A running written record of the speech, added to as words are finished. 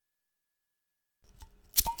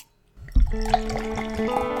Welcome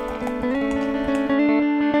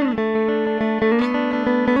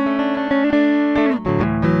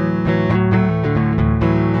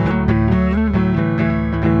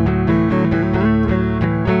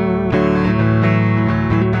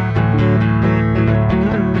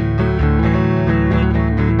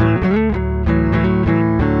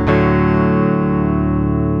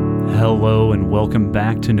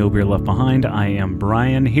back to No Beer Left Behind. I am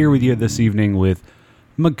Brian, here with you this evening with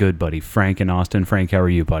my good buddy Frank in Austin. Frank, how are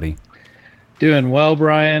you, buddy? Doing well,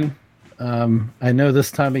 Brian. I know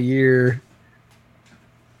this time of year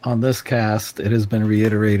on this cast it has been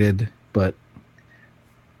reiterated, but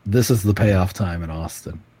this is the payoff time in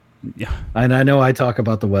Austin. Yeah, and I know I talk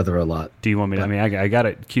about the weather a lot. Do you want me to? I mean, I got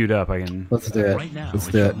it queued up. I can. Let's do it. Right now, Let's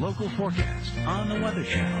it's do your it. local forecast on the Weather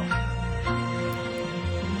Channel.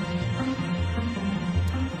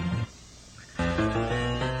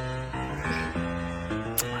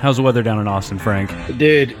 How's the weather down in Austin, Frank?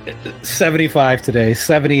 Dude, 75 today,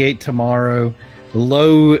 78 tomorrow,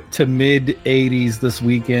 low to mid 80s this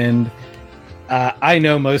weekend. I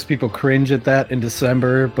know most people cringe at that in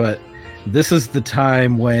December, but this is the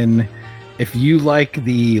time when, if you like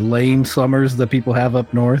the lame summers that people have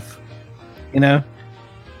up north, you know,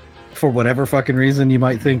 for whatever fucking reason you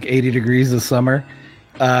might think 80 degrees is summer,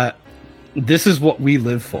 this is what we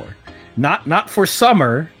live for. Not for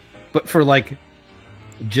summer, but for like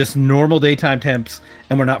just normal daytime temps,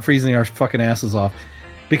 and we're not freezing our fucking asses off.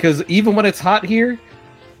 Because even when it's hot here,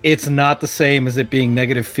 it's not the same as it being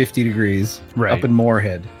negative 50 degrees up in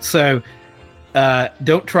Moorhead. So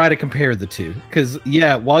don't try to compare the two. Because,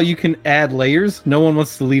 yeah, while you can add layers, no one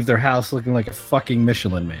wants to leave their house looking like a fucking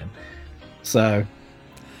Michelin man. So.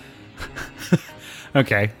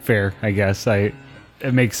 Okay, fair, I guess. It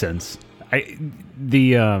makes sense.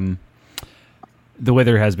 The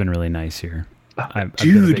weather has been really nice here.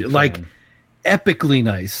 Dude, like epically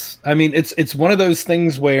nice. I mean, it's one of those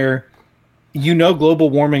things where, you know, global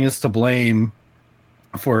warming is to blame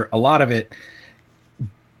for a lot of it,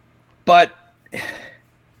 but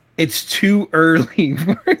it's too early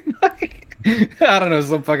for like, I don't know,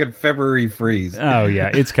 some fucking February freeze. Oh yeah,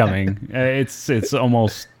 it's coming. It's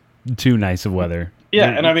almost too nice of weather. Yeah,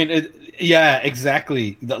 and I mean, yeah,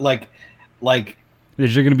 exactly. Like.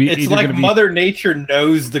 It's like Mother Nature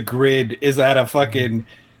knows the grid is at a fucking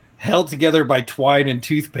held together by twine and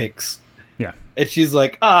toothpicks. Yeah. And she's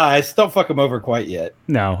like, I still fuck them over quite yet.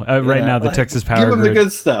 No, right now the Texas Power Grid. Give them the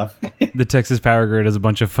good stuff. The Texas Power Grid has a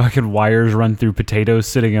bunch of fucking wires run through potatoes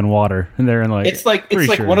sitting in water. And they're in like... It's like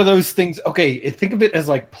one of those things... Okay, think of it as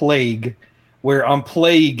like plague, where on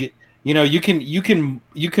plague, you know, you can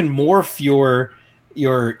morph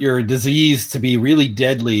your disease to be really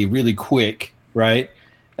deadly, really quick, right?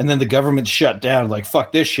 And then the government shut down, like,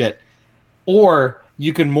 fuck this shit. Or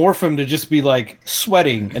you can morph them to just be like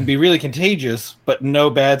sweating and be really contagious, but no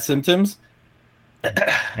bad symptoms.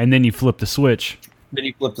 And then you flip the switch.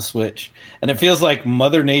 And it feels like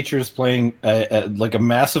Mother Nature's playing like a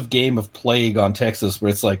massive game of plague on Texas, where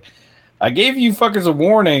it's like, I gave you fuckers a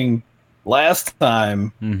warning last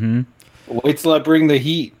time. Mm-hmm. Wait till I bring the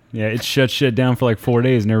heat. Yeah, it shut shit down for like 4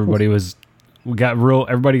 days, and everybody got real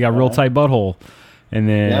tight butthole. And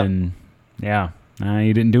then,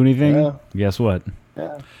 you didn't do anything. Yeah. Guess what?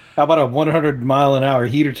 Yeah. How about a 100-mile-an-hour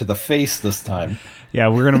heater to the face this time? Yeah,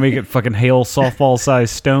 we're gonna make it fucking hail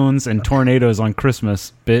softball-sized stones and tornadoes on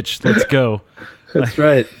Christmas, bitch. Let's go. That's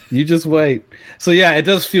right. You just wait. So yeah, it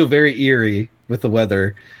does feel very eerie with the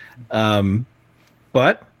weather,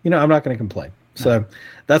 but you know, I'm not going to complain. So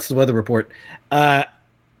that's the weather report.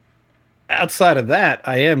 Outside of that,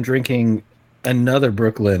 I am drinking another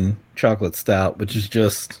Brooklyn chocolate stout, which is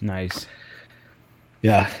just nice.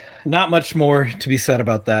 Yeah, not much more to be said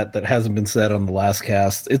about that hasn't been said on the last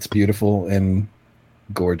cast. It's beautiful and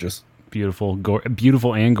gorgeous. Beautiful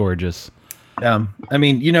and gorgeous. I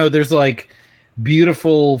mean, you know, there's like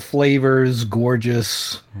beautiful flavors,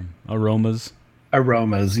 gorgeous aromas.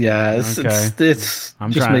 Yeah, it's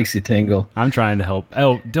makes you tingle. I'm trying to help.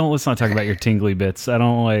 Oh, let's not talk about your tingly bits. I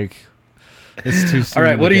don't like. It's too soon. All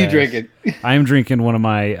right, what are you drinking? I am drinking one of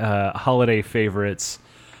my holiday favorites.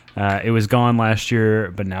 It was gone last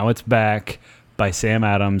year, but now it's back, by Sam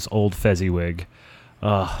Adams, Old Fezziwig.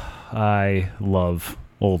 I love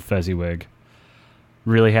Old Fezziwig.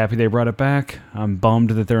 Really happy they brought it back. I'm bummed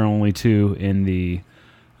that there are only 2 in the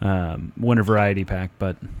winter variety pack,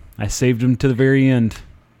 but I saved them to the very end.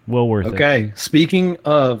 Well worth it. Okay, speaking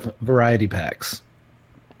of variety packs,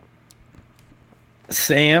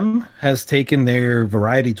 Sam has taken their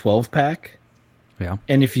variety 12 pack. Yeah.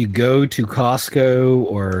 And if you go to Costco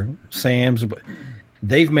or Sam's,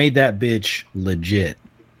 they've made that bitch legit.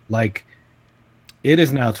 Like, It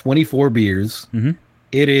is now 24 beers. Mhm.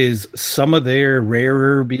 It is some of their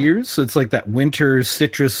rarer beers. So it's like that winter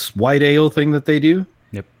citrus white ale thing that they do.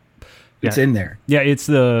 Yep. It's Yeah. in there. Yeah, it's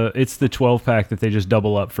the 12 pack that they just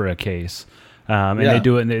double up for a case, and Yeah. they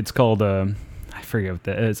do it. It's called I forget what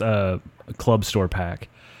that is. A club store pack.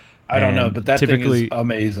 I don't know, And but that thing is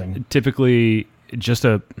amazing. Typically, just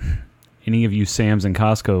any of you Sam's and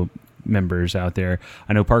Costco members out there,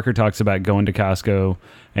 I know Parker talks about going to Costco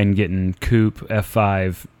and getting Coupe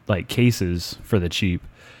F5 like cases for the cheap.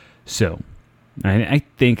 So I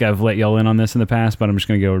think I've let y'all in on this in the past, but I'm just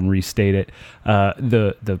going to go and restate it.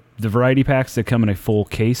 The variety packs that come in a full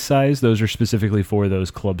case size, those are specifically for those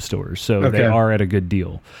club stores, so they Okay. are at a good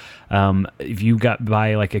deal. If you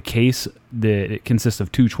buy like a case that it consists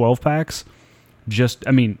of 2 12 packs,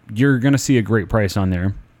 you're going to see a great price on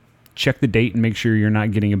there. Check the date and make sure you're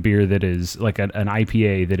not getting a beer that is like an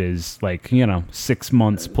IPA that is like 6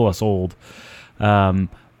 months plus old.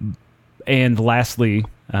 And lastly,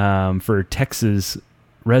 for Texas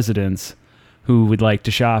residents who would like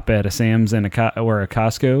to shop at a Sam's and or a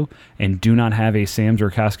Costco and do not have a Sam's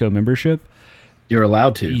or Costco membership, You're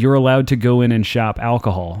allowed to. you're allowed to go in and shop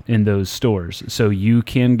alcohol in those stores. So you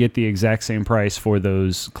can get the exact same price for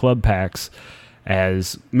those club packs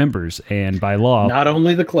as members. And by law, Not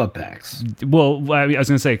only the club packs. well, I was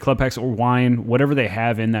going to say club packs or wine, whatever they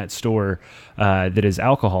have in that store that is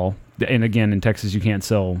alcohol. And again, in Texas, you can't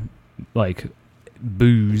sell like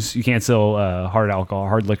booze. You can't sell hard alcohol,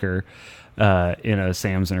 hard liquor in a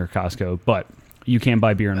Sam's or Costco, but you can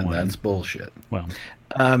buy beer and And wine. that's bullshit. Well,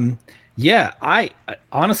 Yeah, I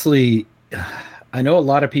honestly, I know a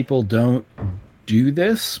lot of people don't do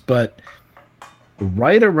this, but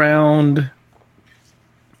right around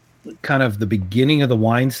kind of the beginning of the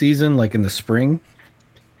wine season, like in the spring,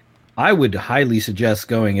 I would highly suggest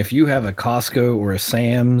going if you have a Costco or a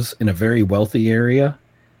Sam's in a very wealthy area.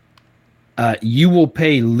 You will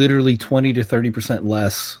pay literally 20 to 30%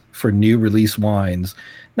 less for new release wines.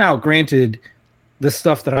 Now, granted, the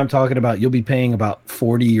stuff that I'm talking about, you'll be paying about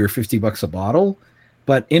 40 or 50 bucks a bottle,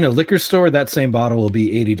 but in a liquor store, that same bottle will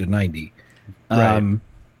be 80 to 90. Right.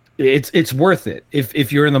 It's worth it.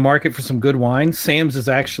 If you're in the market for some good wine, Sam's is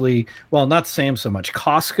actually, well, not Sam's so much.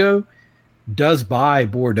 Costco does buy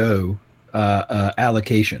Bordeaux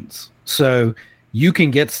allocations. So you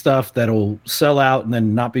can get stuff that'll sell out and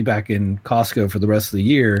then not be back in Costco for the rest of the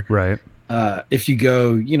year. right. If you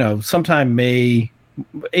go, sometime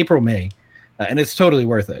April, May, and it's totally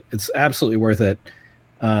worth it. It's absolutely worth it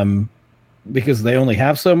because they only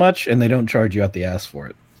have so much and they don't charge you out the ass for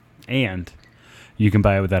it. And you can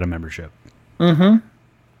buy it without a membership.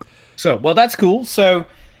 So, well, that's cool. So,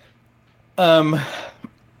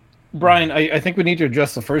 Brian, I think we need to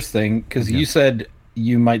address the first thing because you said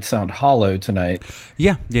you might sound hollow tonight.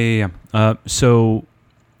 Yeah. So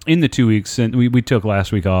in the 2 weeks, and we took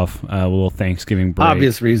last week off, a little Thanksgiving break.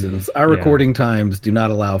 Obvious reasons. Our recording times do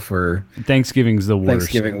not allow for Thanksgiving's the worst.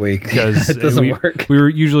 Thanksgiving week because it doesn't work.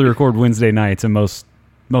 We usually record Wednesday nights, and most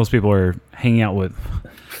people are hanging out with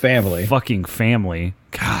Family. fucking family.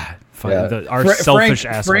 God, Yeah. our selfish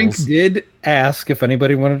assholes. Frank did ask if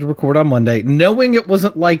anybody wanted to record on Monday, knowing it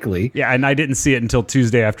wasn't likely. Yeah, and I didn't see it until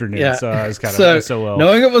Tuesday afternoon, Yeah. so I was kind of well.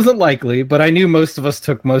 Knowing it wasn't likely, but I knew most of us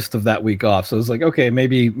took most of that week off. So I was like, okay,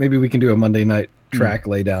 maybe we can do a Monday night track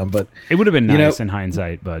lay down. But It would have been nice in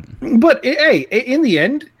hindsight, but hey, in the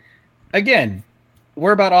end, again,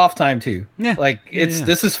 we're about off time too. Yeah.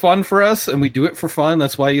 This is fun for us and we do it for fun.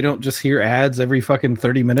 That's why you don't just hear ads every fucking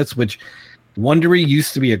 30 minutes, which Wondery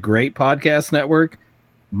used to be a great podcast network.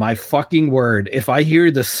 My fucking word. If I hear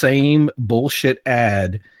the same bullshit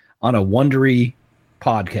ad on a Wondery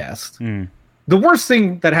podcast, the worst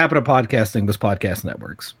thing that happened to podcasting was podcast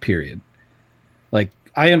networks, period. Like,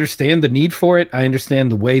 I understand the need for it. I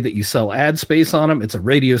understand the way that you sell ad space on them. It's a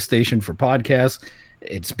radio station for podcasts.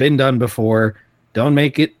 It's been done before. Don't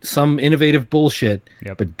make it some innovative bullshit.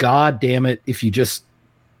 Yep. But god damn it, if you just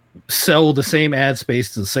sell the same ad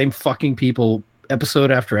space to the same fucking people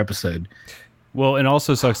episode after episode. well, it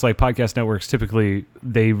also sucks. Like podcast networks, typically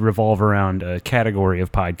they revolve around a category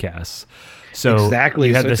of podcasts. So Exactly.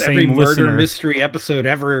 you have So the it's same every murder listener. mystery episode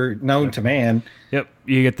ever known to man. Yep,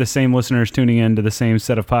 you get the same listeners tuning into the same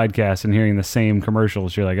set of podcasts and hearing the same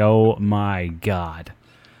commercials. You're like, oh my god.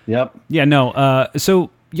 Yep. Yeah, no.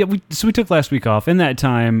 We took last week off. In that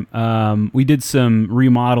time, we did some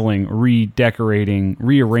remodeling, redecorating,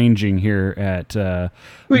 rearranging here at No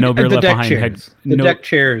Beer the Left deck Behind. chairs. The deck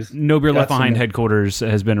chairs. No Beer Left got some- Behind headquarters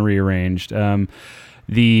has been rearranged.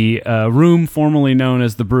 The room formerly known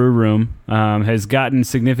as the brew room has gotten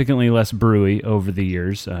significantly less brewy over the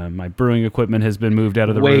years. My brewing equipment has been moved out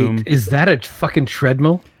of the room. Wait, is that a fucking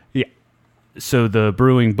treadmill? Yeah. So the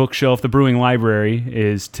brewing bookshelf, the brewing library,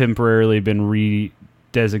 is temporarily been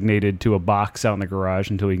redesignated to a box out in the garage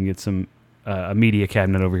until we can get some a media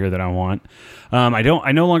cabinet over here that I want. I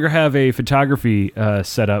no longer have a photography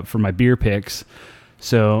set up for my beer picks.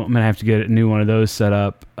 So I'm gonna have to get a new one of those set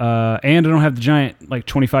up, and I don't have the giant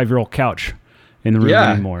 25-year-old couch in the room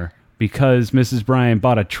anymore because Mrs. Bryan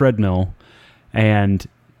bought a treadmill, and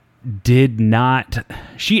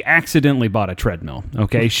she accidentally bought a treadmill.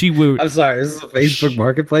 Okay, I'm sorry, is this a Facebook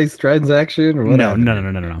Marketplace transaction or what?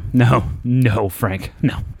 No, Frank,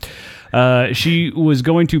 no. She was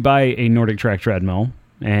going to buy a Nordic Track treadmill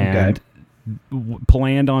and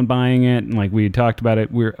planned on buying it, and we had talked about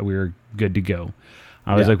it. We're good to go.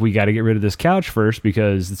 I was like, we got to get rid of this couch first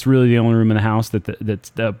because it's really the only room in the house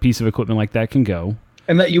that's a piece of equipment like that can go.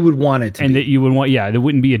 And that you would want it to and be. That you would want, there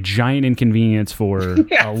wouldn't be a giant inconvenience for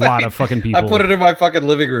a lot of fucking people. I put it in my fucking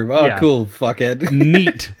living room. Oh, cool, fuckhead.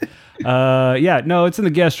 Neat. No, it's in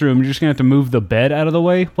the guest room. You're just going to have to move the bed out of the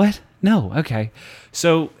way. What? No, okay.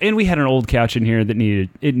 So, and we had an old couch in here that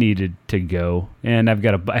needed to go. And I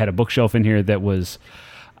had a bookshelf in here that was...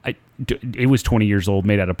 it was 20 years old,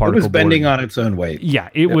 made out of particle board. It was bending on its own weight. Yeah,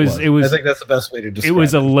 it was. I think that's the best way to describe it. It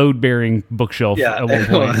was a load-bearing bookshelf at one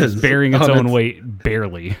point. It was bearing its own weight,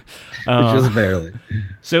 barely. Just barely.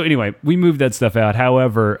 So anyway, we moved that stuff out.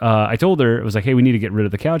 However, I told her, it was like, hey, we need to get rid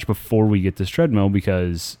of the couch before we get this treadmill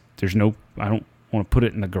because I don't want to put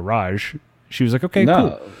it in the garage. She was like, okay,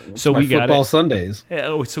 cool. So we got football Sundays.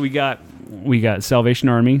 So we got Salvation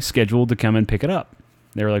Army scheduled to come and pick it up.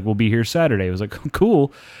 They were like, we'll be here Saturday. I was like,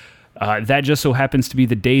 cool. That just so happens to be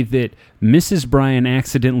the day that Mrs. Bryan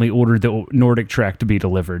accidentally ordered the Nordic Track to be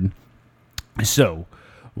delivered. So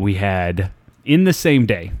we had, in the same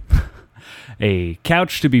day, a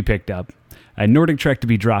couch to be picked up, a Nordic Track to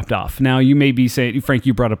be dropped off. Now, you may be saying, Frank,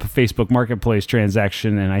 you brought up a Facebook Marketplace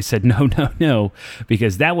transaction, and I said, no,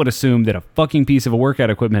 because that would assume that a fucking piece of workout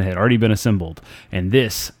equipment had already been assembled, and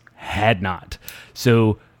this had not.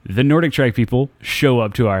 So the Nordic Track people show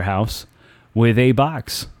up to our house with a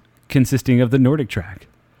box consisting of the Nordic Track.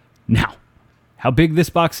 Now, how big this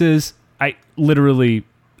box is,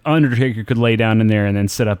 Undertaker could lay down in there and then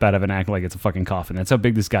sit up out of it and act like it's a fucking coffin. That's how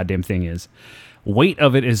big this goddamn thing is. Weight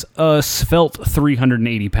of it is a svelte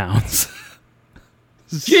 380 pounds.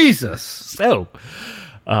 Jesus. So,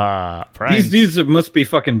 these dudes must be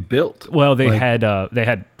fucking built. Well, they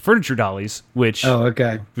had furniture dollies, which was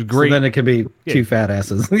great. So then it could be two fat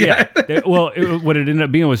asses. Yeah. What it ended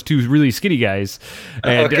up being was two really skinny guys.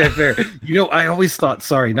 And, okay, fair. I always thought.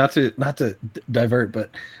 Sorry, not to divert, but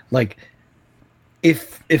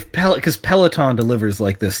if because Peloton delivers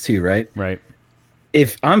like this too, right? Right.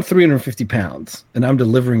 If I'm 350 pounds and I'm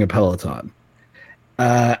delivering a Peloton,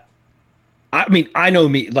 I know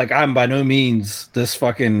me, I'm by no means this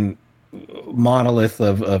fucking monolith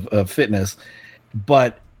of fitness,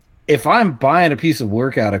 but if I'm buying a piece of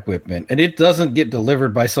workout equipment and it doesn't get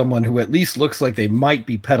delivered by someone who at least looks like they might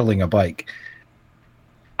be pedaling a bike,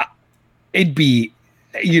 I'd be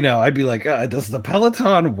like, does the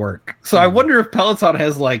Peloton work? So I wonder if Peloton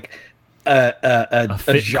has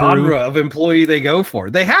a genre crew of employee they go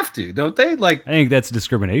for. They have to, don't they? I think that's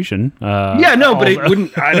discrimination. But it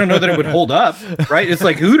wouldn't. I don't know that it would hold up, right? It's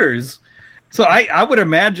like Hooters. So I would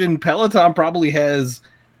imagine Peloton probably has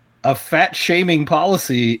a fat shaming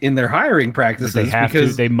policy in their hiring practices. They have to.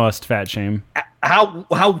 They must fat shame.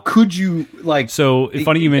 How could you So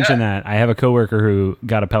funny you mentioned that. I have a coworker who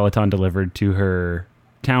got a Peloton delivered to her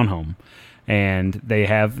townhome. And they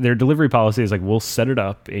have their delivery policy is we'll set it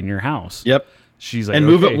up in your house. Yep. She's like, and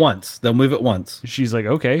move it once. They'll move it once. She's like,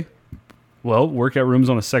 okay. Well, workout room's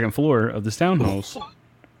on the second floor of this townhouse.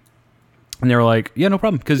 And they were like, yeah, no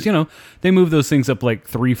problem. Because, they move those things up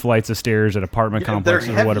 3 flights of stairs at apartment complexes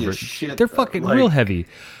or whatever. They're fucking real heavy.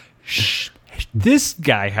 This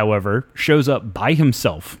guy, however, shows up by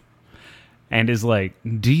himself and is like,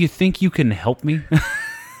 do you think you can help me?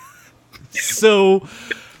 So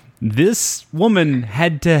this woman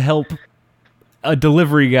had to help a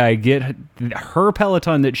delivery guy get her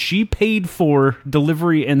Peloton that she paid for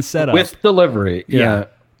delivery and setup. With delivery, yeah.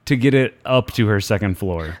 To get it up to her second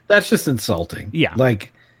floor. That's just insulting. Yeah.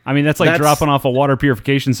 That's dropping off a water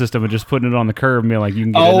purification system and just putting it on the curb and being like, you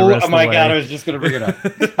can get it the rest of the way. Oh my God, I was just going to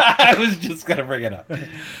bring it up.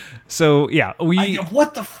 So, yeah.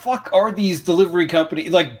 What the fuck are these delivery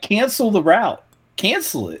companies? Cancel the route.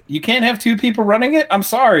 cancel it. You can't have two people running it. I'm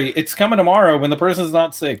sorry. It's coming tomorrow when the person's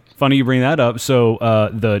not sick. Funny you bring that up. So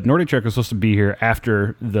the Nordic Trek was supposed to be here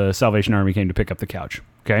after the Salvation Army came to pick up the couch.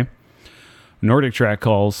 Okay. Nordic Trek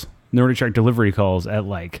delivery calls at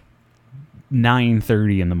like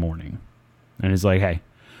 9:30 in the morning. And it's like, hey,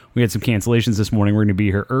 we had some cancellations this morning. We're going to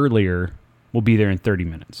be here earlier. We'll be there in 30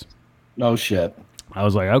 minutes. No shit. I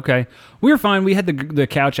was like, okay. We were fine. We had the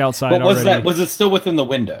couch outside But already. was it still within the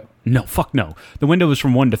window? No, fuck no. The window was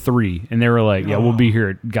from 1 to 3, and they were like, yeah, we'll be here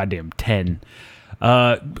at goddamn 10.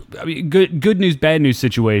 I mean, good news, bad news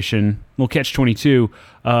situation. We'll catch 22.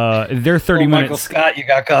 Their 30 minutes. Michael Scott, you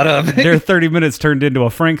got caught up. Their 30 minutes turned into a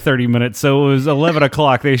Frank 30 minutes, so it was 11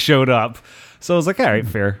 o'clock they showed up. So I was like, all right,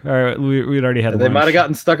 fair. All right, we'd already had They lunch. might have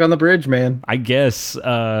gotten stuck on the bridge, man. I guess.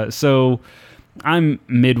 So I'm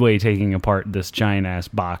midway taking apart this giant-ass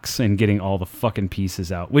box and getting all the fucking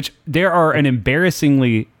pieces out, which there are an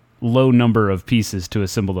embarrassingly low number of pieces to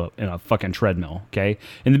assemble in a fucking treadmill, okay?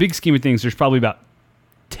 In the big scheme of things, there's probably about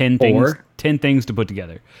 10 things to put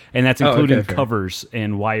together, and that's including covers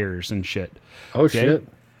and wires and shit. Oh, okay? Shit.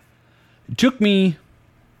 It took me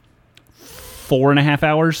 4.5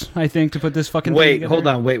 hours, I think, to put this fucking thing together. Hold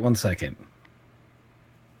on. Wait 1 second.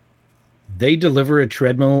 They deliver a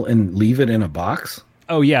treadmill and leave it in a box?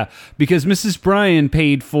 Oh, yeah, because Mrs. Bryan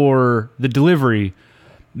paid for the delivery,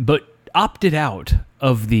 but opted out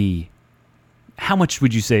of the... How much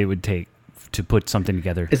would you say it would take to put something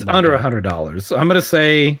together? It's under $100. So I'm going to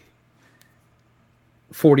say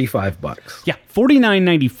 $45. Yeah,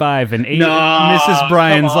 $49.95, and No, Mrs.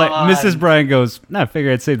 Bryan's come like... on. Mrs. Bryan goes, I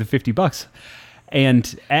figured I'd save the $50. And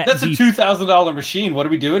That's a $2,000 machine. What are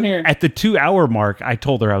we doing here? At the 2-hour mark, I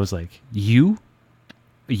told her, I was like, you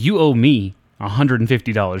owe me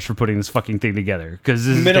 $150 for putting this fucking thing together, because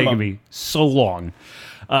this is taking me so long.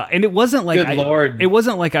 And it wasn't like Lord. It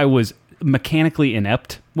wasn't like I was mechanically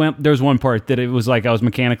inept. Well, there's one part that it was like I was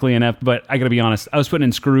mechanically inept, but I gotta be honest, I was putting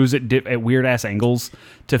in screws at weird ass angles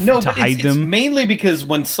to hide them. It's mainly because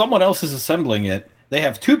when someone else is assembling it, they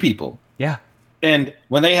have two people. Yeah. And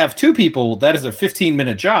when they have two people, that is a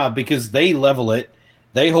 15-minute job, because they level it,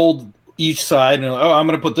 they hold each side, and I'm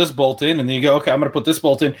going to put this bolt in, and then you go, okay, I'm going to put this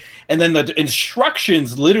bolt in, and then the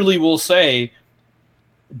instructions literally will say,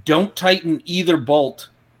 don't tighten either bolt,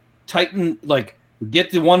 tighten, like, get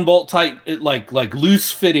the one bolt tight, like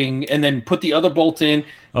loose fitting, and then put the other bolt in. And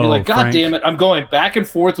you're like, God Frank. damn it, I'm going back and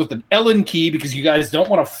forth with an Allen key because you guys don't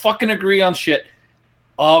want to fucking agree on shit.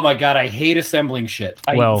 Oh my God, I hate assembling shit.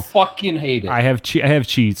 I fucking hate it. I have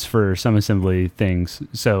cheats for some assembly things.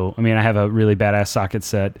 So, I mean, I have a really badass socket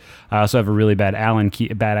set. I also have a really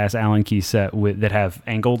badass Allen key set that have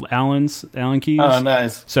angled Allen keys. Oh,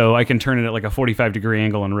 nice. So I can turn it at like a 45-degree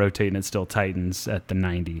angle and rotate, and it still tightens at the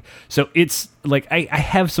 90. So it's like I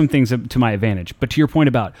have some things to my advantage. But to your point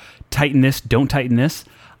about tighten this, don't tighten this,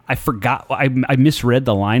 I forgot. I misread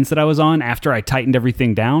the lines that I was on after I tightened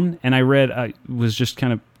everything down, and I was just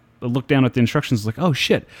kind of looked down at the instructions, like, oh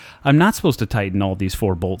shit, I'm not supposed to tighten all these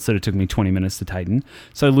 4 bolts that it took me 20 minutes to tighten.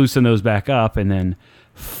 So I loosened those back up, and then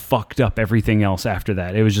fucked up everything else after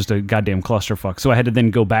that. It was just a goddamn clusterfuck. So I had to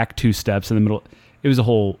then go back 2 steps in the middle. It was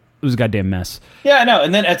a goddamn mess. Yeah, I know.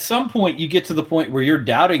 And then at some point, you get to the point where you're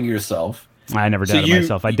doubting yourself. I never doubted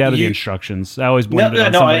myself. I doubted the instructions. I always blamed it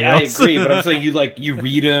on somebody else. I agree, but I'm saying you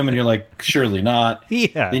read them and you're like, surely not.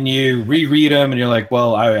 Yeah. Then you reread them and you're like,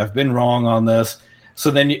 well, I've been wrong on this.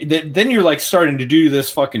 So then you're like starting to do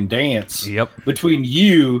this fucking dance between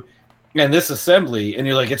you and this assembly, and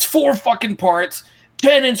you're like, it's 4 fucking parts,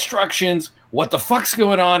 10 instructions. What the fuck's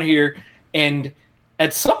going on here? And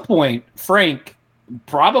at some point, Frank,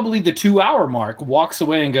 probably the 2-hour mark, walks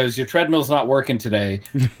away and goes, your treadmill's not working today.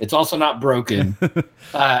 It's also not broken.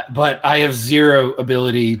 But I have zero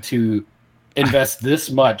ability to invest this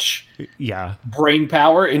much brain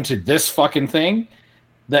power into this fucking thing.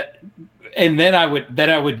 And then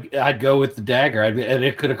I'd go with the dagger. And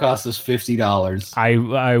it could have cost us $50.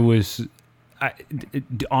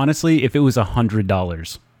 Honestly, if it was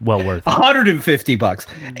 $100, well worth it. $150.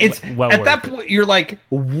 It's well at that point you're like,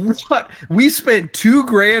 what? We spent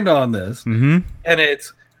 $2,000 on this, and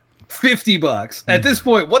it's $50. At this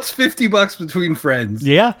point, what's $50 between friends?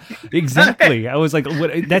 Yeah, exactly. I was like,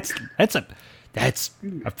 what? That's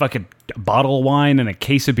a fucking bottle of wine and a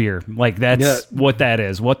case of beer. Like, that's what that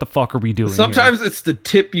is. What the fuck are we doing? Sometimes here? It's the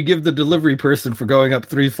tip you give the delivery person for going up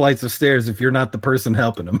 3 flights of stairs if you're not the person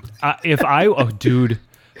helping them. Dude.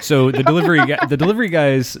 So the delivery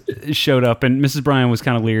guys showed up, and Mrs. Bryan was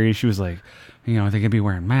kind of leery. She was like, they could be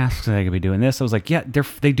wearing masks, they could be doing this. I was like, yeah,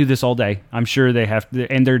 they do this all day. I'm sure they have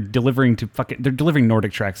to, and they're delivering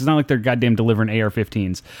Nordic Treks. It's not like they're goddamn delivering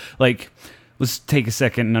AR-15s. Like, let's take a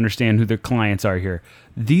second and understand who the clients are here.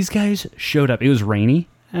 These guys showed up. It was rainy.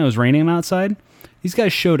 And it was raining outside. These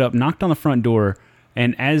guys showed up, knocked on the front door,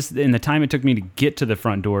 and in the time it took me to get to the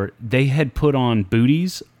front door, they had put on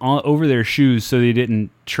booties over their shoes so they didn't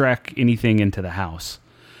trek anything into the house.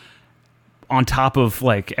 On top of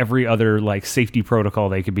like every other like safety protocol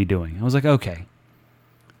they could be doing. I was like, okay,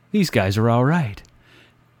 these guys are all right.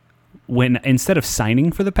 When instead of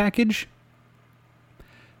signing for the package,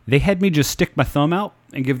 they had me just stick my thumb out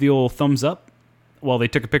and give the old thumbs up while they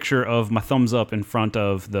took a picture of my thumbs up in front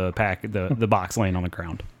of the the box laying on the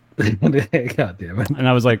ground. God damn it. And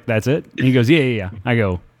I was like, that's it? And he goes, yeah. I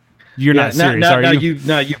go, you're not serious, are you?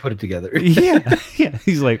 Now you put it together. yeah.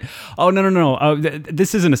 He's like, oh, no.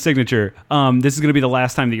 This isn't a signature. This is going to be the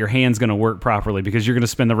last time that your hand's going to work properly because you're going to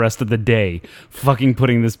spend the rest of the day fucking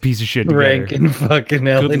putting this piece of shit together. Ranking fucking Good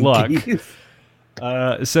L&Ds. luck.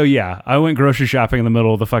 So yeah, I went grocery shopping in the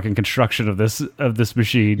middle of the fucking construction of this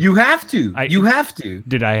machine. You have to. You have to.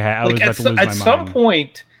 Did I was about to lose my mind. At some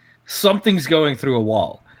point, something's going through a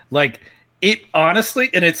wall. Like it honestly,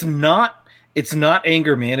 and it's not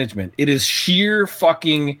anger management. It is sheer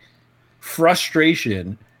fucking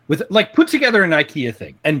frustration with like put together an IKEA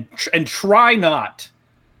thing and try not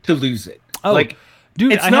to lose it. Oh, like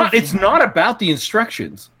dude, it's not about the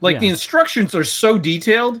instructions. Like the instructions are so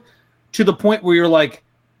detailed to the point where you're like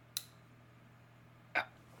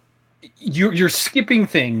you're skipping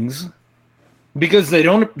things because they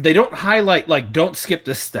don't highlight like don't skip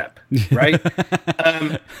this step, right?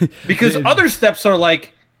 Because other steps are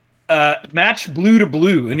like match blue to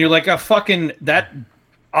blue, and you're like, oh, fucking that.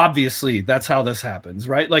 Obviously, that's how this happens,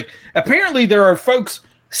 right? Like, apparently, there are folks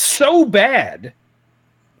so bad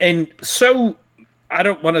and so I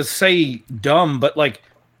don't want to say dumb, but like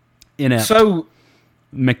inept. So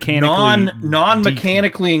mechanically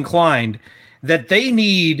non-mechanically inclined that they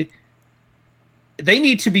need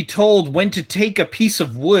to be told when to take a piece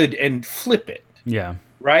of wood and flip it. Yeah.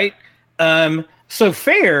 Right? So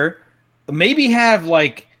fair, maybe have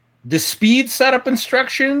like the speed setup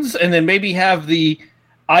instructions and then maybe have the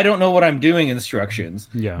I don't know what I'm doing instructions.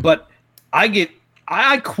 Yeah. But I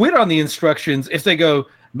quit on the instructions if they go,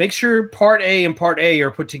 make sure part A and part A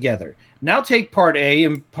are put together. Now take part A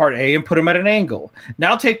and put them at an angle.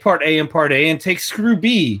 Now take part A and part A and take screw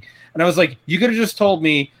B. And I was like, you could have just told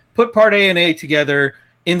me, put part A and A together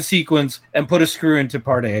in sequence and put a screw into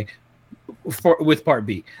part A with part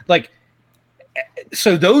B. Like,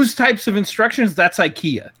 so those types of instructions, that's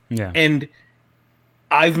IKEA. Yeah. And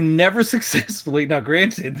I've never successfully, now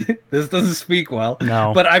granted, this doesn't speak well,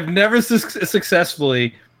 no, but I've never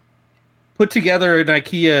successfully put together an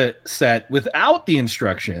IKEA set without the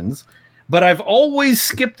instructions, but I've always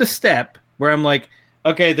skipped the step where I'm like,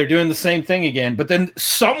 okay, they're doing the same thing again. But then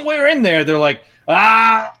somewhere in there, they're like,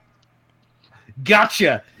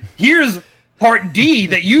 gotcha. Here's part D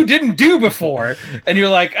that you didn't do before. And you're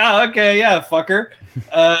like, oh, okay, yeah, fucker.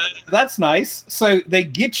 That's nice. So they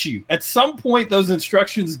get you. At some point, those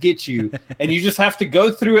instructions get you, and you just have to go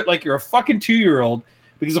through it like you're a fucking 2-year-old,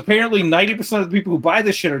 because apparently 90% of the people who buy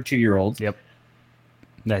this shit are 2-year-olds. Yep.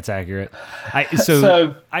 That's accurate. I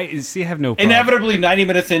have no problem. Inevitably, 90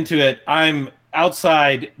 minutes into it, I'm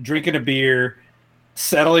outside drinking a beer,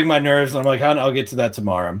 settling my nerves, and I'm like, I'll get to that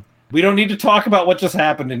tomorrow. We don't need to talk about what just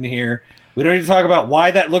happened in here. We don't need to talk about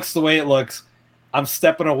why that looks the way it looks. I'm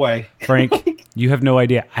stepping away. Frank, you have no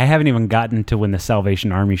idea. I haven't even gotten to when the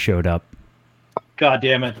Salvation Army showed up. God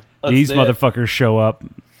damn it. These motherfuckers show up,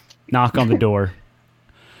 knock on the door.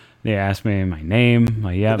 They ask me my name.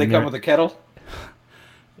 Did they come with a kettle?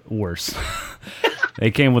 Worse.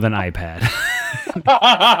 They came with an iPad.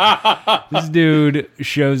 This dude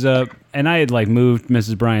shows up, and I had like moved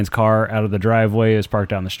Mrs. Bryan's car out of the driveway. It was parked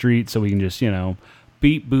down the street, so we can just,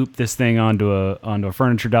 beep boop this thing onto a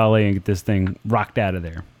furniture dolly and get this thing rocked out of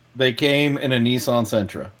there. They came in a Nissan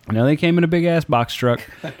Sentra. No, they came in a big ass box truck.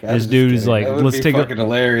 This dude is like, let's take fucking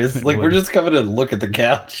hilarious. Like, we're just coming to look at the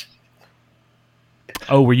couch.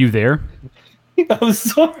 Oh, were you there? I'm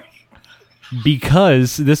sorry.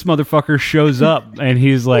 Because this motherfucker shows up and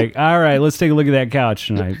he's like, all right, let's take a look at that couch.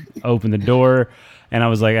 And I opened the door and I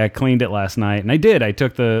was like, I cleaned it last night. And I did. I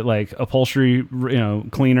took the upholstery,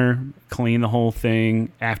 cleaner, cleaned the whole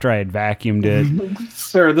thing after I had vacuumed it.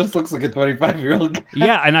 Sir, this looks like a 25-year-old.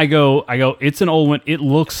 Yeah. And I go, it's an old one. It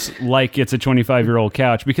looks like it's a 25-year-old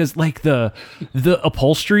couch because the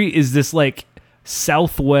upholstery is this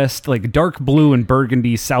Southwest, dark blue and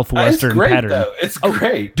burgundy Southwestern pattern. Though. It's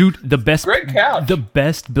great. Dude, the best great couch. The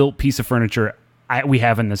best built piece of furniture we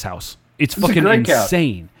have in this house. It's fucking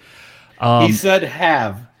insane. He said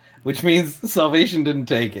have, which means Salvation didn't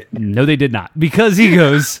take it. No, they did not. Because he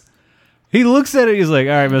goes, He looks at it. He's like,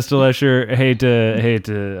 "All right, Mr. Lesher, hate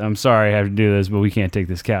to. I'm sorry I have to do this, but we can't take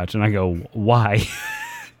this couch." And I go, "Why?"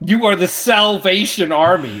 You are the Salvation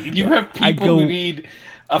Army. You have people who need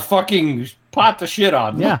a fucking pot to shit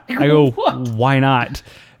on. Yeah. I go, "Why not?"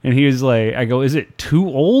 And he was like, "I go, is it too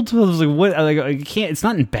old?" I was like, "What?" I go, "You can't. It's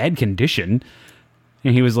not in bad condition."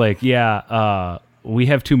 And he was like, "Yeah, we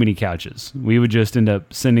have too many couches. We would just end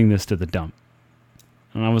up sending this to the dump."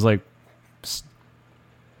 And I was like,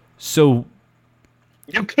 "So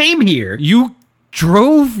you came here. You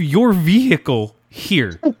drove your vehicle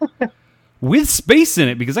here." With space in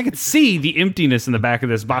it, because I could see the emptiness in the back of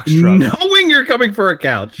this box truck. Knowing you're coming for a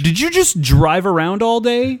couch. Did you just drive around all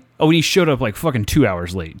day? Oh, and he showed up like fucking 2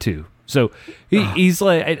 hours late, too. So he's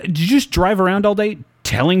like, did you just drive around all day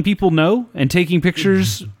telling people no and taking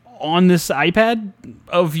pictures on this iPad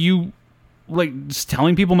of you, like, just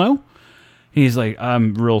telling people no? He's like,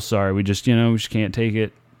 "I'm real sorry. We just can't take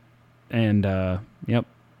it." And, yep.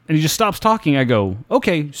 And he just stops talking. I go,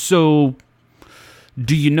 "Okay, so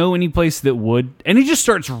do you know any place that would?" And he just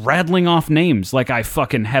starts rattling off names like I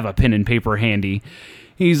fucking have a pen and paper handy.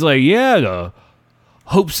 He's like, "Yeah, the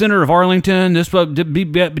Hope Center of Arlington,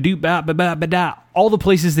 all the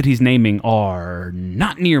places that he's naming are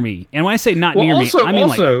not near me." And when I say not near me, I mean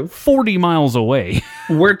like 40 miles away.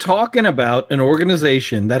 We're talking about an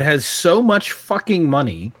organization that has so much fucking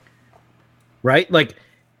money, right? Like,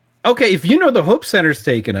 okay, if you know the Hope Center's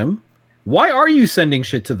taking them, why are you sending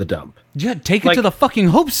shit to the dump? Yeah, take it to the fucking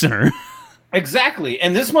Hope Center. Exactly.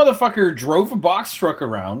 And this motherfucker drove a box truck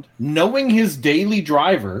around, knowing his daily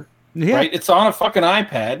driver, right? It's on a fucking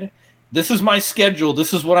iPad. This is my schedule.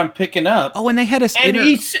 This is what I'm picking up. Oh, and they had us... And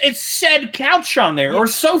it said couch on there, or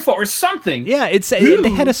sofa, or something. Yeah, they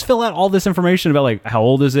had us fill out all this information about, like, how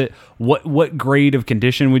old is it? What grade of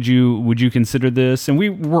condition would you consider this? And we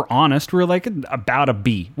were honest. We were like, about a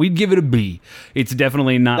B. We'd give it a B. It's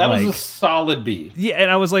definitely not that like... That was a solid B. Yeah,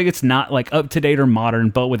 and I was like, it's not, like, up-to-date or modern,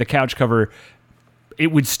 but with a couch cover...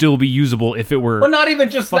 it would still be usable if it were. Well, not even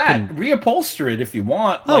just that. Reupholster it if you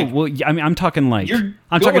want. Oh, well, I mean, I'm talking like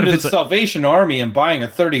I'm talking to the Salvation Army and buying a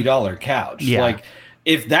 $30 couch. Yeah. Like,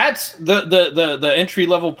 if that's the entry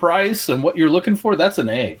level price and what you're looking for, that's an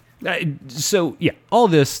A. So yeah, all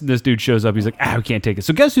this dude shows up. He's like, "We can't take it."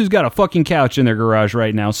 So guess who's got a fucking couch in their garage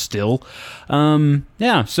right now? Still,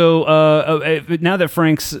 yeah. So now that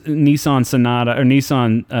Frank's Nissan Sonata or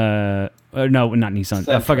Nissan. No, not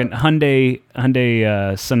Nissan. Fucking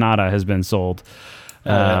Hyundai Sonata has been sold.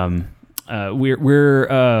 We're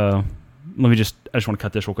I just want to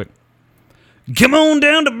cut this real quick. Come on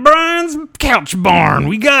down to Brian's Couch Barn.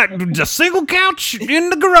 We got a single couch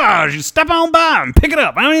in the garage. You step on by and pick it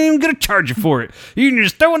up. I ain't even going to charge you for it. You can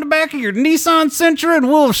just throw it in the back of your Nissan Sentra and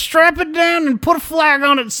we'll strap it down and put a flag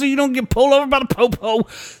on it so you don't get pulled over by the popo.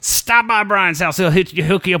 Stop by Brian's house. He'll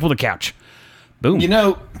hook you up with a couch. Boom. You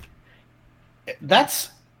know,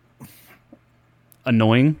 that's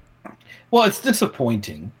annoying. Well, it's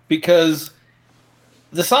disappointing because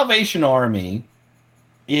the Salvation Army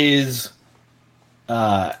is...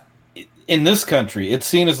 in this country, it's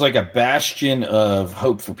seen as like a bastion of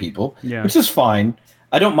hope for people, which is fine.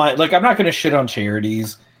 I don't mind. Like, I'm not going to shit on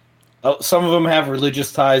charities. Some of them have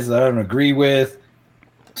religious ties that I don't agree with.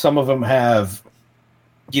 Some of them have,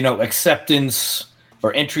 acceptance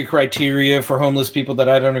or entry criteria for homeless people that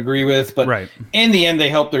I don't agree with. But in the end, they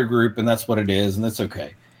help their group, and that's what it is, and that's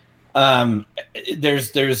okay.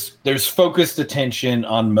 There's focused attention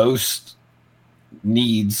on most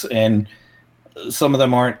needs, and some of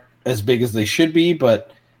them aren't as big as they should be,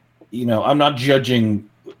 but I'm not judging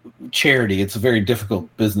charity. It's a very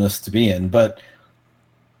difficult business to be in, but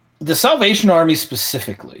the Salvation Army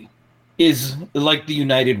specifically is like the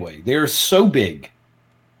United Way. They're so big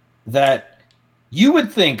that you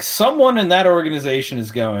would think someone in that organization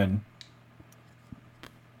is going,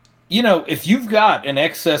 if you've got an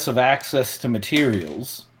excess of access to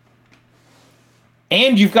materials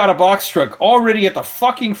and you've got a box truck already at the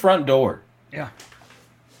fucking front door,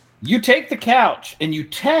 you take the couch and you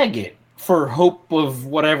tag it for Hope of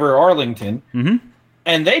whatever Arlington,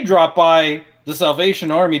 and they drop by the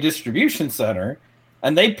Salvation Army Distribution Center,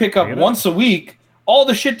 and they pick up once a week all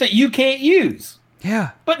the shit that you can't use.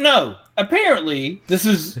 Yeah. But no, apparently this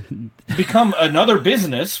has become another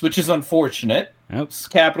business, which is unfortunate. Oops.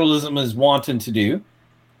 Capitalism is wanting to do.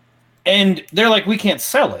 And they're like, we can't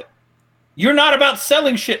sell it. You're not about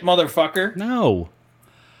selling shit, motherfucker. No.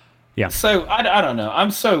 Yeah. So I don't know.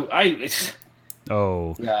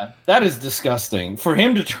 Yeah, that is disgusting. For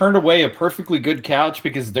him to turn away a perfectly good couch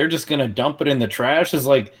because they're just gonna dump it in the trash is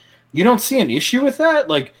like, you don't see an issue with that?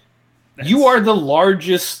 Like, you are the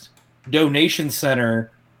largest donation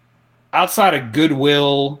center outside of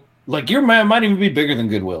Goodwill, like your man might even be bigger than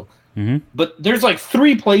Goodwill. Mm-hmm. But there's like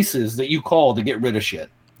 3 places that you call to get rid of shit.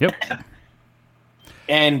 Yep.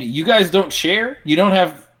 And you guys don't share? You don't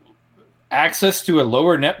have access to a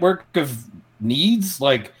lower network of needs?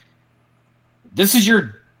 Like, this is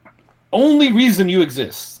your only reason you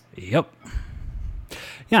exist. Yep.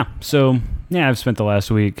 Yeah. So, yeah, I've spent the last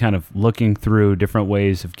week kind of looking through different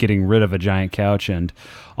ways of getting rid of a giant couch, and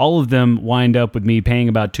all of them wind up with me paying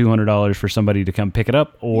about $200 for somebody to come pick it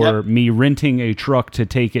up, or me renting a truck to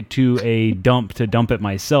take it to a dump to dump it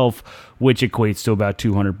myself, which equates to about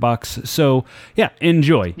 $200. So, yeah,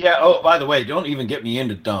 enjoy. Yeah. Oh, by the way, don't even get me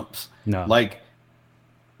into dumps. No. Like,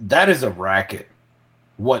 that is a racket.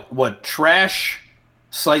 What trash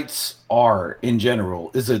sites are in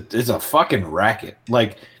general is a fucking racket.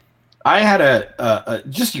 Like, I had a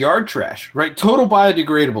just yard trash, right? Total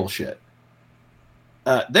biodegradable shit.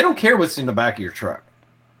 They don't care what's in the back of your truck.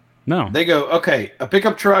 No. They go, okay, a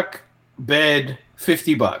pickup truck, bed,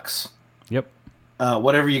 $50. Yep.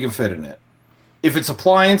 Whatever you can fit in it. If it's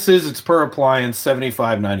appliances, it's per appliance,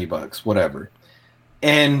 $75, $90, whatever.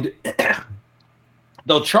 And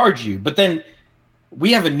they'll charge you. But then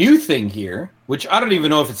we have a new thing here, which I don't even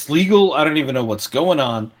know if it's legal. I don't even know what's going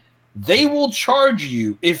on. They will charge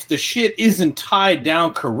you if the shit isn't tied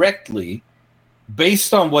down correctly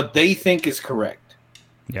based on what they think is correct.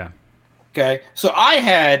 Yeah. Okay. So I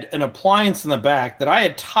had an appliance in the back that I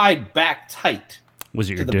had tied back tight. Was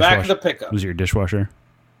it your to the dishwasher? back of the pickup. Was it your dishwasher?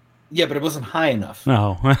 Yeah, but it wasn't high enough.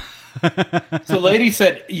 No. So the lady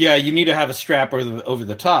said, yeah, you need to have a strap over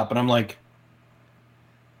the top. And I'm like,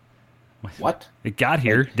 what? It got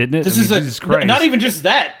here, didn't it? This Jesus Christ. not even just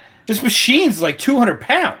that. This machine's like 200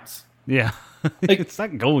 pounds. Yeah. Like, it's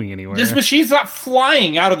not going anywhere. This machine's not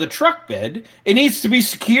flying out of the truck bed. It needs to be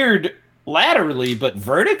secured laterally, but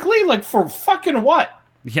vertically? Like, for fucking what?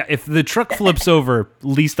 Yeah, if the truck flips over,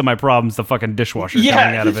 least of my problem's the fucking dishwasher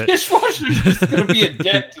coming out of the it. dishwasher's just going to be a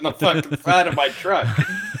dent in the fucking side of my truck.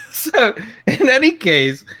 So, in any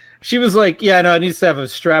case, she was like, yeah, no, it needs to have a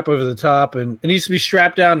strap over the top, and it needs to be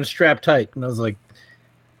strapped down and strapped tight. And I was like,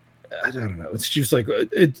 I don't know. She was like,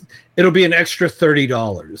 it'll be an extra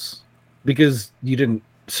 $30 because you didn't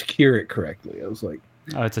secure it correctly. I was like,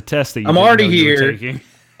 oh, it's a test that you I'm didn't already know you were here. taking.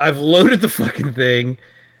 I've loaded the fucking thing.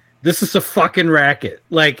 This is a fucking racket.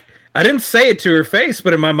 Like, I didn't say it to her face,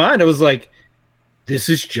 but in my mind, I was like, this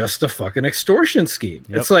is just a fucking extortion scheme.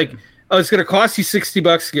 Yep. It's like, oh, it's going to cost you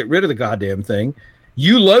 $60 to get rid of the goddamn thing.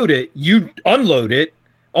 You load it. You unload it.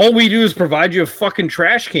 All we do is provide you a fucking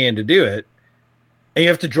trash can to do it. And you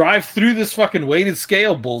have to drive through this fucking weighted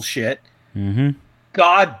scale bullshit. Mm-hmm.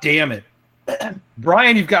 God damn it.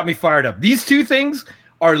 Brian, you've got me fired up. These two things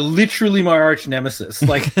are literally my arch nemesis.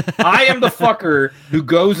 Like, I am the fucker who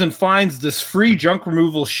goes and finds this free junk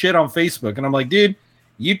removal shit on Facebook. And I'm like, dude,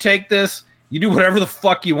 you take this, you do whatever the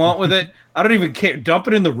fuck you want with it. I don't even care. Dump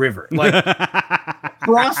it in the river. Like,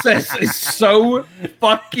 process is so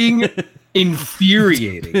fucking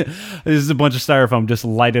infuriating. This is a bunch of styrofoam. Just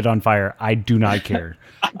light it on fire. I do not care.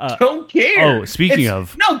 I don't care. Oh, speaking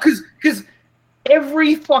of. No, because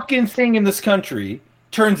every fucking thing in this country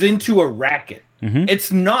turns into a racket. Mm-hmm.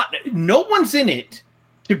 It's not, no one's in it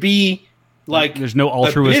to be like, there's no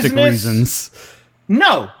altruistic reasons.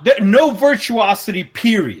 No, no virtuosity,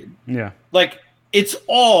 period. Yeah. Like, it's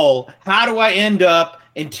all, how do I end up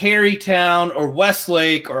in Terrytown or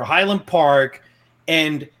Westlake or Highland Park?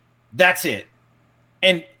 And that's it.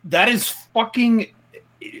 And that is fucking,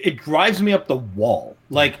 it drives me up the wall.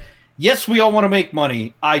 Like, yes, we all want to make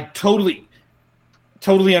money. I totally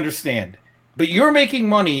understand. But you're making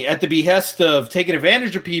money at the behest of taking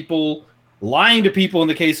advantage of people, lying to people in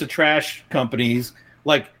the case of trash companies.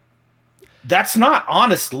 Like, that's not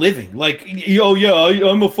honest living. Like, yo, yeah,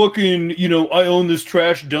 I'm a fucking, I own this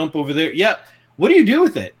trash dump over there. Yeah. What do you do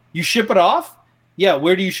with it? You ship it off? Yeah.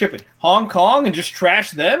 Where do you ship it? Hong Kong and just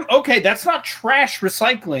trash them? Okay. That's not trash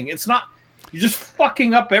recycling. It's not, you're just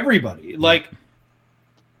fucking up everybody. Like,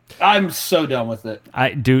 I'm so done with it.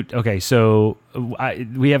 Okay, so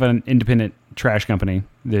we have an independent trash company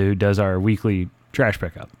who does our weekly trash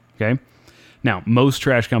pickup, okay? Now, most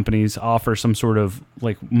trash companies offer some sort of,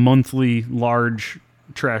 like, monthly large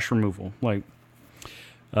trash removal, like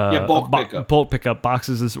bulk pickup,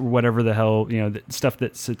 boxes or whatever the hell, stuff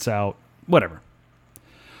that sits out, whatever.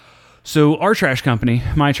 So our trash company,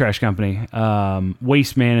 my trash company,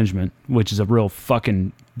 Waste Management, which is a real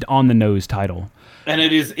fucking on-the-nose title. And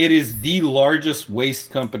it is the largest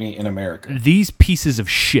waste company in America. These pieces of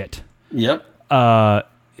shit. Yep.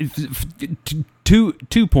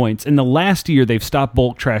 2 points. In the last year, they've stopped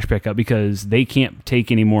bulk trash pickup because they can't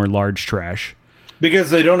take any more large trash. Because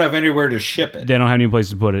they don't have anywhere to ship it. They don't have any place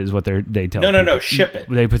to put it, is what they tell. No, ship it.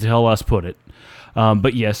 They tell us put it.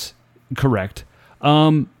 But yes, correct.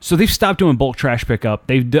 So they've stopped doing bulk trash pickup.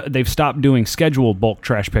 They've stopped doing scheduled bulk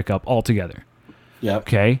trash pickup altogether. Yep.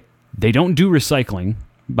 Okay. They don't do recycling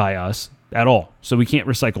by us at all, so we can't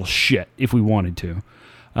recycle shit if we wanted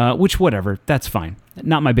to. Which, whatever, that's fine.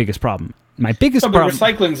 Not my biggest problem. My biggest problem.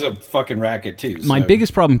 Recycling's a fucking racket too. My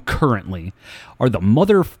biggest problem currently are the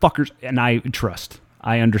motherfuckers, and I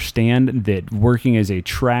understand that working as a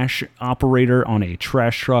trash operator on a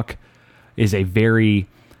trash truck is a very,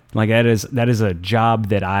 like, that is a job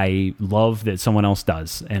that I love that someone else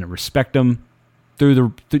does, and I respect them to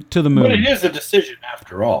the moon. But it is a decision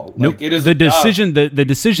after all. Nope. It is the decision. The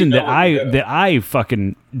decision that that I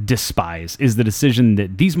fucking despise is the decision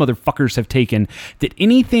that these motherfuckers have taken. That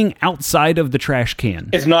anything outside of the trash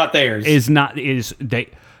can it's not theirs. They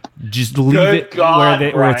just leave Good it God,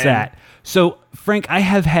 where it's Brian. at. So, Frank, I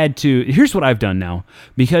have had to. Here's what I've done now,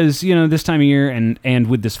 because this time of year and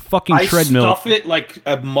with this fucking I treadmill, stuff it like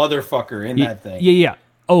a motherfucker in that thing. Yeah.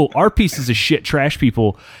 Oh, our pieces of shit trash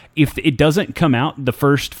people, if it doesn't come out the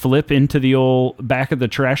first flip into the old back of the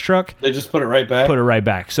trash truck, They just put it right back. put it right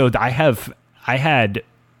back. So I had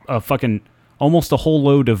a fucking almost a whole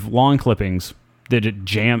load of lawn clippings that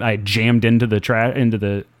I jammed into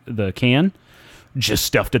the can, just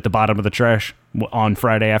stuffed at the bottom of the trash on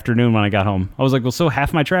Friday afternoon when I got home. I was like, well, so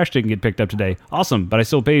half my trash didn't get picked up today. Awesome. But I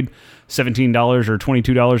still paid $17 or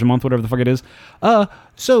 $22 a month, whatever the fuck it is.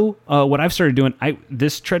 So what I've started doing,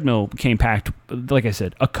 this treadmill came packed, like I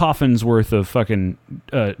said, a coffin's worth of fucking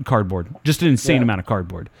cardboard. Just an insane amount of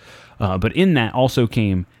cardboard. But in that also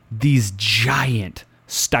came these giant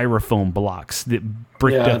styrofoam blocks that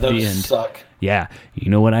bricked up the those end. suck. Yeah,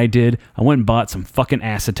 you know what I did? I went and bought some fucking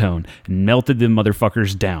acetone and melted them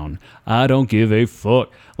motherfuckers down. I don't give a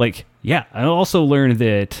fuck. Like, yeah, I also learned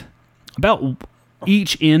that about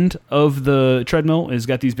each end of the treadmill has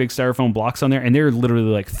got these big styrofoam blocks on there, and they're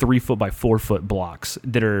literally like 3 foot by 4 foot blocks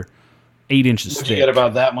that are 8 inches Did thick. you get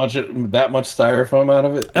about that much styrofoam out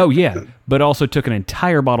of it? Oh, yeah, but also took an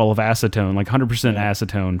entire bottle of acetone, like 100%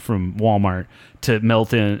 acetone from Walmart, to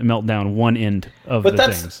melt down one end of But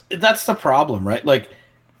the things. that's the problem, right? Like,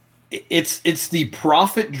 it's the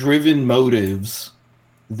profit-driven motives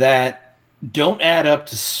that don't add up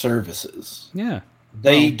to services. Yeah.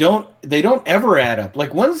 They don't ever add up.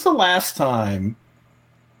 Like, when's the last time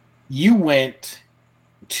you went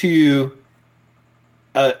to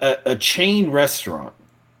a chain restaurant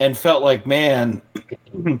and felt like, man,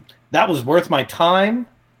 that was worth my time,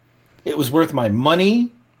 it was worth my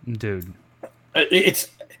money? Dude. It's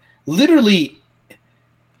literally,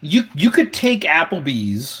 you could take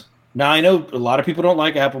Applebee's. Now, I know a lot of people don't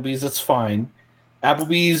like Applebee's. That's fine.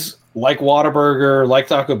 Applebee's, like Whataburger, like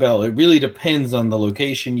Taco Bell, it really depends on the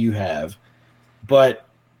location you have. But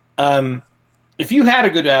if you had a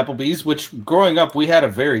good Applebee's, which growing up we had a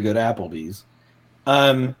very good Applebee's,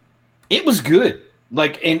 it was good.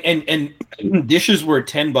 Like, and dishes were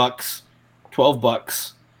 $10,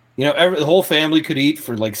 $12. The whole family could eat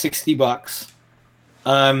for like $60.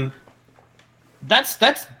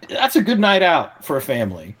 That's a good night out for a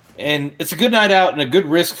family, and it's a good night out and a good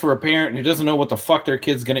risk for a parent who doesn't know what the fuck their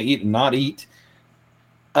kid's gonna eat and not eat.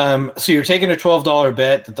 So you're taking a $12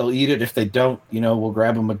 bet that they'll eat it. If they don't, we'll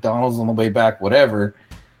grab a McDonald's on the way back, whatever.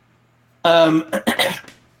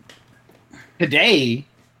 Today,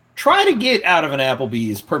 try to get out of an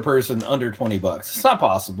Applebee's per person under $20. It's not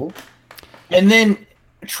possible. And then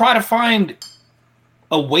try to find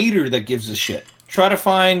a waiter that gives a shit. Try to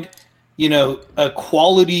find, a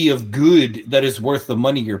quality of good that is worth the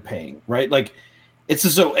money you're paying, right? Like, it's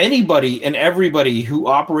as though anybody and everybody who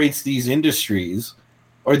operates these industries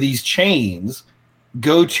or these chains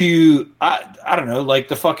go to, I don't know, like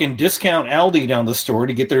the fucking discount Aldi down the store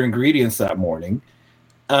to get their ingredients that morning,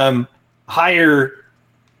 hire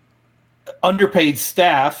underpaid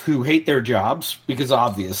staff who hate their jobs because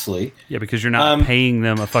obviously. Yeah, because you're not paying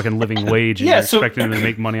them a fucking living wage and you're expecting them to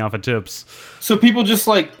make money off of tips. So people just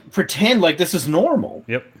like pretend like this is normal.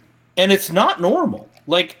 Yep. And it's not normal.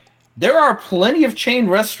 Like, there are plenty of chain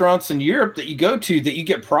restaurants in Europe that you go to that you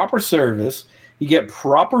get proper service, you get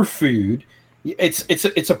proper food.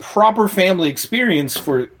 It's a proper family experience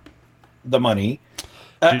for the money.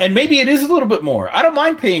 And maybe it is a little bit more. I don't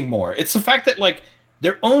mind paying more. It's the fact that, like,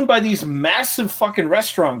 they're owned by these massive fucking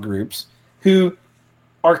restaurant groups who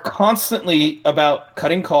are constantly about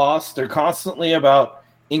cutting costs. They're constantly about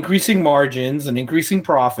increasing margins and increasing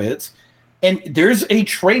profits. And there's a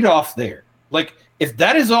trade-off there. Like, if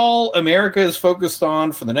that is all America is focused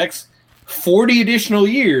on for the next 40 additional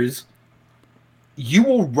years, you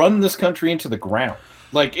will run this country into the ground.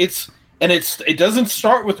 Like it doesn't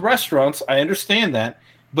start with restaurants. I understand that,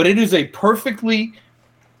 but it is a perfectly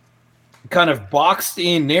kind of boxed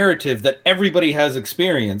in narrative that everybody has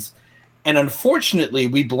experienced. And unfortunately,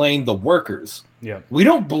 we blame the workers. Yeah. We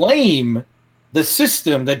don't blame the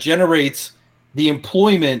system that generates the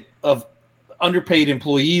employment of underpaid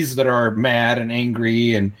employees that are mad and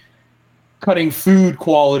angry and cutting food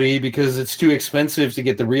quality because it's too expensive to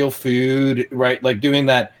get the real food, right? Like doing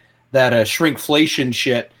that shrinkflation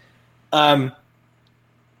shit.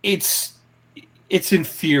 It's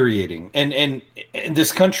infuriating. And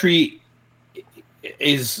this country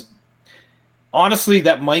is honestly,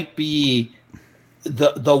 that might be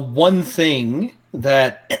the one thing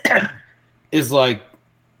that is like,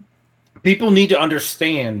 people need to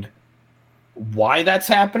understand why that's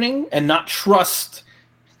happening and not trust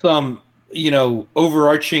some,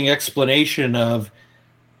 overarching explanation of,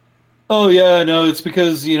 oh yeah, no, it's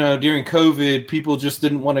because, during COVID, people just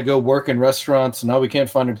didn't want to go work in restaurants and now we can't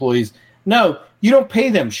find employees. No, you don't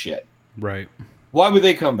pay them shit. Right. Why would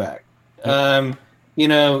they come back?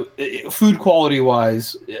 Food quality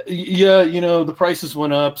wise, the prices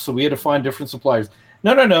went up, so we had to find different suppliers.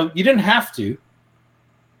 No, you didn't have to.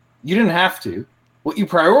 What you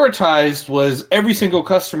prioritized was every single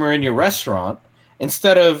customer in your restaurant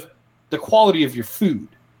instead of the quality of your food.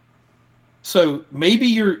 So maybe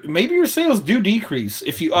your sales do decrease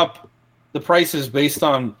if you up the prices based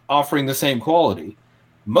on offering the same quality.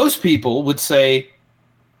 Most people would say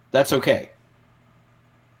that's okay.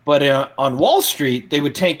 But on Wall Street, they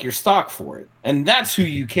would tank your stock for it. And that's who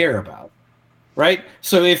you care about, right?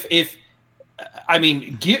 So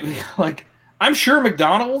I'm sure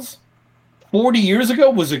McDonald's 40 years ago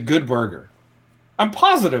was a good burger. I'm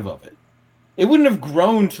positive of it. It wouldn't have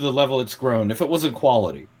grown to the level it's grown if it wasn't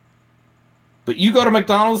quality. But you go to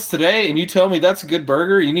McDonald's today and you tell me that's a good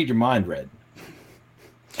burger, you need your mind read.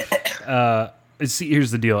 See,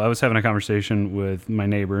 here's the deal. I was having a conversation with my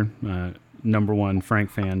neighbor, number one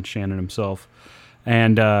Frank fan, Shannon himself.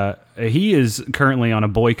 And he is currently on a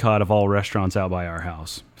boycott of all restaurants out by our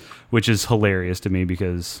house, which is hilarious to me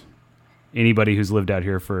because anybody who's lived out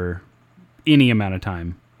here for any amount of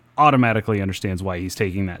time automatically understands why he's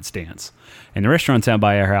taking that stance. And the restaurants out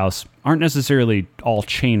by our house aren't necessarily all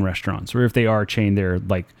chain restaurants, or if they are chain, they're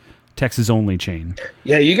like Texas only chain.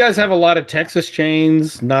 Yeah, you guys have a lot of Texas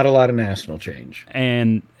chains, not a lot of national change.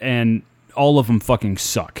 And all of them fucking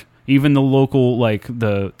suck. Even the local, like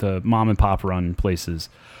the mom and pop run places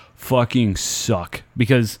fucking suck.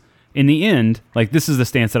 Because in the end, like this is the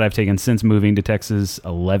stance that I've taken since moving to Texas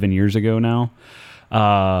 11 years ago now.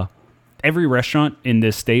 Every restaurant in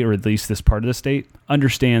this state, or at least this part of the state,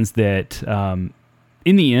 understands that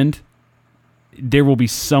in the end, there will be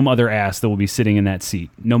some other ass that will be sitting in that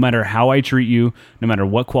seat. No matter how I treat you, no matter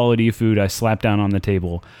what quality of food I slap down on the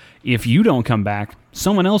table, if you don't come back,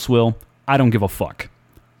 someone else will. I don't give a fuck.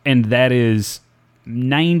 And that is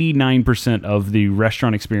 99% of the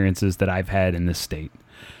restaurant experiences that I've had in this state.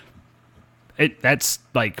 That's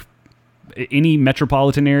like any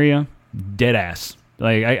metropolitan area, dead ass.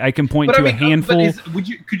 Like I can point to a handful.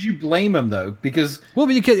 Could you blame them though? Because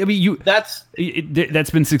that's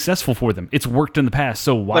been successful for them. It's worked in the past.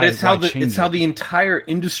 So why? But it's how the entire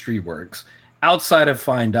industry works outside of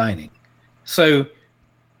fine dining. So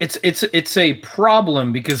it's a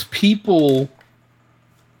problem because people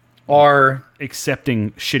are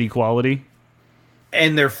accepting shitty quality,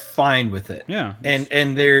 and they're fine with it. Yeah,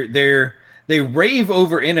 and they rave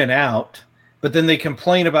over In-N-Out, but then they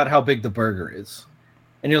complain about how big the burger is.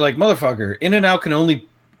 And you're like, motherfucker, In-N-Out can only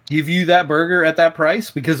give you that burger at that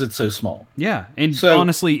price because it's so small. Yeah, and so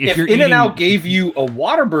honestly, if you're In-N-Out gave you a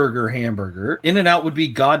Whataburger hamburger, In-N-Out would be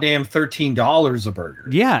goddamn $13 a burger.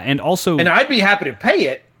 Yeah, and I'd be happy to pay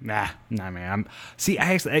it. Nah, man.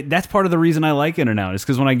 That's part of the reason I like In-N-Out is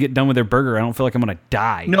because when I get done with their burger, I don't feel like I'm gonna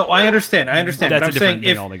die. No, I understand. That's but I'm saying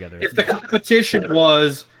if the competition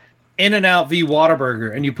was In-N-Out v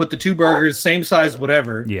Whataburger, and you put the two burgers same size,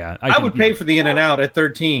 whatever. Yeah, I would pay for the In-N-Out at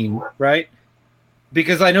 $13, right?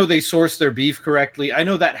 Because I know they source their beef correctly. I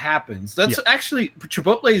know that happens. That's actually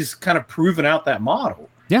Chipotle's kind of proven out that model.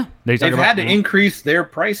 Yeah, they've had to increase their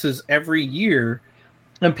prices every year,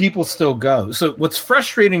 and people still go. So what's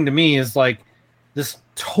frustrating to me is like this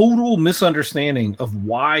total misunderstanding of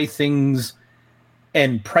why things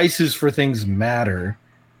and prices for things matter,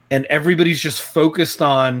 and everybody's just focused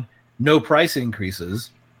on no price increases,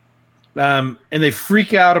 and they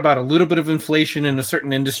freak out about a little bit of inflation in a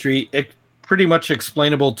certain industry. It pretty much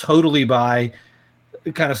explainable totally by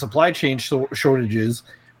kind of supply chain shortages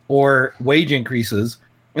or wage increases,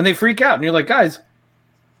 and they freak out. And you're like, guys,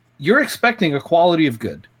 you're expecting a quality of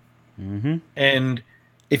good. Mm-hmm. And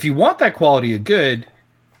if you want that quality of good,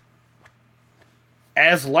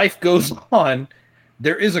 as life goes on,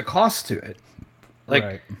 there is a cost to it. Like,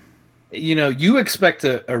 Right. you expect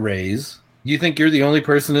a raise. You think you're the only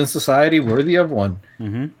person in society worthy of one.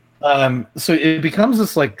 Mm-hmm. So it becomes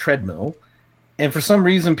this like treadmill. And for some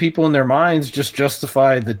reason, people in their minds just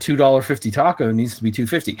justify the $2.50 taco needs to be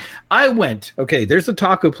 $2.50. I went, okay, there's a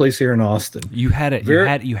taco place here in Austin. You had it.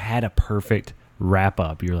 You had a perfect wrap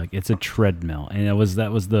up. You're like, it's a treadmill, and that was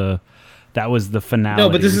the finale. No,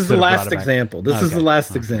 but this We is the could've brought last it back. example. This is the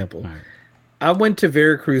last example. All right. I went to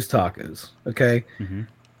Veracruz Tacos, okay? Mhm.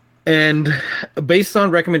 And based on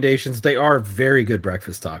recommendations, they are very good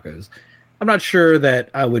breakfast tacos. I'm not sure that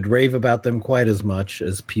I would rave about them quite as much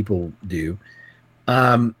as people do.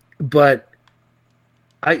 But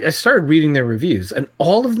I started reading their reviews, and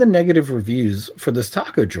all of the negative reviews for this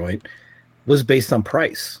taco joint was based on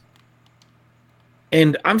price.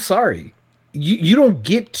 And I'm sorry, you don't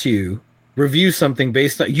get to review something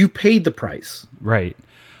based on, you paid the price. Right.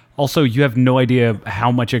 Also, you have no idea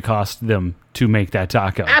how much it cost them to make that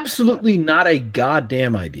taco. Absolutely not a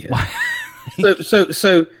goddamn idea.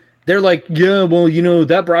 so they're like, yeah, well,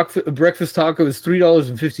 that breakfast taco is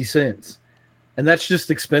 $3.50, and that's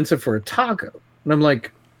just expensive for a taco. And I'm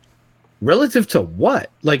like, relative to what?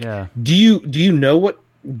 Like, Yeah. do you know what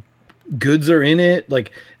goods are in it?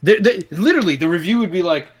 Like, literally, the review would be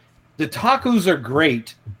like, the tacos are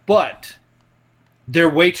great, but they're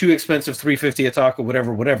way too expensive. $3.50 a taco,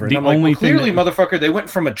 whatever. And The I'm like, only well, clearly, thing that- motherfucker, they went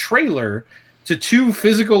from a trailer to 2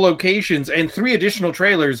 physical locations and 3 additional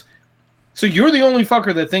trailers. So you're the only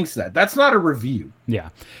fucker that thinks that. That's not a review. Yeah.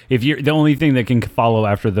 If you're the only thing that can follow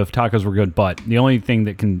after the tacos were good, but the only thing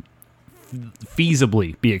that can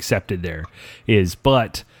feasibly be accepted there is,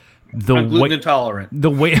 but the I'm gluten way intolerant. the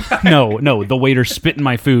way no the waiter spit in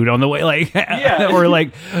my food on the way, like, Yeah. or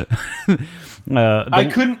like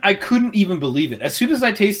I couldn't even believe it. As soon as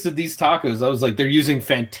I tasted these tacos, I was like, they're using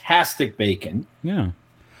fantastic bacon. yeah.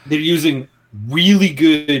 They're using really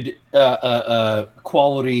good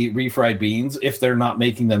quality refried beans if they're not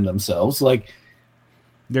making them themselves. Like,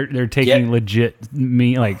 They're taking legit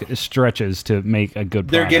stretches to make a good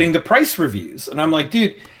product. they're getting the price reviews, and I'm like,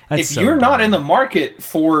 dude, That's if so you're not dumb. in the market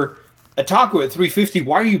for a taco at $3.50,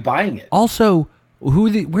 why are you buying it? Also,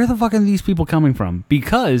 where the fuck are these people coming from?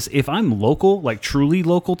 Because if I'm local, like truly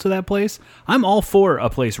local to that place, I'm all for a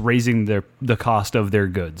place raising the cost of their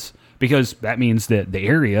goods. Because that means that the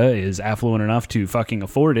area is affluent enough to fucking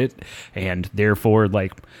afford it, and therefore,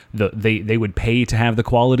 like, they would pay to have the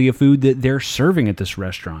quality of food that they're serving at this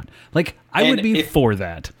restaurant. Like, I would be for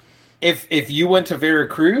that. If you went to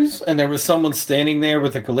Veracruz and there was someone standing there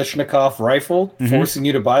with a Kalashnikov rifle forcing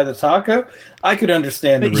you to buy the taco, I could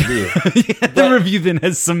understand the review. The review then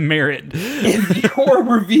has some merit. If your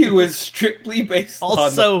review is strictly based on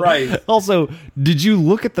the price, Also, did you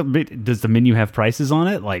look at does the menu have prices on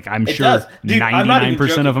it? Like, I'm it sure does. Dude, I'm not even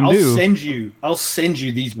 99% of them joking. do. I'll send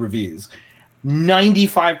you these reviews.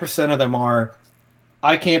 95% of them are,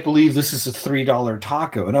 I can't believe this is a $3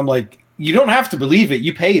 taco. And I'm like, you don't have to believe it.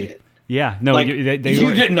 You paid it. Yeah, no, Like, they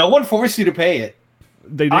you didn't. No one forced you to pay it.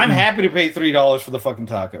 They I'm didn't. happy to pay $3 for the fucking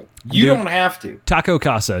taco. You Yeah. don't have to. Taco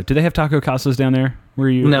Casa. Do they have Taco Casas down there? Where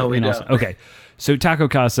you? No, we in don't. Austin? Okay, so Taco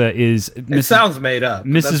Casa is It sounds made up.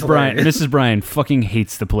 That's Mrs. Bryan. hilarious. Mrs. Bryan fucking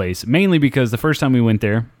hates the place, mainly because the first time we went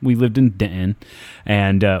there, we lived in Denton,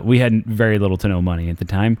 and we had very little to no money at the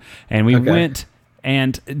time, and we went,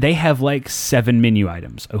 and they have like 7 menu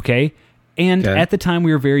items. Okay. And at the time,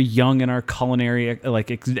 we were very young in our culinary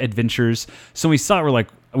adventures. So we saw it,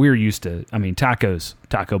 we were used to. I mean, tacos,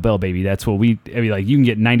 Taco Bell, baby. That's what you can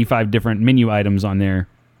get 95 different menu items on there.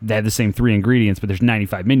 They have the same 3 ingredients, but there's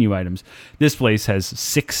 95 menu items. This place has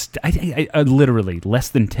 6, literally less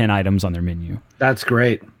than 10 items on their menu. That's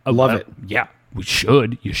great. I love it. Yeah, you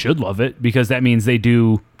should love it, because that means they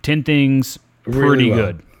do 10 things pretty Really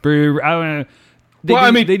well. good.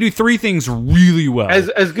 They do 3 things really well.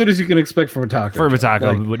 As good as you can expect from a taco. For a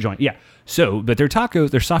taco Like, joint, yeah. So, but their soft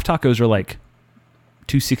tacos are like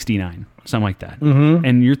 $2.69, something like that. Mm-hmm.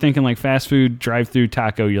 And you're thinking like fast food drive-through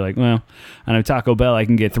taco. You're like, well, I know Taco Bell, I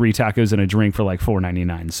can get 3 tacos and a drink for like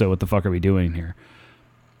 $4.99. So what the fuck are we doing here?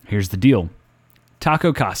 Here's the deal: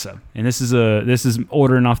 Taco Casa, and this is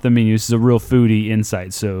ordering off the menu. This is a real foodie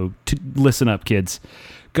insight. So listen up, kids.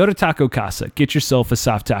 Go to Taco Casa, get yourself a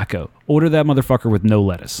soft taco. Order that motherfucker with no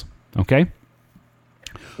lettuce. Okay.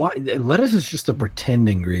 why lettuce is just a pretend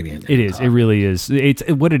ingredient. It is. It really is. It's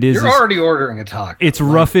what it is. You're already ordering a taco. It's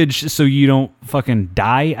roughage so you don't fucking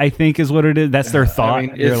die, I think is what it is. That's their thought. I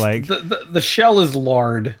mean, They're it's- like, the shell is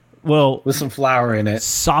lard Well, with some flour in it.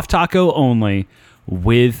 soft taco only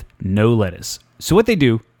with no lettuce. So what they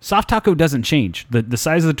do, soft taco doesn't change. The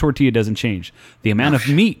size of the tortilla doesn't change. The amount of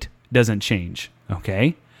meat doesn't change.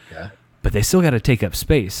 Okay? Yeah. But they still got to take up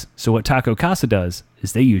space. So what Taco Casa does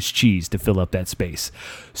is they use cheese to fill up that space.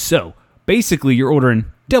 So basically you're ordering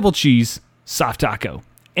double cheese, soft taco.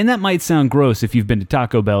 And that might sound gross if you've been to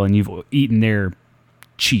Taco Bell and you've eaten their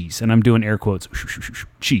cheese. And I'm doing air quotes,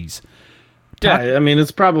 cheese. Yeah, I mean,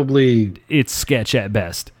 it's probably... It's sketch at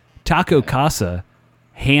best. Taco Casa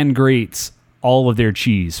hand grates all of their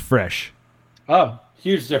cheese fresh. Oh,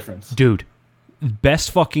 huge difference. Dude,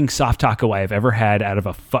 best fucking soft taco I have ever had out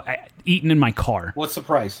of eaten in my car. What's the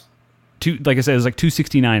price? Like I said, it was like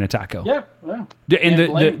 $2.69 a taco. Yeah.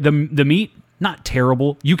 And the meat, not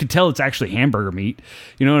terrible. You could tell it's actually hamburger meat.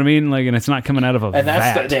 You know what I mean? Like, and it's not coming out of a And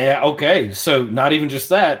that's vat. okay. So not even just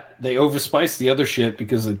that, they overspice the other shit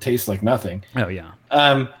because it tastes like nothing. Oh yeah.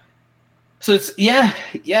 So it's yeah.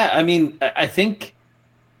 I mean, I think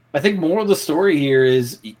more of the story here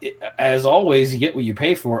is, as always, you get what you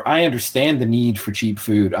pay for. I understand the need for cheap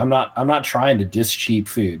food. I'm not trying to diss cheap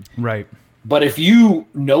food. Right. But if you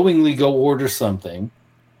knowingly go order something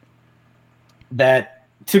that,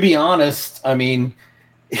 to be honest, I mean,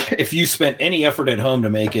 if you spent any effort at home to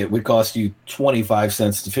make it, would cost you 25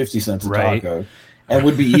 cents to 50 cents a taco, and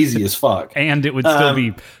would be easy as fuck. And it would still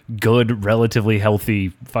be good, relatively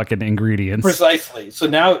healthy fucking ingredients. Precisely. So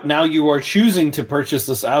now you are choosing to purchase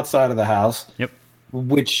this outside of the house. Yep.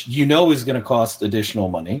 Which you know is going to cost additional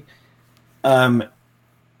money.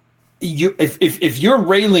 If you're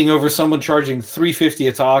railing over someone charging $3.50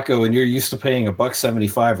 a taco and you're used to paying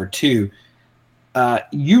 $1.75 or $2,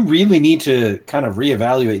 you really need to kind of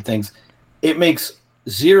reevaluate things. It makes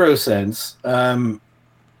zero sense.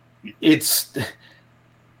 It's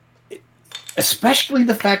especially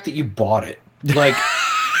the fact that you bought it. Like,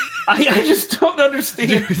 I just don't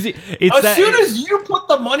understand. As soon as you put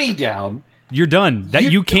the money down, you're done.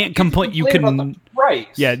 You can't complain. You can. Right.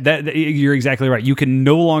 Yeah, you're exactly right. You can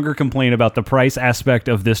no longer complain about the price aspect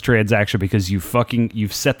of this transaction because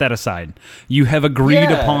you've set that aside. You have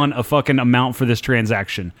agreed upon a fucking amount for this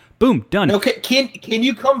transaction. Boom, done. Okay, can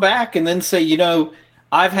you come back and then say,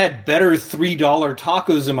 I've had better $3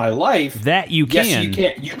 tacos in my life? That you can. Yes, you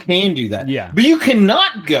can. You can do that. Yeah. But you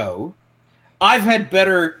cannot go, I've had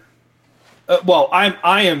better.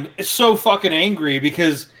 I am so fucking angry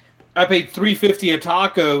because I paid $3.50 a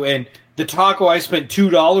taco and the taco I spent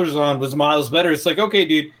 $2 on was miles better. It's like, okay,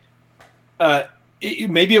 dude,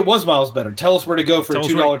 maybe it was miles better. Tell us where to go for a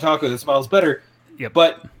 $2 taco that's miles better. Yep.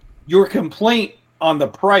 But your complaint on the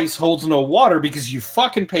price holds no water because you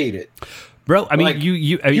fucking paid it. Bro, I mean,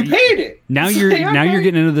 you paid it. Now you're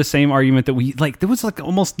getting into the same argument that we like. There was like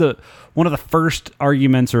almost one of the first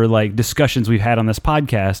arguments or like discussions we've had on this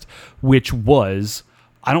podcast, which was,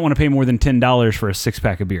 I don't want to pay more than $10 for a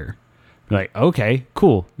 6-pack of beer. Like, okay,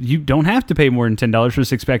 cool. You don't have to pay more than $10 for a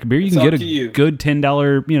 6-pack of beer. You can get a good $10,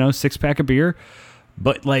 6-pack of beer.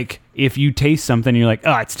 But like, if you taste something, and you're like,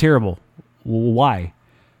 oh, it's terrible. Well, why?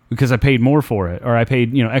 Because I paid more for it, or I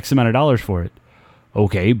paid X amount of dollars for it.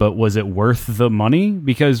 Okay, but was it worth the money?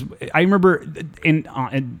 Because I remember in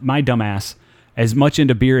my dumbass, as much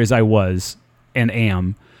into beer as I was and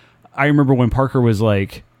am, I remember when Parker was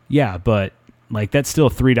like, yeah, but like that's still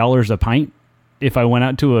 $3 a pint. If I went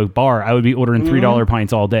out to a bar, I would be ordering $3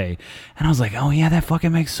 pints all day. And I was like, oh yeah, that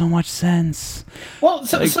fucking makes so much sense. Well,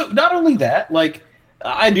 so not only that, like,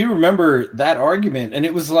 I do remember that argument, and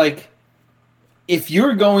it was like, if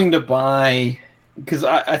you're going to buy... Because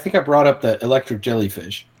I think I brought up the electric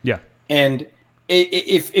jellyfish. Yeah. And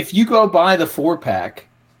if you go buy the 4-pack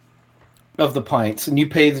of the pints and you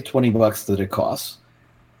pay the $20 that it costs,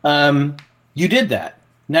 you did that.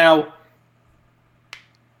 Now,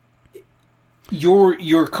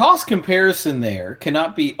 your cost comparison there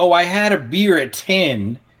cannot be, I had a beer at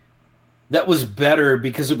 10 that was better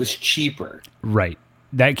because it was cheaper. Right.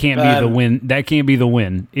 That can't be the win. That can't be the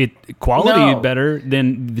win. Quality better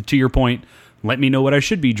than, to your point, let me know what I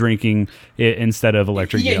should be drinking instead of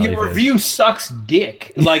electric jellyfish. Your review sucks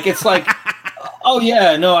dick. Like, it's like, oh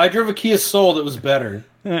yeah, no, I drove a Kia Soul that was better.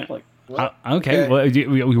 Like, okay, well,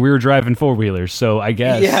 we were driving 4-wheelers, so I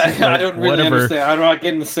guess. Yeah, I don't really understand. I'm not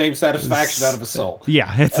getting the same satisfaction out of a Soul. Yeah,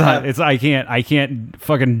 I can't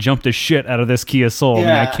fucking jump the shit out of this Kia Soul. Yeah. I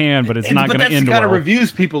mean, I can, but it's not going to end well. That's the kind of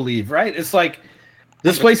reviews people leave, right? It's like,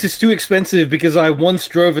 this place is too expensive because I once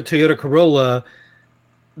drove a Toyota Corolla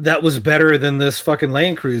that was better than this fucking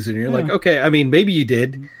Land Cruiser. And you're like, okay, I mean, maybe you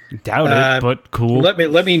did. Doubt it, but cool.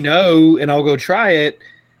 Let me know, and I'll go try it.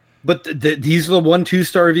 But these are the 1-2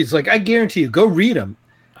 star reviews. Like, I guarantee you, go read them.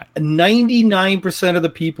 99% of the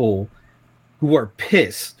people who are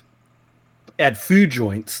pissed at food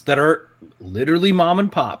joints that are literally mom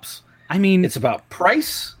and pops. I mean, It's about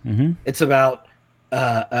price. Mhm. It's about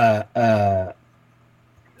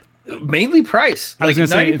mainly price. I was gonna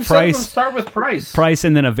say 90% of price- them start with price. price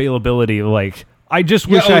and then availability. Like, I just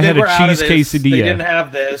wish Yeah, I they had a were out of cheese this. quesadilla. They didn't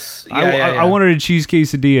have this. I wanted a cheese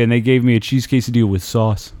quesadilla, and they gave me a cheese quesadilla with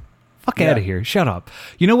sauce. Fuck Yeah. out of here. Shut up.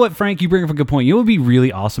 You know what, Frank? You bring up a good point. You know what would be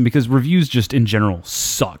really awesome? Because reviews just in general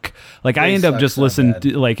suck. Like, I They end up suck just so listening bad.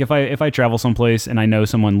 to, like, if I travel someplace and I know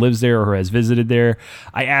someone lives there or has visited there,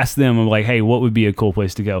 I ask them, I'm like, hey, what would be a cool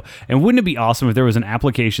place to go? And wouldn't it be awesome if there was an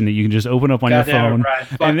application that you can just open up on your Goddamn phone right.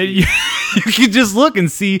 Fuck and then you could just look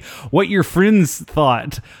and see what your friends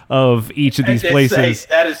thought of each of these places?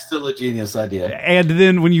 That is still a genius idea. And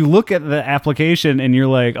then when you look at the application and you're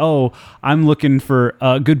like, oh, I'm looking for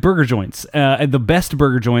good burger joints. And the best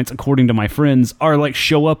burger joints, according to my friends, are like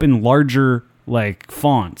show up in larger like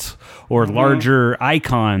fonts or larger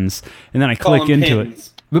icons. And then I Call click them into pins.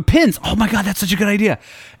 it. The pins. Oh my God, that's such a good idea.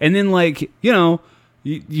 And then like, you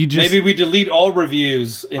just... Maybe we delete all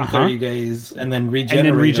reviews in Uh-huh. 30 days and then regenerate and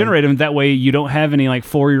then them. regenerate them. That way, you don't have any like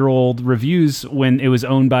 4-year-old reviews when it was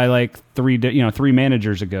owned by like three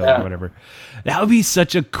managers ago Yeah. or whatever. That would be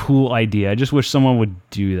such a cool idea. I just wish someone would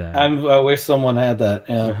do that. I wish someone had that.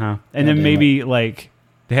 Yeah. Uh-huh. And then maybe like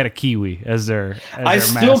they had a kiwi as their. I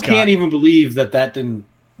still can't even believe that didn't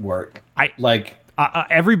work.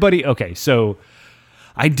 Everybody. Okay, so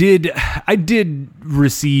I did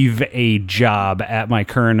receive a job at my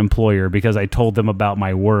current employer because I told them about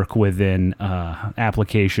my work within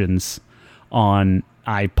applications on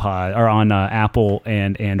iPod or on Apple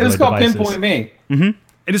and Android It was called devices. Pinpoint Me.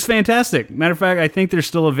 It is fantastic. Matter of fact, I think there's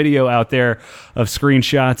still a video out there of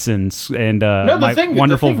screenshots and my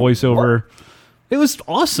wonderful the thing voiceover. worked. It was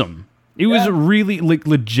awesome. It was really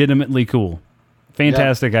legitimately cool.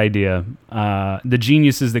 Fantastic idea. The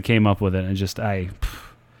geniuses that came up with it, and just I'm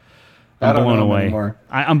I don't blown know away. anymore.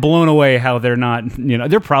 I'm blown away how they're not.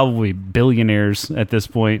 They're probably billionaires at this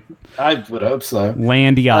point. I would hope so.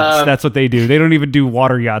 Land yachts. That's what they do. They don't even do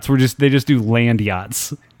water yachts. They just do land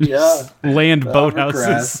yachts. Yeah. Land Hovercraft.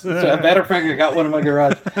 boathouses. Matter of fact, I got one in my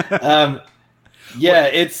garage. Yeah,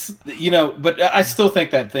 it's but I still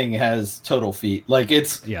think that thing has total feet. Like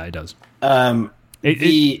it's Yeah, it does.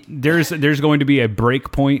 There's going to be a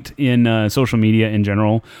break point in social media in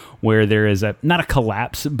general where there is not a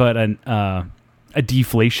collapse but a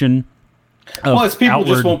deflation. it's people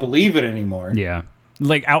just outward- won't believe it anymore. Yeah,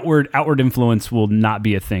 like outward influence will not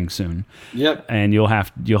be a thing soon. Yep. And you'll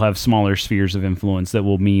have smaller spheres of influence that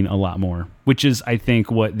will mean a lot more, which is I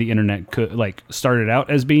think what the internet started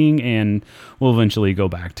out as being and will eventually go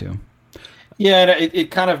back to. Yeah, and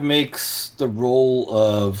it kind of makes the role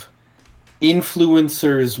of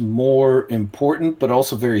influencers more important, but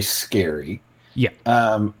also very scary. Yeah.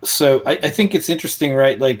 So I think it's interesting,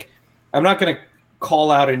 right? Like, I'm not going to call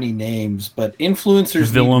out any names, but influencers.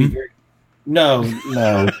 need to Willem? be very- No.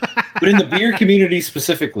 But in the beer community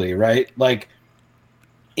specifically, right? Like,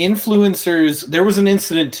 influencers. There was an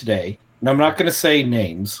incident today, and I'm not going to say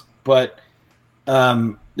names, but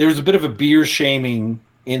there was a bit of a beer shaming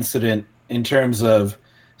incident in terms of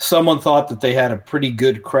someone thought that they had a pretty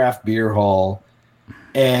good craft beer hall,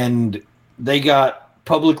 and they got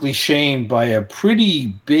publicly shamed by a pretty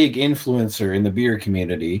big influencer in the beer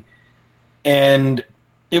community. And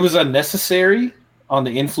it was unnecessary on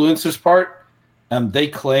the influencer's part. They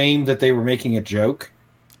claimed that they were making a joke.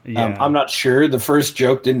 Yeah. I'm not sure. The first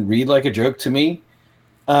joke didn't read like a joke to me.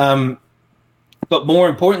 But more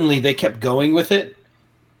importantly, they kept going with it.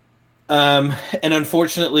 And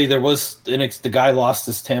unfortunately, there was the guy lost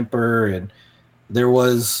his temper, and there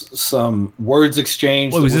was some words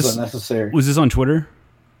exchanged that was unnecessary. Was this on Twitter?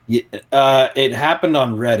 Yeah, it happened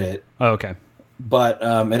on Reddit, Oh, okay. but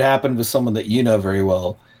it happened with someone that you know very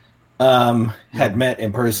well, had met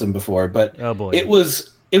in person before. But Oh boy. it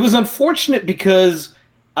was unfortunate because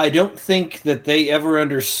I don't think that they ever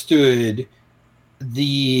understood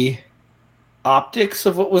the optics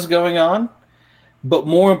of what was going on. But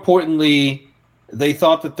more importantly, they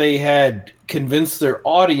thought that they had convinced their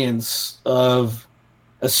audience of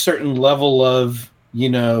a certain level of,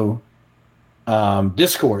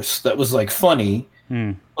 discourse that was like funny,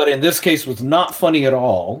 but in this case was not funny at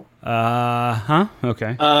all.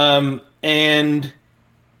 Okay. And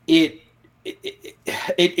it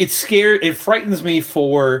frightens me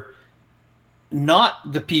for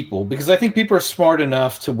not the people, because I think people are smart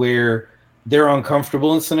enough to where they're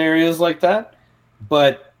uncomfortable in scenarios like that.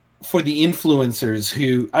 But for the influencers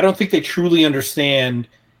who I don't think they truly understand,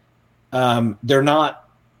 they're not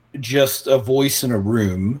just a voice in a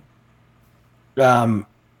room.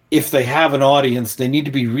 If they have an audience, they need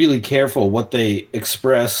to be really careful what they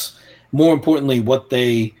express. More importantly, what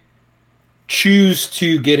they choose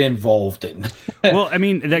to get involved in. Well, I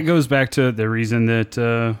mean, that goes back to the reason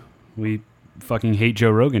that we fucking hate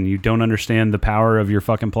Joe Rogan. You don't understand the power of your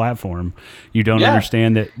fucking platform. You don't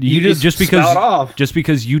understand that you just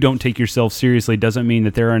because you don't take yourself seriously doesn't mean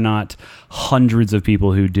that there are not hundreds of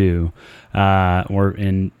people who do, or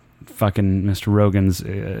in fucking Mr. Rogan's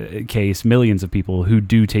case, millions of people who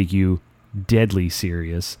do take you deadly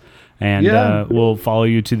serious and will follow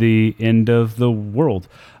you to the end of the world.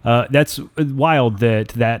 That's wild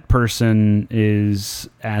that person is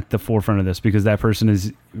at the forefront of this, because that person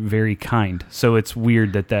is very kind. So it's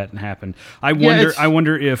weird that happened. I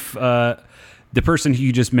wonder if the person who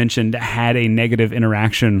you just mentioned had a negative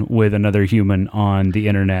interaction with another human on the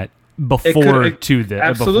internet prior to this.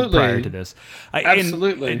 Absolutely.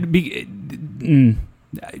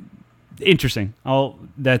 Interesting.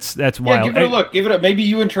 That's wild. Give it a look. Give it a. Maybe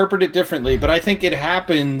you interpret it differently, but I think it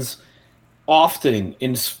happens often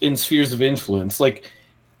in spheres of influence. Like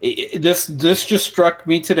this just struck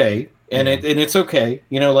me today, and it's okay.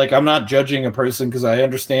 You know, like I'm not judging a person because I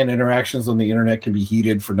understand interactions on the internet can be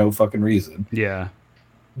heated for no fucking reason. Yeah.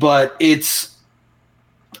 But it's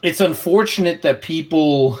unfortunate that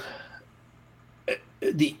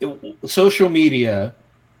the social media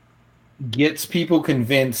gets people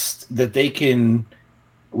convinced that they can,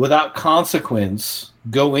 without consequence,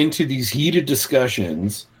 go into these heated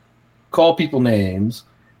discussions, call people names,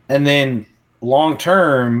 and then long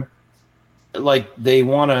term, like they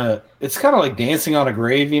want to. It's kind of like dancing on a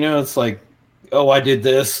grave, you know. It's like, oh, I did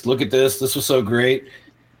this. Look at this. This was so great.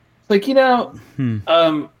 Like, you know,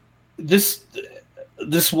 this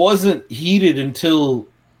wasn't heated until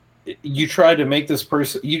you try to make this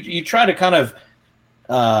person. You try to kind of.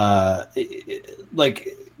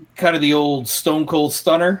 Like kind of the old Stone Cold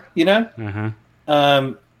Stunner, you know?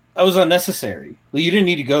 That was unnecessary. You didn't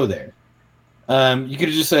need to go there. You could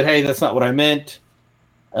have just said, hey, that's not what I meant.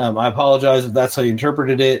 I apologize if that's how you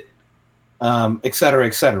interpreted it, et cetera,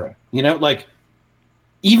 et cetera. You know, like,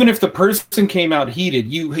 even if the person came out heated,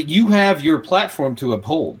 you have your platform to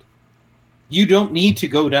uphold. You don't need to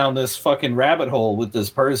go down this fucking rabbit hole with this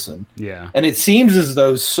person. Yeah. And it seems as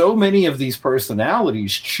though so many of these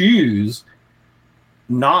personalities choose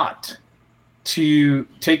not to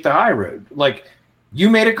take the high road. Like, you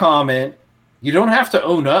made a comment, you don't have to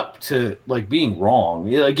own up to like being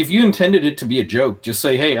wrong. Like, if you intended it to be a joke, just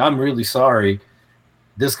say, hey, I'm really sorry.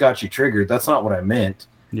 This got you triggered. That's not what I meant.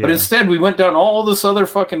 Yeah. But instead we went down all this other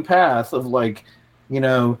fucking path of like, you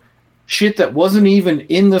know, shit that wasn't even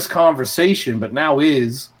in this conversation, but now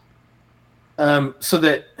is, so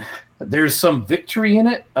that there's some victory in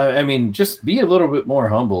it. I mean, just be a little bit more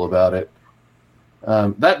humble about it.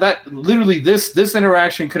 That literally this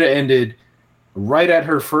interaction could have ended right at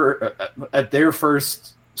at their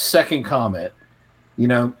second comment. You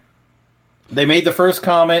know, they made the first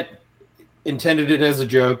comment, intended it as a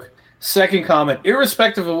joke. Second comment,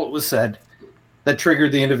 irrespective of what was said, that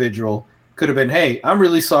triggered the individual. Could have been, hey, I'm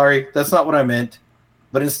really sorry. That's not what I meant.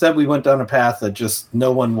 But instead, we went down a path that just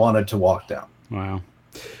no one wanted to walk down. Wow.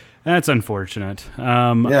 That's unfortunate.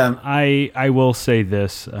 I will say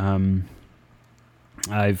this.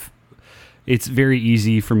 It's very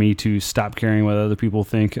easy for me to stop caring what other people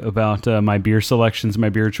think about my beer selections, my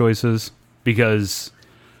beer choices, because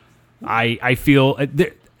I feel...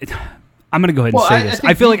 I'm gonna go ahead and say this.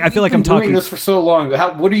 I feel like I'm talking doing this for so long.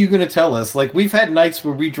 What are you gonna tell us? Like, we've had nights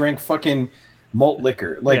where we drank fucking malt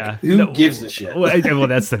liquor. Like, who gives a shit? Well,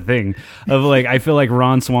 that's the thing. Of like, I feel like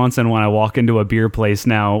Ron Swanson when I walk into a beer place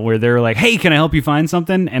now, where they're like, "Hey, can I help you find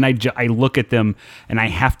something?" And I look at them and I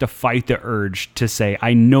have to fight the urge to say,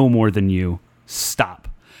 "I know more than you. Stop."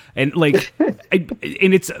 And like,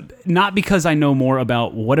 and it's not because I know more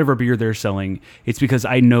about whatever beer they're selling. It's because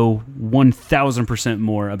I know 1,000%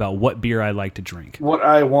 more about what beer I like to drink. What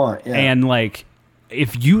I want. Yeah. And like,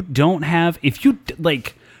 that's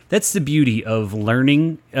the beauty of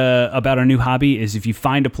learning about a new hobby, is if you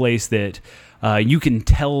find a place that you can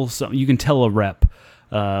tell a rep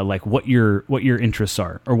like what your interests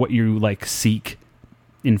are or what you like seek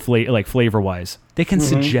in flavor wise. They can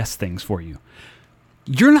suggest things for you.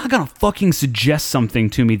 You're not going to fucking suggest something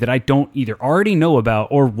to me that I don't either already know about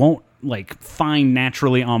or won't like find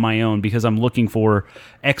naturally on my own because I'm looking for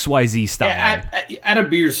XYZ style. At a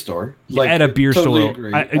beer store. Like, at a beer totally store.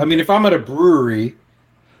 Agree. I mean, if I'm at a brewery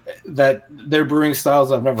that they're brewing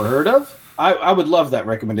styles I've never heard of, I would love that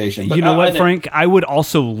recommendation. But You know what, I Frank? I would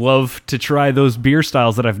also love to try those beer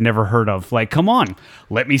styles that I've never heard of. Like, come on,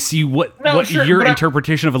 let me see what sure, your but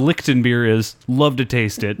interpretation of a Lichten beer is. Love to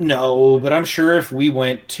taste it. No, but I'm sure if we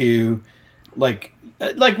went to, like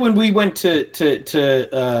when we went to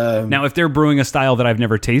Now, if they're brewing a style that I've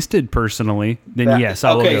never tasted personally, then yes,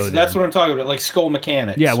 I will okay, go so there. that's what I'm talking about, like Skull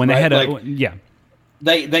Mechanics. Yeah, when they right? had like, yeah.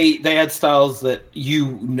 They had styles that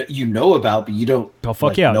you know about, but you don't Oh,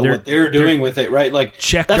 fuck yeah. know what they're doing with it, right? Like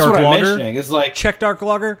Czech that's dark what I'm lager. mentioning. It's like Czech dark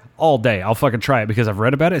lager all day. I'll fucking try it because I've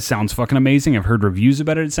read about it. It sounds fucking amazing. I've heard reviews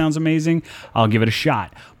about it. It sounds amazing. I'll give it a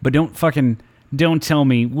shot. But don't tell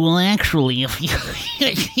me, well, actually,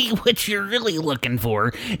 if what you're really looking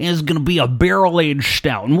for is going to be a barrel-aged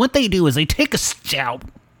stout. And what they do is they take a stout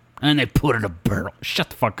and they put it in a barrel.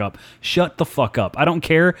 Shut the fuck up. Shut the fuck up. I don't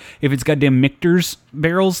care if it's goddamn Michter's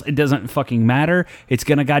barrels. It doesn't fucking matter. It's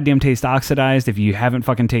going to goddamn taste oxidized if you haven't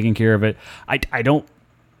fucking taken care of it. I don't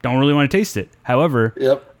really want to taste it. However,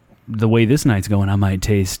 yep. the way this night's going, I might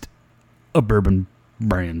taste a Bourbon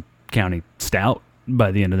Brand County Stout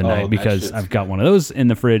by the end of the night because I've got one of those in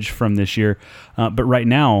the fridge from this year. But right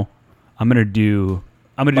now, I'm gonna do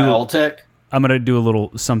Alltech. I'm gonna do a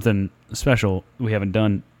little something special we haven't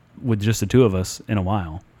done with just the two of us in a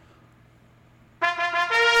while.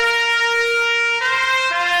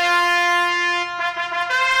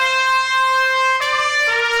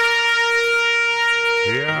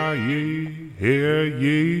 Hear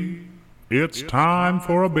ye, it's time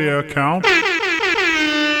for a beer count.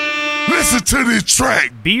 Listen to this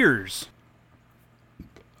track. Beers.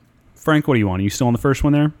 Frank, what do you want? Are you still on the first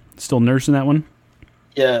one there? Still nursing that one?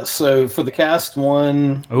 Yeah, so for the cast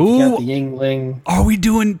one, Ooh. you got the Yingling. Are we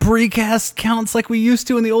doing pre-cast counts like we used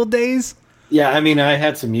to in the old days? Yeah, I mean, I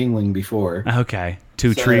had some Yingling before. Okay.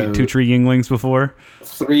 Two tree Yinglings before?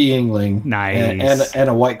 3 Yingling. Nice. And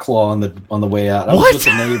a White Claw on the way out. I What? was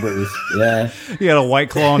with the neighbors. Yeah. You got a White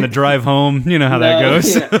Claw on the drive home. You know how that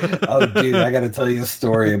goes. Yeah. Oh, dude, I got to tell you a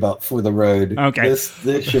story about For the Road. Okay. This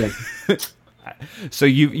shit. So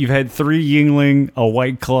you've had 3 Yingling, a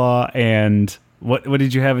White Claw, and what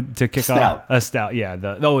did you have to kick Stout. off? A stout, yeah.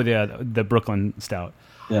 The Brooklyn Stout.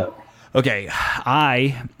 Yeah. Okay,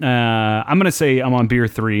 I'm gonna say I'm on beer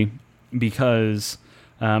 3 because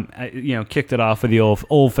I kicked it off with the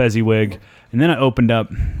old Fezziwig, and then I opened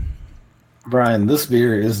up. Brian, this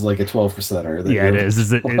beer is like a 12%er. Yeah, it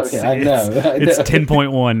is. It's I know. It's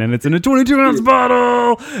 10.1, and it's in a 22-ounce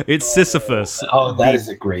bottle. It's Sisyphus. Oh, that is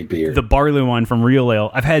a great beer. The barley wine from Real Ale.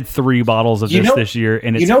 I've had 3 bottles of this year,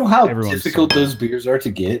 and it's how everyone's difficult those beers are to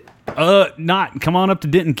get? Not. Come on up to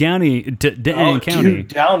Denton County. County. Dude,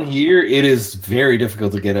 down here, it is very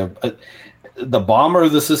difficult to get the Bomber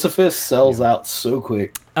of the Sisyphus sells out so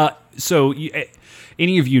quick. So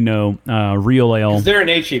any of you know Real Ale? They're an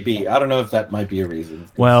HEB. I don't know if that might be a reason.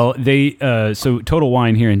 Well, they so Total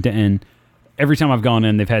Wine here in Denton. Every time I've gone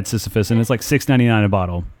in, they've had Sisyphus, and it's like $6.99 a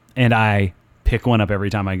bottle, and I pick one up every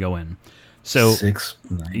time I go in. So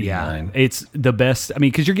 $6.99. yeah, it's the best. I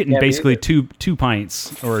mean, because you're getting basically two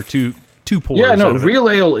pints or two pours. Yeah, no, out of it. Real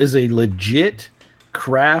Ale is a legit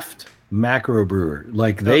craft macro brewer.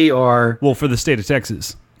 Like they are. Well, for the state of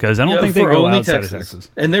Texas, because I don't think they go outside of Texas.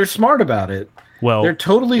 And they're smart about it. Well, they're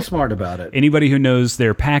totally smart about it. Anybody who knows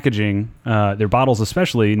their packaging, their bottles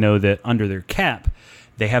especially, know that under their cap,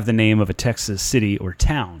 they have the name of a Texas city or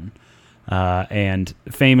town. And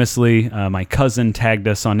famously, my cousin tagged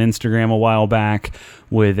us on Instagram a while back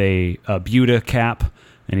with a Buda cap,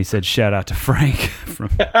 and he said, "Shout out to Frank." From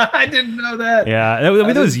I didn't know that. Yeah,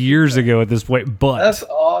 that was years ago at this point. But that's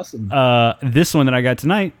awesome. This one that I got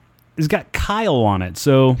tonight has got Kyle on it,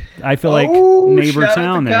 so I feel like neighbor shout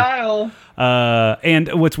town out to there. Kyle. And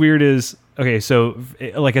what's weird is, okay, so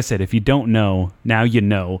like I said, if you don't know, now you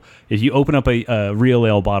know. If you open up a Real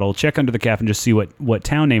Ale bottle, check under the cap and just see what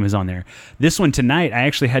town name is on there. This one tonight, I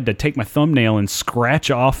actually had to take my thumbnail and scratch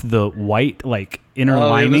off the white inner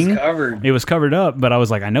lining. It was covered. It was covered up, but I was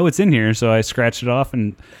like, I know it's in here, so I scratched it off,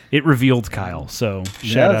 and it revealed Kyle. So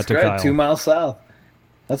shout out to great. Kyle. 2 miles south.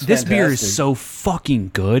 That's this beer is fantastic. so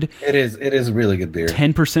fucking good. It is. It is really good beer.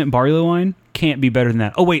 10% barley wine can't be better than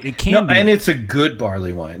that. Oh wait, it can be. And it's a good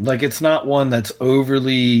barley wine. Like it's not one that's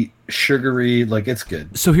overly sugary. Like it's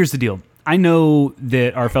good. So here's the deal. I know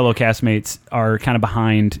that our fellow castmates are kind of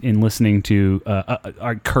behind in listening to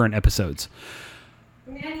our current episodes.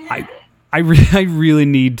 I really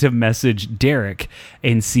need to message Derek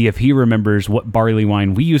and see if he remembers what barley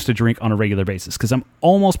wine we used to drink on a regular basis, because I'm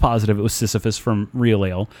almost positive it was Sisyphus from Real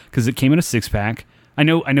Ale, because it came in a 6-pack. I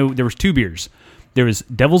know there was 2 beers. There was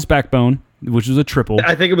Devil's Backbone, which was a triple.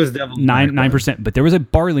 I think it was Devil's 9%. But there was a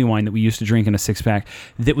barley wine that we used to drink in a 6-pack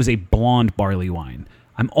that was a blonde barley wine.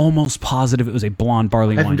 I'm almost positive it was a blonde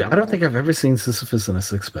barley wine. I don't think I've ever seen Sisyphus in a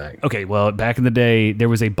 6-pack. Okay, well, back in the day, there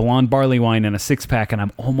was a blonde barley wine in a 6-pack, and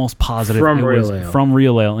I'm almost positive From it Real was Ale. from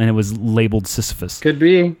Real Ale, and it was labeled Sisyphus. Could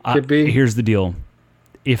be. Here's the deal.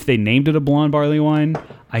 If they named it a blonde barley wine,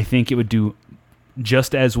 I think it would do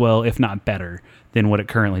just as well, if not better, than what it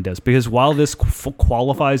currently does. Because while this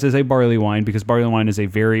qualifies as a barley wine, because barley wine is a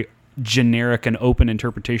very generic and open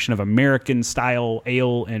interpretation of American-style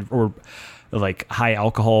ale or like high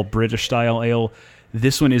alcohol British style ale,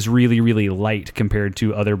 this one is really, really light compared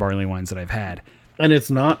to other barley wines that I've had. And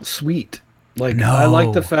it's not sweet. Like, No. I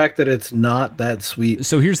like the fact that it's not that sweet.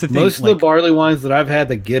 So here's the thing. Most of the barley wines that I've had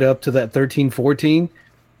that get up to that 13, 14,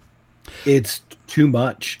 it's too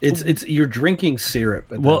much. It's you're drinking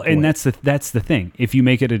syrup. At that and point. that's the thing. If you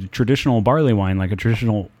make it a traditional barley wine, like a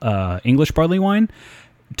traditional English barley wine,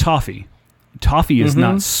 toffee is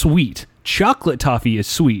not sweet. Chocolate toffee is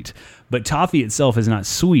sweet, but toffee itself is not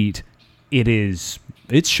sweet. It's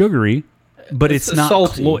sugary, but it's not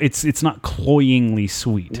salty. it's not cloyingly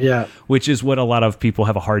sweet. Yeah. Which is what a lot of people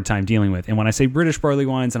have a hard time dealing with. And when I say British barley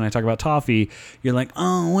wines and I talk about toffee, you're like,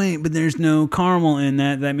 oh wait, but there's no caramel in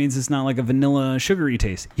that. That means it's not like a vanilla sugary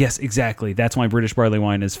taste. Yes, exactly. That's why British barley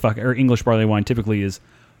wine or English barley wine typically is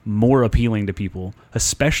more appealing to people,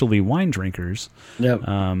 especially wine drinkers. Yep.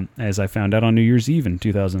 As I found out on New Year's Eve in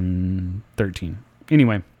 2013.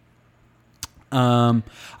 Anyway, I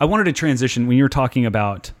wanted to transition when you were talking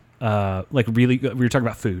about we were talking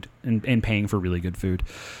about food and paying for really good food.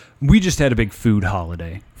 We just had a big food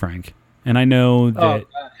holiday, Frank, and I know that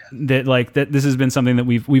that this has been something that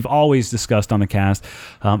we've always discussed on the cast.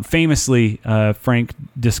 Famously, Frank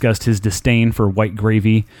discussed his disdain for white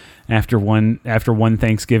gravy after one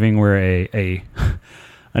Thanksgiving, where an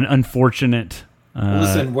unfortunate.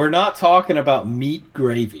 Listen, we're not talking about meat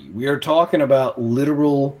gravy. We are talking about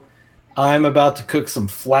literal. I'm about to cook some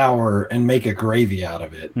flour and make a gravy out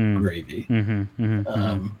of it. Gravy.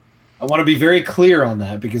 I want to be very clear on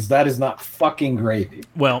that because that is not fucking gravy.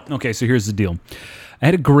 Well, okay, so here's the deal. I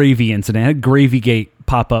had a gravy incident. I had Gravygate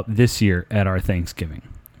pop up this year at our Thanksgiving.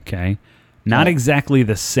 Okay? Not exactly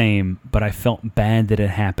the same, but I felt bad that it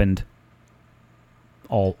happened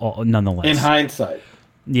all nonetheless. In hindsight.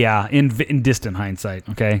 Yeah, in distant hindsight,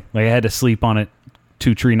 okay? Like I had to sleep on it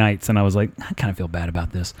 2-3 nights, and I was like, I kind of feel bad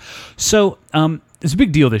about this. So, it's a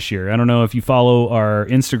big deal this year. I don't know if you follow our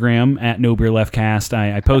Instagram at No Beer Left Cast.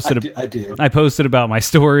 I posted I do. I posted about my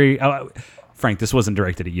story. Frank, this wasn't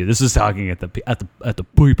directed at you. This is talking at the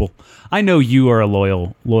people. I know you are a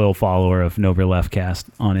loyal follower of No Beer Left Cast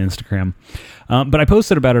on Instagram, but I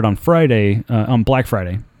posted about it on Friday, on Black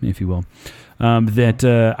Friday, if you will.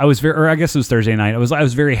 That I was I guess it was Thursday night. I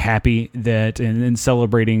was very happy that in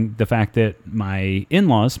celebrating the fact that my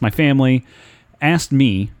in-laws, my family, asked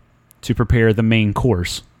me to prepare the main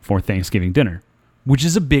course for Thanksgiving dinner, which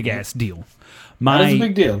is a big ass deal. That is a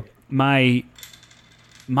big deal. My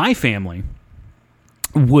family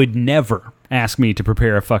would never ask me to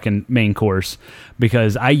prepare a fucking main course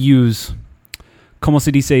because I use, como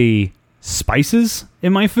se dice, spices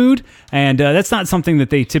in my food, and that's not something that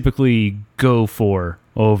they typically go for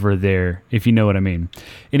over there, if you know what I mean.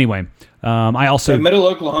 Anyway, I also... Middle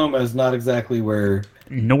Oklahoma is not exactly where...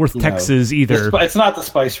 North Texas either. It's not the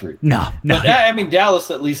spice route. No. But, I mean,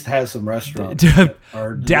 Dallas at least has some restaurants.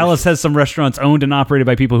 Dallas has some restaurants owned and operated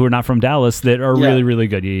by people who are not from Dallas that are really, really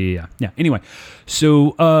good. Yeah. Anyway,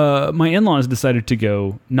 so my in-laws decided to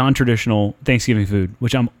go non-traditional Thanksgiving food,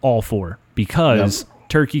 which I'm all for because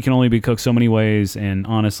turkey can only be cooked so many ways. And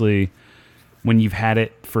honestly, when you've had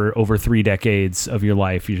it for over 3 decades of your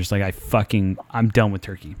life, you're just like, I'm done with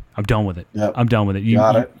turkey. I'm done with it. Yep. I'm done with it.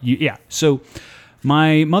 Got it. Yeah. So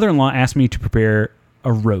my mother-in-law asked me to prepare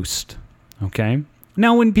a roast, okay?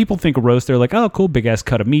 Now, when people think of roast, they're like, oh, cool, big-ass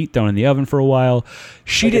cut of meat thrown in the oven for a while.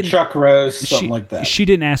 She like didn't, a chuck roast, something like that. She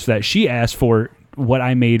didn't ask for that. She asked for what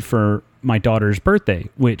I made for my daughter's birthday,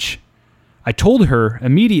 which I told her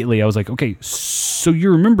immediately. I was like, okay, so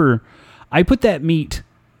you remember I put that meat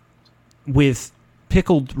with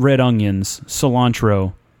pickled red onions,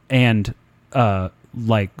 cilantro, and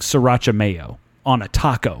like sriracha mayo on a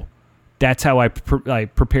taco. That's how I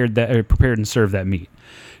prepared and served that meat.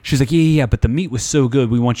 She's like, yeah, but the meat was so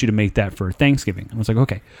good. We want you to make that for Thanksgiving. I was like,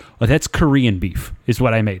 okay, well, that's Korean beef is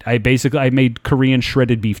what I made. I made Korean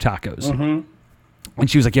shredded beef tacos. Mm-hmm.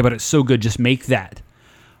 And she was like, yeah, but it's so good. Just make that.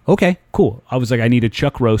 Okay, cool. I was like, I need a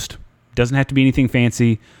chuck roast. Doesn't have to be anything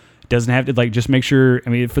fancy. Doesn't have to, like, just make sure, I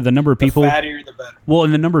mean, for the number of people. The fattier, the better. Well,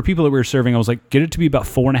 and the number of people that we were serving, I was like, get it to be about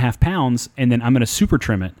 4.5 pounds, and then I'm going to super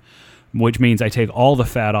trim it, which means I take all the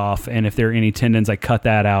fat off, and if there are any tendons, I cut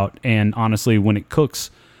that out. And honestly, when it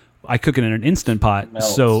cooks, I cook it in an Instant Pot,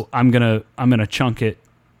 so I'm gonna chunk it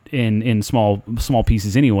in small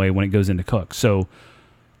pieces anyway when it goes into cook. So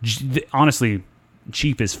honestly,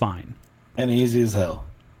 cheap is fine and easy as hell.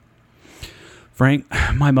 Frank,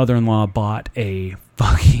 my mother-in-law bought a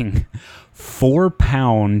fucking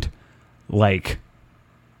 4-pound, like,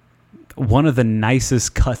 one of the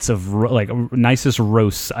nicest cuts of, nicest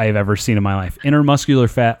roasts I've ever seen in my life. Intermuscular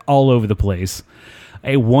fat all over the place.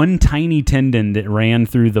 One tiny tendon that ran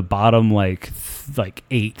through the bottom, like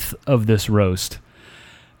eighth of this roast.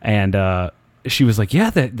 And she was like, yeah,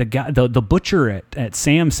 the guy, the butcher at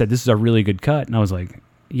Sam's said this is a really good cut. And I was like,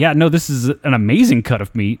 yeah, no, this is an amazing cut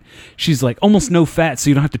of meat. She's like, almost no fat, so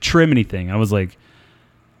you don't have to trim anything. I was like,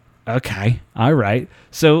 okay, all right.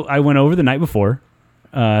 So I went over the night before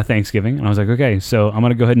Thanksgiving, and I was like, okay, so I'm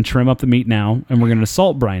going to go ahead and trim up the meat now, and we're going to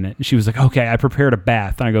salt brine it. And she was like, okay, I prepared a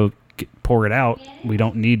bath. And I go, pour it out. We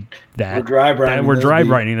don't need that. We're dry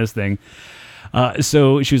brining this thing.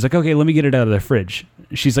 So she was like, okay, let me get it out of the fridge.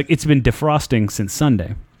 She's like, it's been defrosting since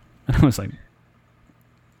Sunday. And I was like,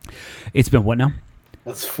 it's been what now?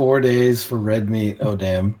 That's 4 days for red meat. Oh,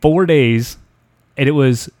 damn. 4 days. And it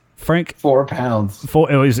was, Frank. 4 pounds.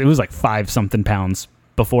 It was like 5-something pounds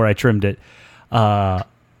before I trimmed it.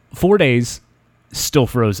 4 days, still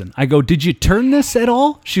frozen. I go, did you turn this at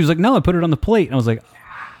all? She was like, no, I put it on the plate. And I was like,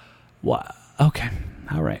 what? Okay.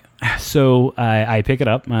 All right. So I pick it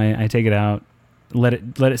up. I take it out, let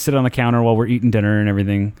it sit on the counter while we're eating dinner and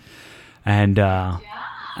everything. And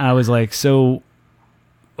I was like, so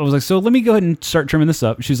let me go ahead and start trimming this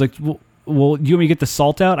up. She's like, well, you want me to get the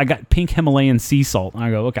salt out? I got pink Himalayan sea salt. And I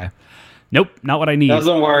go, okay. Nope, not what I need.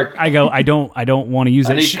 Doesn't work. I go, I don't want to use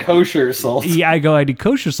it. I need kosher salt. Yeah, I need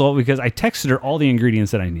kosher salt because I texted her all the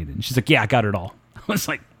ingredients that I needed. And she's like, yeah, I got it all. I was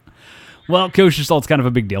like, well, kosher salt's kind of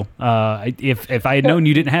a big deal. If I had known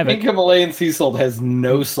you didn't have it. Pink Himalayan sea salt has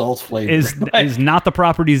no salt flavor. Is not the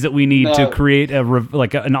properties that we need to create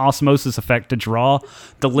an osmosis effect to draw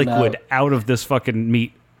the liquid out of this fucking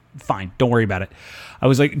meat. Fine, don't worry about it. I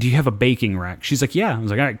was like, do you have a baking rack? She's like, yeah. I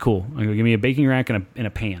was like, all right, cool. I go, give me a baking rack and a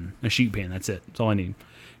pan, a sheet pan. That's it. That's all I need.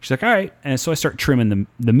 She's like, all right. And so I start trimming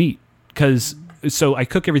the meat so I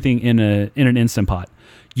cook everything in an Instant Pot.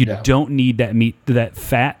 You don't need that meat, the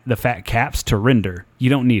fat caps to render. You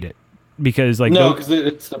don't need it because because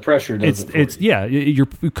it's the pressure. You're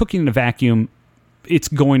cooking in a vacuum. It's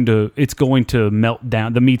going to melt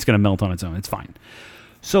down. The meat's going to melt on its own. It's fine.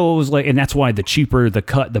 So it was like, and that's why the cheaper the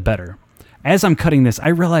cut, the better. As I'm cutting this, I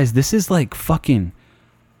realize this is like fucking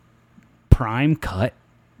prime cut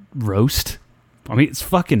roast. I mean, it's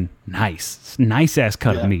fucking nice. It's a nice ass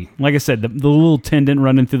cut of meat. Like I said, the little tendon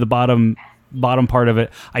running through the bottom part of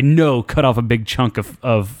it, I know cut off a big chunk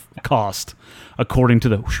of cost, according to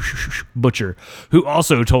the butcher, who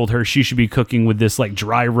also told her she should be cooking with this like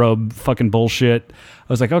dry rub fucking bullshit. I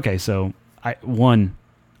was like, okay, so I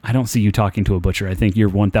don't see you talking to a butcher. I think you're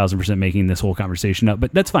 1,000% making this whole conversation up,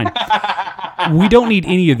 but that's fine. We don't need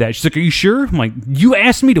any of that. She's like, are you sure? I'm like, you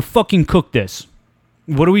asked me to fucking cook this.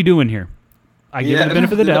 What are we doing here? I gave her the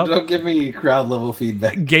benefit of the doubt. Don't give me crowd level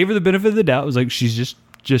feedback. Gave her the benefit of the doubt. I was like, she's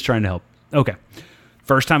just trying to help. Okay.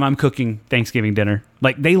 First time I'm cooking Thanksgiving dinner.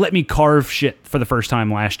 Like, they let me carve shit for the first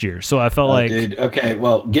time last year. So I felt dude. Okay,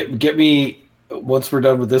 well, get me, once we're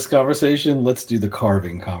done with this conversation, let's do the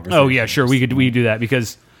carving conversation. Oh, yeah, sure. We do that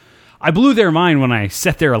because I blew their mind when I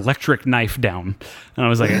set their electric knife down. And I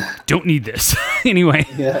was like, I don't need this. Anyway.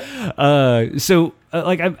 Yeah.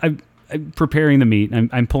 I'm preparing the meat.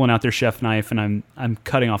 I'm pulling out their chef knife and I'm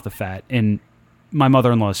cutting off the fat. And my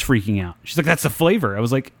mother-in-law is freaking out. She's like, that's the flavor. I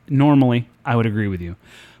was like, normally I would agree with you,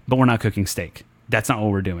 but we're not cooking steak. That's not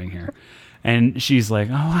what we're doing here. And she's like,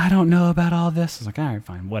 oh, I don't know about all this. I was like, all right,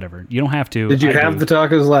 fine, whatever. You don't have to. Did you have the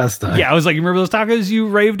tacos last time? Yeah, I was like, you remember those tacos you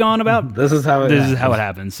raved on about? This is how it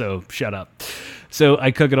happens, so shut up. So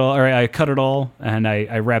I cook it all, or I cut it all, and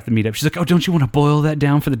I wrap the meat up. She's like, oh, don't you want to boil that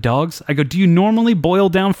down for the dogs? I go, do you normally boil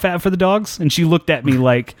down fat for the dogs? And she looked at me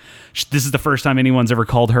like, this is the first time anyone's ever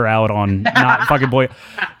called her out on not fucking boil.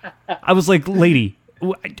 I was like, lady,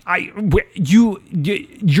 your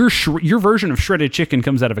version of shredded chicken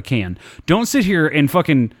comes out of a can. Don't sit here and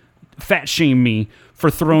fucking fat shame me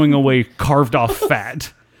for throwing away carved off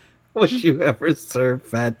fat. Would you ever serve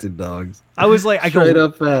fat to dogs? I was like, Straight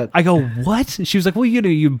up fat. I go, what? She was like, well,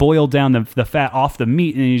 you boil down the fat off the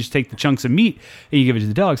meat, and then you just take the chunks of meat and you give it to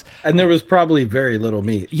the dogs. And there was probably very little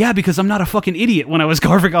meat. Yeah, because I'm not a fucking idiot when I was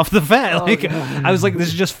carving off the fat. Like, I was like, this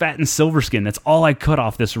is just fat and silver skin. That's all I cut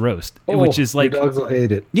off this roast, which is like, your dogs will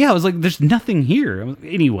hate it. yeah, I was like, there's nothing here.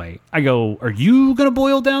 Anyway, I go, are you going to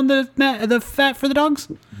boil down the fat for the dogs?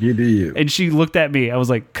 You do you. And she looked at me. I was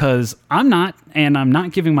like, because I'm not, and I'm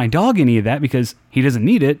not giving my dog any of that because he doesn't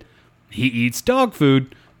need it. He eats dog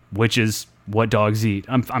food, which is what dogs eat.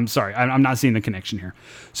 I'm sorry. I'm not seeing the connection here.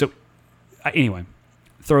 So anyway,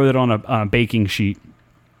 throw it on a baking sheet,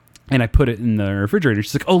 and I put it in the refrigerator.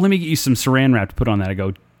 She's like, oh, let me get you some saran wrap to put on that. I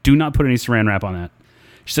go, do not put any saran wrap on that.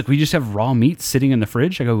 She's like, we just have raw meat sitting in the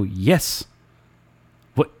fridge? I go, yes.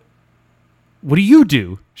 What do you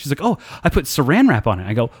do? She's like, oh, I put saran wrap on it.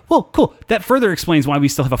 I go, well, cool. That further explains why we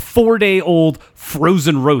still have a 4-day-old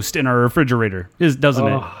frozen roast in our refrigerator, doesn't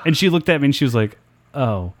it? And she looked at me and she was like,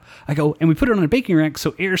 oh. I go, and we put it on a baking rack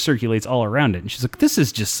so air circulates all around it. And she's like, this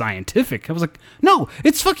is just scientific. I was like, no,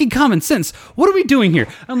 it's fucking common sense. What are we doing here?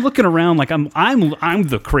 I'm looking around like I'm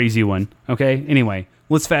the crazy one. Okay. Anyway,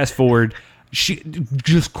 let's fast forward. She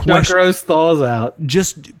just Chuck roast thaws out.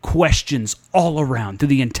 just questions all around through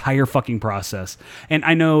the entire fucking process. And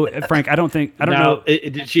I know, Frank, I don't know.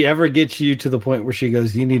 Did she ever get you to the point where she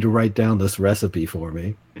goes, you need to write down this recipe for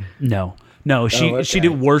me? No, she okay.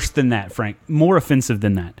 did worse than that, Frank. More offensive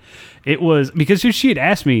than that. It was because if she had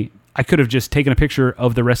asked me, I could have just taken a picture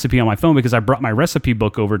of the recipe on my phone because I brought my recipe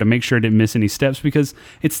book over to make sure I didn't miss any steps because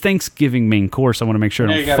it's Thanksgiving main course. I want to make sure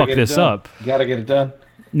I don't fuck this up. You got to get it done.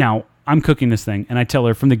 Now, I'm cooking this thing, and I tell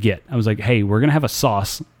her from the get, I was like, hey, we're going to have a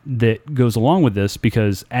sauce that goes along with this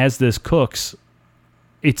because as this cooks,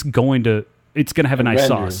 it's going to have a nice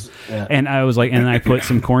sauce. Yeah. And I was like, and I put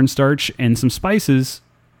some cornstarch and some spices,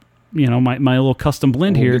 my little custom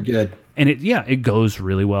blend here. Good. And it goes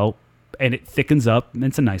really well, and it thickens up, and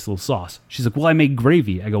it's a nice little sauce. She's like, well, I made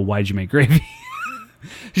gravy. I go, why'd you make gravy?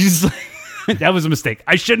 She's like, that was a mistake.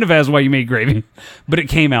 I shouldn't have asked why you made gravy, but it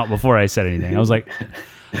came out before I said anything. I was like,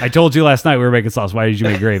 I told you last night we were making sauce. Why did you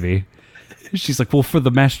make gravy? She's like, well, for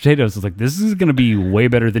the mashed potatoes. I was like, this is going to be way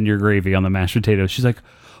better than your gravy on the mashed potatoes. She's like,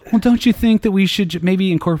 well, don't you think that we should maybe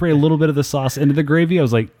incorporate a little bit of the sauce into the gravy? I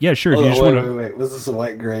was like, yeah, sure. Wait. Was this a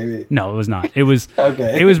white gravy? No, it was not. It was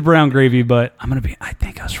okay. It was brown gravy, but I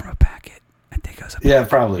think I was from a packet. Yeah,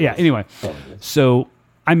 probably. Yeah, anyway. So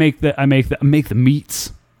I make the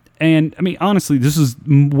meats. And I mean, honestly, this is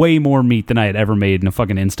way more meat than I had ever made in a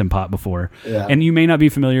fucking Instant Pot before. Yeah. And you may not be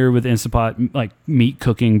familiar with Instant Pot, like meat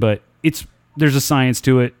cooking, but there's a science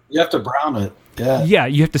to it. You have to brown it. Yeah. Yeah,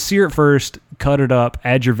 you have to sear it first, cut it up,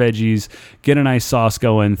 add your veggies, get a nice sauce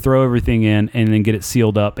going, throw everything in, and then get it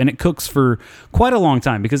sealed up. And it cooks for quite a long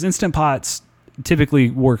time because Instant Pots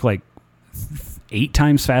typically work like 8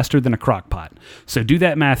 times faster than a crock pot. So do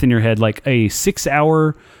that math in your head, like a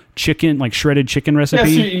 6-hour chicken, like shredded chicken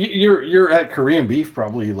recipe. Yeah, so you're at Korean beef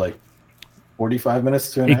probably like 45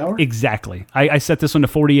 minutes to an hour. Exactly. I set this one to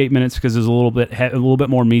 48 minutes because there's a little bit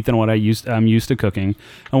more meat than what I'm used to cooking.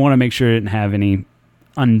 I want to make sure it didn't have any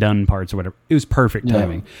undone parts or whatever. It was perfect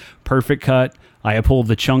timing, perfect cut. I pulled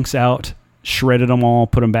the chunks out, shredded them all,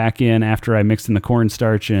 put them back in after I mixed in the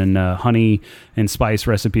cornstarch and honey and spice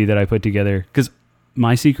recipe that I put together. Because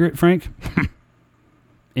my secret, Frank,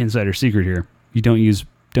 insider secret here: you don't use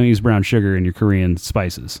brown sugar in your Korean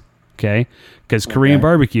spices, okay? Because Korean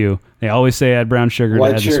barbecue, they always say add brown sugar to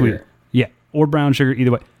add the sweet. Yeah, or brown sugar,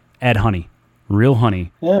 either way. Add honey, real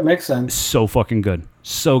honey. Yeah, it makes sense. So fucking good,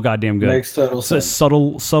 so goddamn good. Makes total sense. It's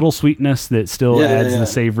a subtle sweetness that still adds the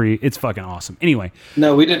savory. It's fucking awesome. Anyway,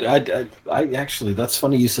 no, we did. I actually, that's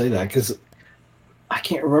funny you say that because I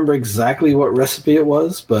can't remember exactly what recipe it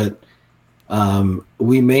was, but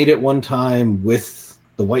we made it one time with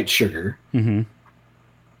the white sugar. Mm-hmm.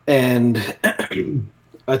 And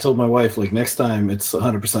I told my wife, like, next time it's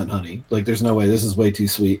 100% honey. Like, there's no way. This is way too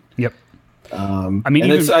sweet. Yep. I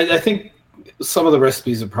mean, I think some of the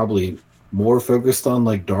recipes are probably more focused on,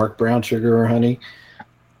 like, dark brown sugar or honey.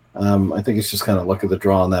 I think it's just kind of luck of the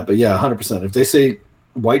draw on that. But, yeah, 100%. If they say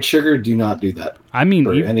white sugar, do not do that. I mean,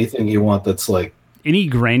 for anything you want that's, like, any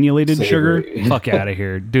granulated sugar, fuck out of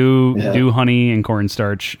here. Do honey and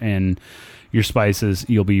cornstarch and your spices,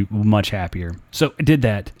 you'll be much happier. So I did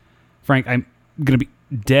that. Frank, I'm going to be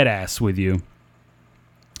dead ass with you.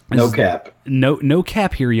 No cap. No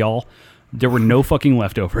cap here, y'all. There were no fucking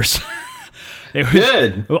leftovers. It was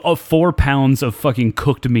good. 4 pounds of fucking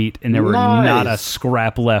cooked meat, and there were not a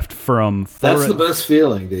scrap left from That's the best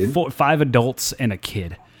feeling, dude. 5 adults and a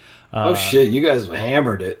kid. Oh, shit. You guys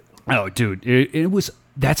hammered it. Oh, dude. It was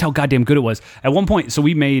that's how goddamn good it was. At one point, so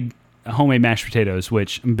we made homemade mashed potatoes,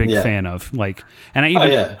 which I'm a big fan of. Like, and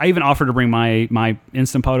I even offered to bring my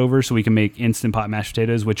Instant Pot over so we can make Instant Pot mashed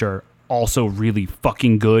potatoes, which are also really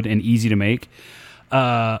fucking good and easy to make.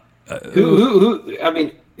 Who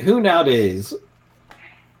nowadays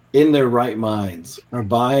in their right minds are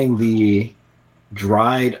buying the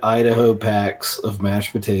dried Idaho packs of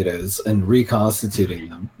mashed potatoes and reconstituting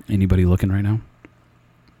them? Anybody looking right now?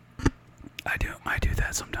 I do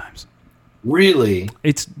that sometimes. Really?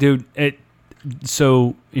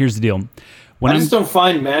 So here's the deal. I just don't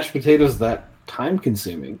find mashed potatoes that time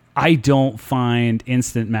consuming. I don't find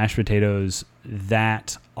instant mashed potatoes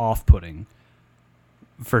that off-putting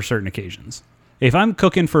for certain occasions. If I'm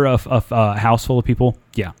cooking for a house full of people,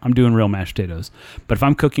 yeah, I'm doing real mashed potatoes. But if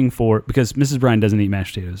I'm cooking because Mrs. Bryan doesn't eat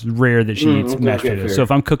mashed potatoes, it's rare that she eats mashed potatoes. Fair. So if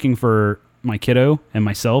I'm cooking for my kiddo and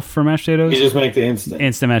myself for mashed potatoes, you just make the instant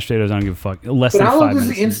mashed potatoes. I don't give a fuck. But how long does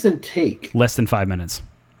the instant take? Less than 5 minutes.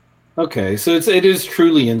 Okay, so it is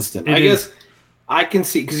truly instant. I guess I can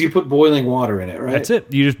see because you put boiling water in it, right? That's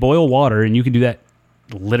it. You just boil water, and you can do that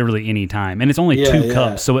literally any time. And it's only 2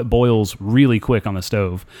 cups, so it boils really quick on the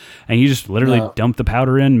stove. And you just literally dump the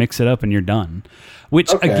powder in, mix it up, and you're done.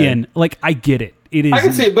 Which again, like I get it. It is. I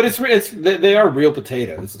can see it, but it's they are real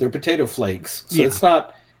potatoes. They're potato flakes,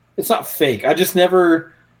 so it's not fake. I guess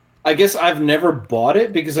I've never bought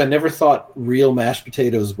it because I never thought real mashed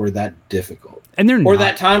potatoes were that difficult. And they're or not.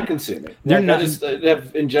 that time consuming. They're not.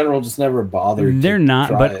 In general, just never bothered. They're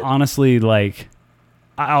not. But honestly, like,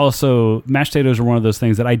 I also mashed potatoes are one of those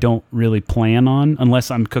things that I don't really plan on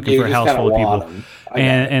unless I'm cooking for a house full of people.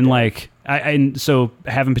 And so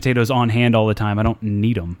having potatoes on hand all the time, I don't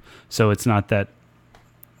need them. So it's not that.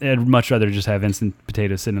 I'd much rather just have instant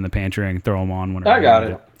potatoes sitting in the pantry and throw them on whenever. I got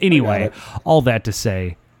it. Anyway, all that to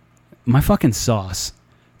say, my fucking sauce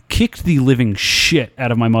kicked the living shit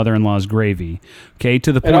out of my mother-in-law's gravy. Okay,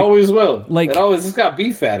 to the point. It always will. Like, it's got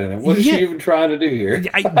beef fat in it. What is she even trying to do here?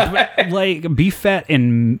 Like beef fat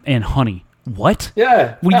and honey. What?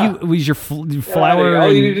 Yeah. Was your flour?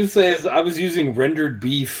 All you need to say is I was using rendered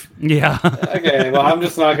beef. Yeah. Okay. Well, I'm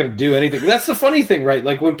just not going to do anything. That's the funny thing, right?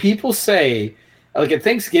 Like when people say, like at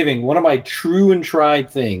Thanksgiving, one of my true and tried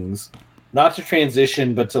things, not to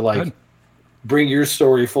transition, but to like bring your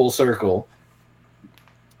story full circle,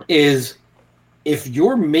 is if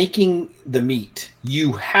you're making the meat,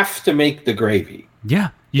 you have to make the gravy. Yeah.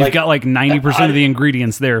 You've got like 90% of the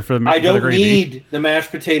ingredients there for the gravy. I don't need the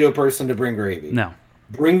mashed potato person to bring gravy. No.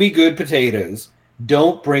 Bring me good potatoes.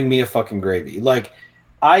 Don't bring me a fucking gravy. Like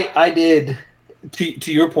I did,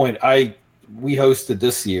 to your point, we hosted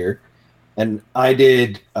this year, and I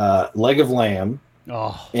did leg of lamb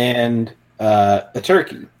and a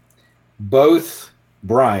turkey. Both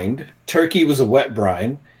brined. Turkey was a wet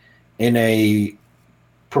brine in a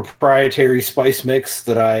proprietary spice mix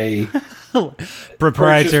that I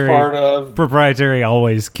proprietary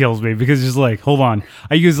always kills me because it's like, hold on,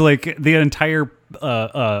 I use like the entire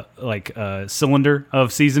cylinder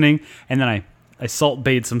of seasoning, and then I salt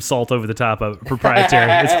bait some salt over the top of it. Proprietary.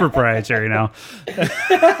 It's proprietary now.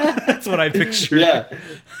 That's what I pictured. Yeah.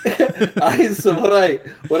 So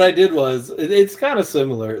what I did was, it's kind of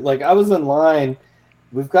similar. Like I was in line.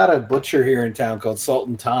 We've got a butcher here in town called Salt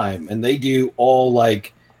and Thyme, and they do all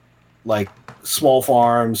like small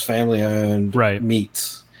farms, family owned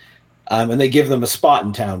meats. And they give them a spot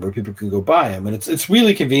in town where people can go buy them, and it's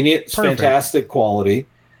really convenient. It's fantastic quality.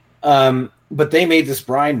 But they made this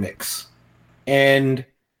brine mix, and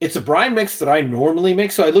it's a brine mix that I normally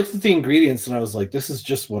make. So I looked at the ingredients and I was like, this is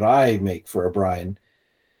just what I make for a brine.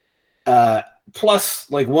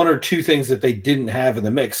 Plus like 1 or 2 things that they didn't have in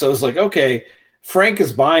the mix. So I was like, okay, Frank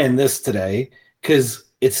is buying this today because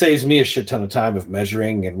it saves me a shit ton of time of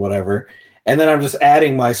measuring and whatever. And then I'm just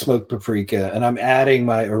adding my smoked paprika and I'm adding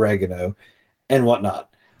my oregano and whatnot.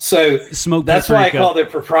 So that's why I called it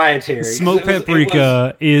proprietary. Smoked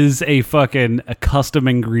paprika is a custom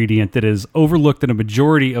ingredient that is overlooked in a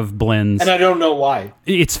majority of blends. And I don't know why.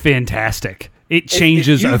 It's fantastic. It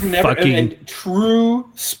changes and true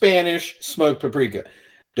Spanish smoked paprika.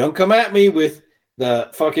 Don't come at me with the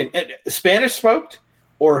fucking Spanish smoked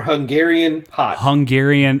or Hungarian hot.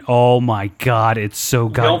 Hungarian, oh my God, it's so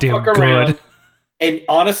goddamn good. Around. And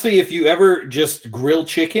honestly, if you ever just grill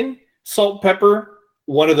chicken, salt, pepper,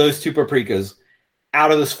 one of those 2 paprikas,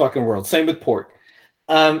 out of this fucking world. Same with pork.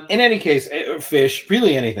 In any case, fish,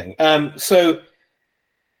 really anything. So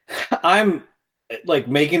I'm like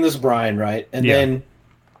making this brine, right? And then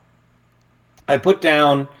I put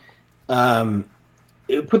down, put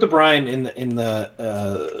the brine in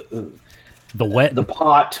the the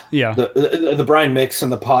pot, Yeah. the brine mix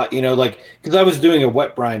and the pot, like, because I was doing a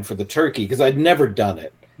wet brine for the turkey because I'd never done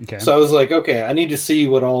it. Okay. So I was like, okay, I need to see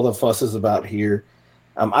what all the fuss is about here.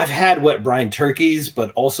 I've had wet brine turkeys,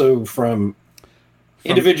 but also from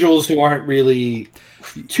individuals who aren't really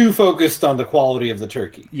too focused on the quality of the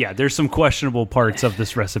turkey. Yeah, there's some questionable parts of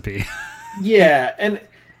this recipe. Yeah, and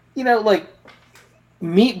like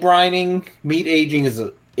meat brining, meat aging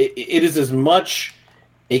it is as much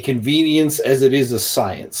a convenience as it is a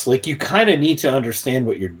science. Like, you kind of need to understand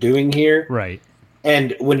what you're doing here. Right.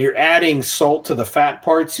 And when you're adding salt to the fat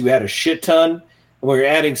parts, you add a shit ton. And when you're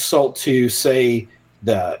adding salt to, say,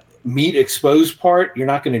 the meat exposed part, you're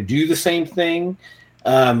not going to do the same thing.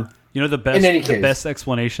 The best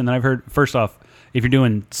explanation that I've heard. First off, if you're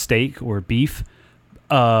doing steak or beef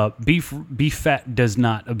fat does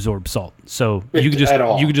not absorb salt, so you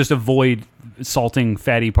could just avoid salting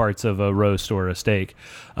fatty parts of a roast or a steak.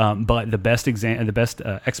 But the best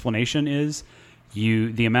explanation is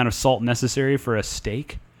the amount of salt necessary for a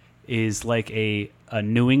steak is like a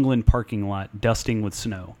New England parking lot dusting with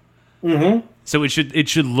snow. Mm-hmm. So it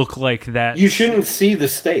should look like that. You shouldn't see the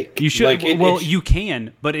steak. You should. You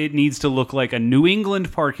can, but it needs to look like a New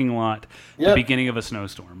England parking lot at the beginning of a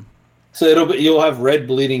snowstorm. So you'll have red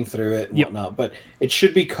bleeding through it and whatnot, but it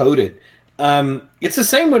should be coated. It's the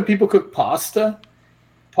same when people cook pasta.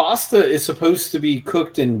 Pasta is supposed to be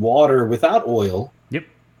cooked in water without oil. Yep.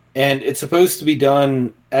 And it's supposed to be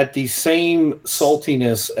done at the same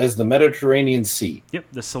saltiness as the Mediterranean Sea. Yep,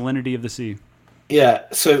 the salinity of the sea. Yeah,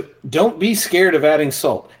 so don't be scared of adding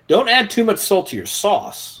salt. Don't add too much salt to your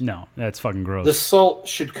sauce. No, that's fucking gross. The salt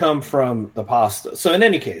should come from the pasta. So in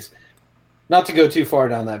any case, not to go too far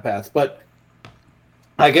down that path, but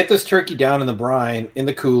I get this turkey down in the brine, in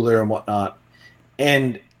the cooler and whatnot.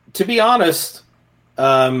 And to be honest,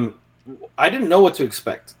 I didn't know what to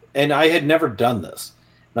expect. And I had never done this.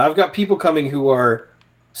 Now, I've got people coming who are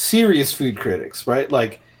serious food critics, right?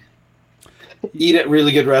 Like, eat at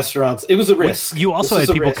really good restaurants. It was a risk. You also had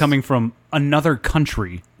people coming from another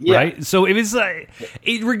country, right? So it was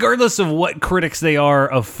regardless of what critics they are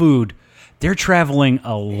of food, they're traveling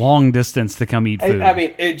a long distance to come eat food. I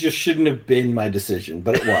mean, it just shouldn't have been my decision,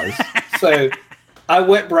 but it was. So I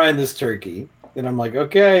wet brine this turkey, and I'm like,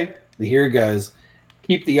 okay, here it goes.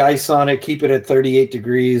 Keep the ice on it. Keep it at 38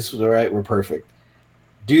 degrees. All right, we're perfect.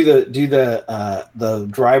 Do the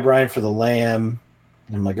dry brine for the lamb.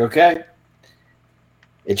 And I'm like, okay,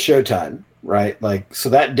 it's showtime, right? Like, so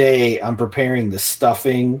that day I'm preparing the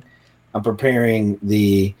stuffing. I'm preparing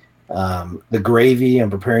the gravy. I'm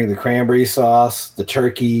preparing the cranberry sauce, the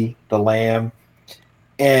turkey, the lamb.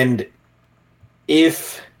 And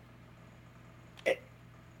because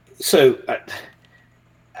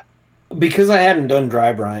I hadn't done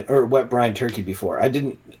dry brine or wet brine turkey before, I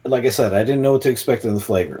didn't know what to expect in the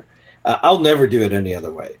flavor. I'll never do it any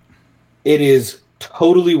other way. It is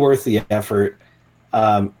totally worth the effort.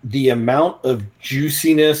 The amount of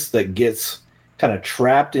juiciness that gets kind of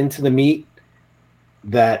trapped into the meat,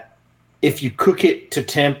 that if you cook it to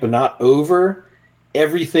temp and not over,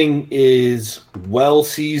 everything is well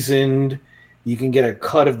seasoned. You can get a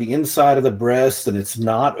cut of the inside of the breast, and it's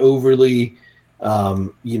not overly,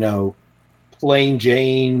 plain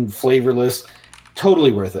Jane, flavorless.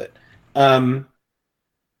 Totally worth it.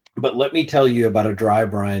 But let me tell you about a dry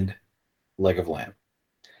brined leg of lamb.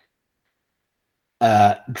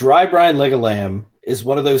 Dry brine leg of lamb is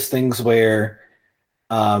one of those things where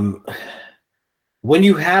when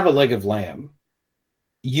you have a leg of lamb,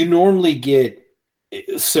 you normally get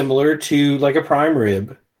similar to like a prime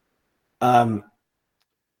rib.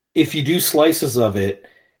 If you do slices of it,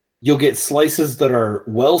 you'll get slices that are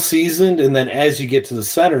well seasoned, and then as you get to the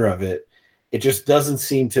center of it, it just doesn't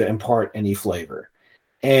seem to impart any flavor.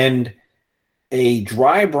 And a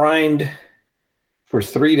dry brined for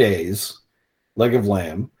 3 days leg of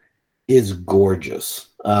lamb is gorgeous.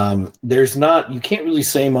 You can't really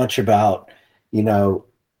say much about, the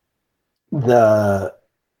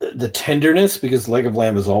tenderness, because leg of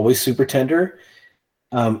lamb is always super tender.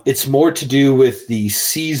 It's more to do with the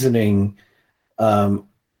seasoning of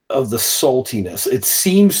the saltiness. It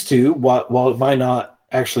seems to, while it might not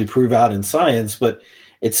actually prove out in science, but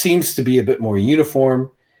it seems to be a bit more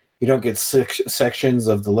uniform. You don't get sections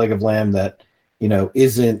of the leg of lamb that,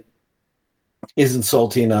 isn't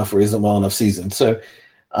salty enough or isn't well enough seasoned. So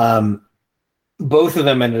both of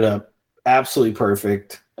them ended up absolutely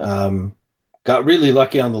perfect. Got really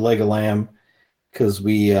lucky on the leg of lamb because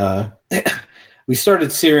we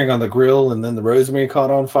started searing on the grill, and then the rosemary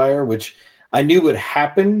caught on fire, which I knew would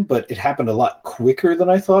happen, but it happened a lot quicker than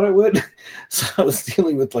I thought it would. So I was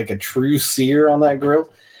dealing with like a true sear on that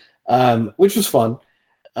grill. which was fun.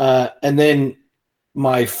 And then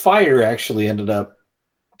my fire actually ended up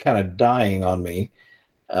kind of dying on me,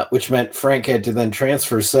 which meant Frank had to then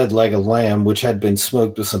transfer said leg of lamb, which had been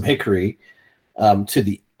smoked with some hickory, to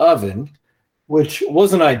the oven, which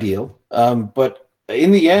wasn't ideal. But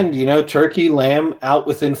in the end, turkey, lamb out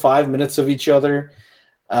within 5 minutes of each other.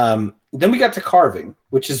 Then we got to carving,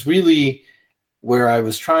 which is really where I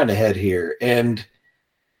was trying to head here. And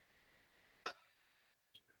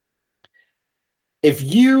if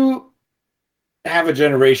you have a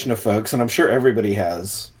generation of folks, and I'm sure everybody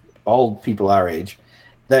has, all people our age,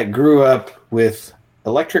 that grew up with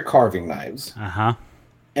electric carving knives,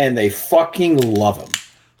 and they fucking love them.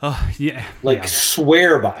 Oh, yeah.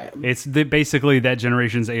 Swear by them. It's basically that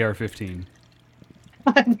generation's AR-15.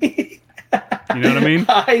 I mean, you know what I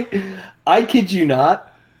mean? I kid you not.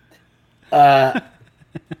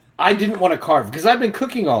 I didn't want to carve because I've been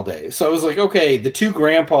cooking all day. So I was like, okay, the two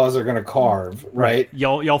grandpas are going to carve, right?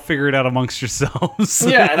 Y'all figure it out amongst yourselves.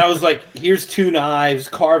 Yeah, and I was like, here's two knives,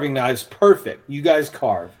 carving knives, perfect. You guys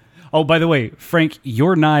carve. Oh, by the way, Frank,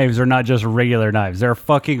 your knives are not just regular knives. They're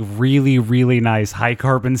fucking really, really nice high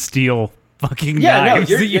carbon steel fucking knives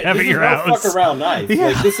that you have at your house. Fuck around knife. Yeah.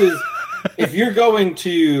 Like, this is, if you're going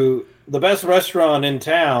to the best restaurant in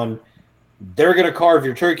town, they're going to carve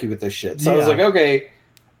your turkey with this shit. So I was like, okay,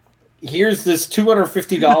 here's this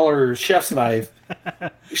 $250 chef's knife.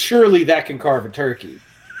 Surely that can carve a turkey.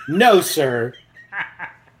 No, sir.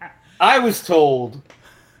 I was told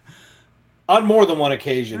on more than one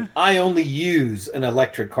occasion, I only use an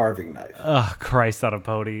electric carving knife. Oh, Christ on a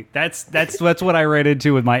pony. That's what I ran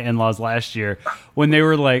into with my in-laws last year when they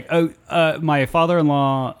were like, my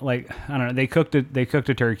father-in-law, like, I don't know, they cooked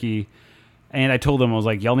a turkey, and I told them, I was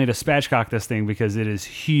like, y'all need to spatchcock this thing because it is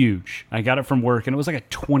huge. I got it from work, and it was like a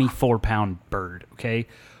 24-pound bird, okay?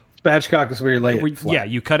 Spatchcock is where you lay it flat. Yeah,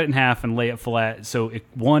 you cut it in half and lay it flat. So, it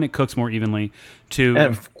cooks more evenly. Two,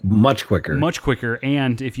 and much quicker. Much quicker.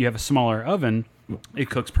 And if you have a smaller oven, it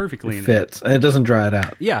cooks perfectly. It fits. And it doesn't dry it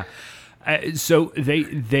out. Yeah. So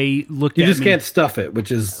they looked at me. You just can't stuff it,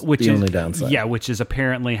 which is the only downside. Yeah, which is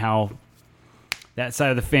apparently how that side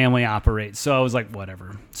of the family operates. So I was like,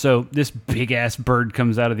 whatever. So this big-ass bird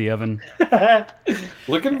comes out of the oven.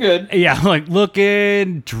 Looking good. Yeah, like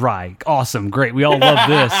looking dry. Awesome. Great. We all love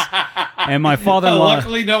this. And my father-in-law...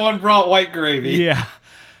 Luckily, no one brought white gravy. Yeah.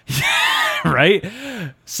 Right?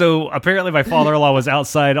 So apparently my father-in-law was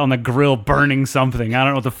outside on the grill burning something. I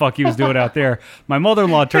don't know what the fuck he was doing out there. My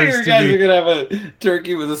mother-in-law turns to me. You're going to have a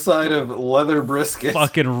turkey with a side of leather brisket.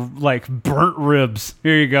 Fucking like burnt ribs.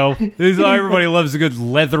 Here you go. Everybody loves a good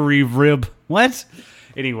leathery rib. What?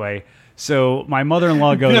 Anyway, so my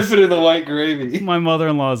mother-in-law goes... Dip it in the white gravy. My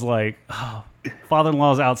mother-in-law's like, oh,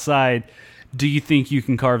 father-in-law's outside. Do you think you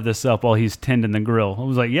can carve this up while he's tending the grill? I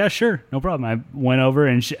was like, yeah, sure. No problem. I went over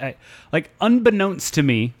and, unbeknownst to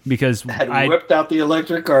me, because I whipped out the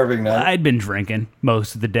electric carving knife. I'd been drinking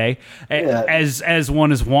most of the day, as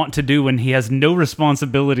one is wont to do when he has no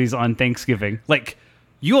responsibilities on Thanksgiving. Like,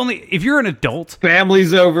 if you're an adult,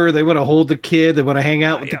 family's over, they want to hold the kid, they want to hang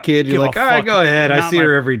out with the kid. You're like, all right, go ahead. I see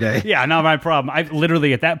her every day. Yeah, not my problem. I've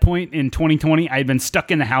literally at that point in 2020, I'd been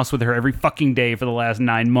stuck in the house with her every fucking day for the last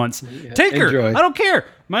 9 months. Yeah, take her. Enjoy. I don't care.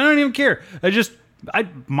 I don't even care. I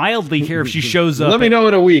mildly care if she shows up. Let me know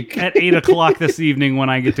in a week at 8:00 this evening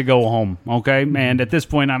when I get to go home. Okay, and at this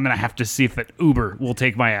point, I'm gonna have to see if Uber will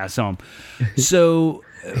take my ass home. So.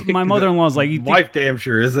 My mother-in-law's like, wife damn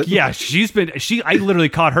sure is it? Yeah, I literally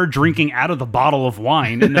caught her drinking out of the bottle of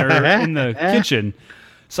wine in the kitchen.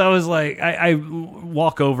 So I was like, I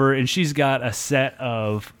walk over and she's got a set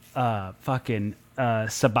of fucking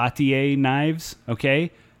Sabatier knives.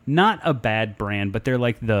 Okay, not a bad brand, but they're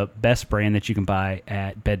like the best brand that you can buy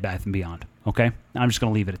at Bed Bath & Beyond. Okay, I'm just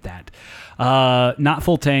gonna leave it at that. Not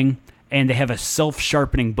full tang. And they have a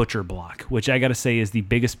self-sharpening butcher block, which I got to say is the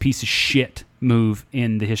biggest piece of shit move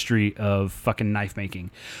in the history of fucking knife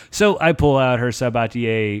making. So I pull out her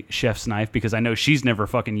Sabatier chef's knife because I know she's never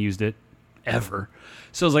fucking used it ever.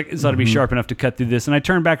 So I was like, it's ought to be sharp enough to cut through this. And I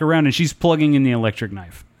turn back around and she's plugging in the electric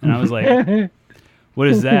knife. And I was like, what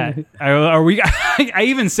is that? Are we? I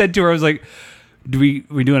even said to her, I was like, we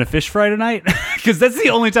doing a fish fry tonight? Because that's the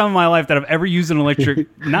only time in my life that I've ever used an electric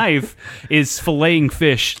knife is filleting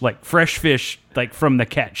fish, like fresh fish, like from the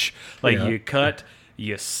catch. Like you cut,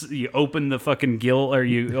 you open the fucking gill, or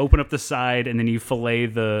you open up the side, and then you fillet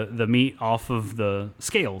the meat off of the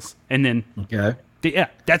scales, and then yeah,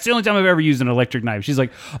 that's the only time I've ever used an electric knife. She's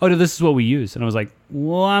like, oh, no, this is what we use, and I was like,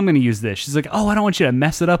 well, I'm gonna use this. She's like, oh, I don't want you to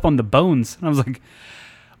mess it up on the bones, and I was like,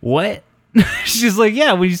 what? She's like,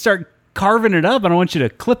 yeah, when you start carving it up, I don't want you to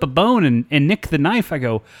clip a bone and nick the knife. I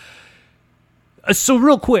go, So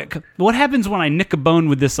real quick, what happens when I nick a bone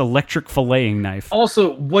with this electric filleting knife?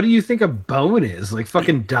 Also, what do you think a bone is? Like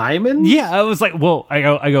fucking diamonds? Yeah, I was like, well,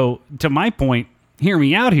 I go to my point. Hear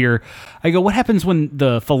me out here. I go, what happens when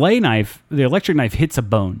the fillet knife, the electric knife, hits a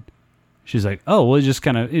bone? She's like, oh, well, it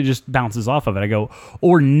just bounces off of it. I go,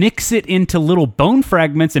 or nicks it into little bone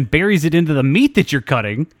fragments and buries it into the meat that you're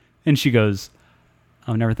cutting. And she goes,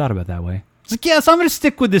 I've never thought about it that way. I was like, yeah, so I'm going to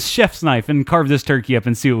stick with this chef's knife and carve this turkey up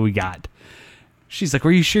and see what we got. She's like,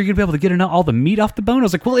 are you sure you're going to be able to get all the meat off the bone? I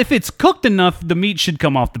was like, well, if it's cooked enough, the meat should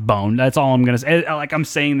come off the bone. That's all I'm going to say. Like, I'm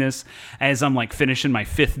saying this as I'm, like, finishing my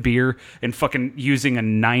 5th beer and fucking using a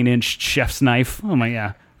 9-inch chef's knife. Oh, my,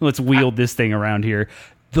 yeah. Let's wield this thing around here.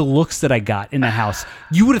 The looks that I got in the house,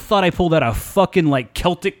 you would have thought I pulled out a fucking, like,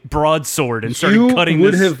 Celtic broadsword and started cutting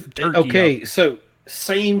this turkey Okay, up. so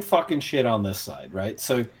same fucking shit on this side, right?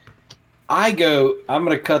 So I go, I'm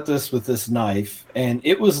going to cut this with this knife, and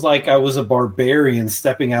it was like I was a barbarian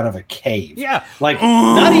stepping out of a cave. Yeah. Like,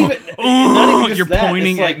 not even just you're that.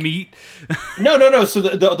 pointing It's at like, meat. No. So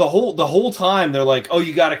the whole time they're like, oh,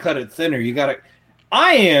 you got to cut it thinner.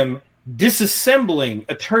 I am disassembling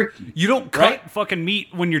a turkey. You don't cut fucking meat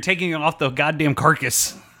when you're taking it off the goddamn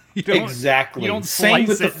carcass. You don't, Exactly. You don't Same slice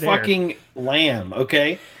with the it there. fucking lamb.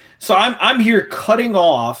 Okay, so I'm here cutting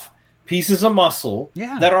off pieces of muscle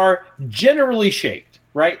that are generally shaped.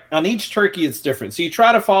 Right, on each turkey it's different. So you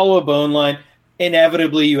try to follow a bone line.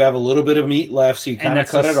 Inevitably, you have a little bit of meat left, so you kind of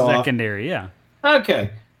cut it off. Secondary, yeah. Okay,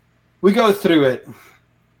 we go through it,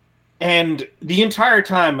 and the entire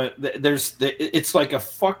time it's like a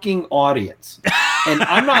fucking audience, and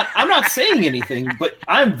I'm not saying anything, but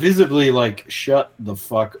I'm visibly like, shut the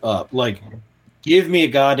fuck up, like, give me a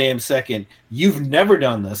goddamn second. You've never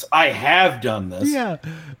done this. I have done this. Yeah.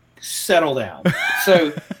 Settle down.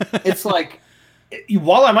 So it's like,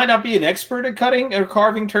 while I might not be an expert at cutting or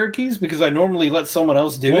carving turkeys because I normally let someone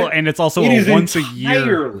else do it, and it's also it a is once a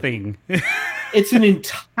year thing. It's an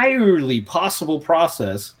entirely possible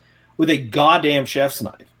process with a goddamn chef's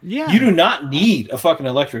knife. Yeah. You do not need a fucking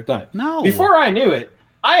electric knife. No. Before I knew it,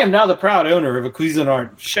 I am now the proud owner of a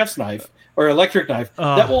Cuisinart chef's knife or electric knife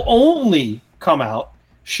that will only come out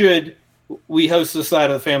should we host this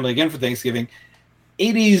side of the family again for Thanksgiving.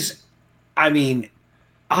 It is, I mean,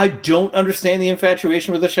 I don't understand the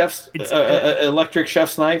infatuation with the chef's electric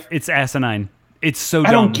chef's knife. It's asinine. It's so dumb.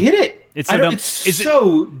 I don't get it. It's so dumb. It's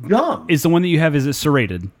so dumb. Is the one that you have, is it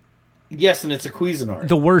serrated? Yes, and it's a Cuisinart.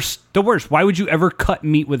 The worst. Why would you ever cut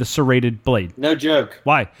meat with a serrated blade? No joke.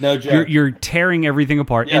 Why? No joke. You're tearing everything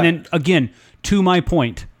apart. Yeah. And then, again, to my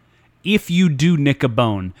point, if you do nick a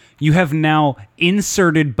bone, you have now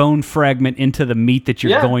inserted bone fragment into the meat that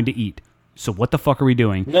you're going to eat. So what the fuck are we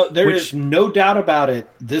doing? No, there is no doubt about it.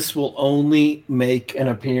 This will only make an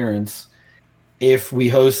appearance if we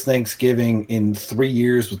host Thanksgiving in 3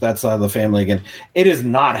 years with that side of the family again. It is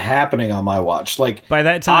not happening on my watch. Like, by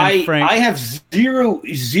that time, Frank, I have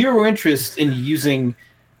zero interest in using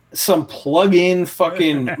some plug-in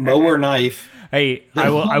fucking mower knife. Hey, I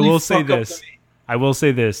will say this. I will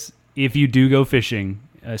say this. If you do go fishing,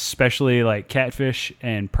 especially like catfish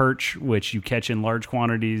and perch, which you catch in large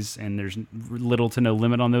quantities, and there's little to no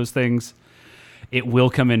limit on those things, it will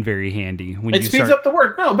come in very handy when it speeds up the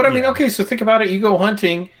work. No, but I mean, okay, so think about it. You go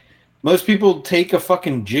hunting. Most people take a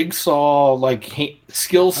fucking jigsaw, like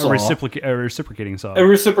skill saw, a reciprocating saw,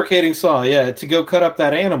 to go cut up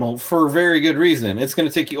that animal for a very good reason. It's going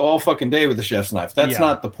to take you all fucking day with a chef's knife. That's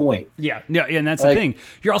not the point. Yeah, and that's the thing.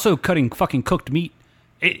 You're also cutting fucking cooked meat.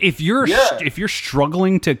 If you're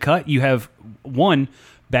struggling to cut, you have one,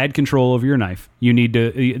 bad control over your knife. You need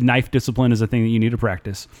to knife discipline is a thing that you need to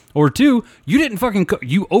practice. Or two, you didn't fucking cook.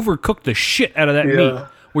 You overcooked the shit out of that meat,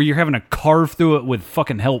 where you're having to carve through it with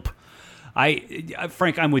fucking help.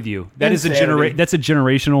 Frank, I'm with you. That's a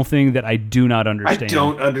generational thing that I do not understand. I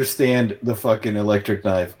don't understand the fucking electric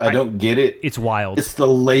knife. I don't get it. It's wild. It's the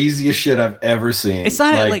laziest shit I've ever seen. It's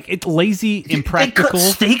not like it's lazy, impractical. They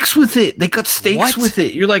cut steaks with it. With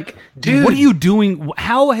it. You're like, dude, what are you doing?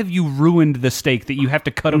 How have you ruined the steak that you have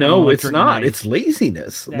to cut? No, it's not. Knife? It's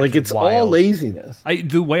laziness. It's wild. All laziness.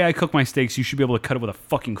 The way I cook my steaks, you should be able to cut it with a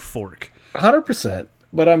fucking fork. 100%.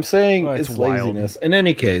 But I'm saying it's laziness. In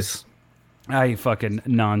any case. Fucking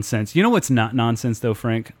nonsense. You know what's not nonsense though,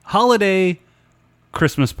 Frank? Holiday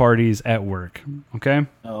Christmas parties at work. Okay.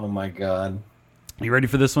 Oh my god. You ready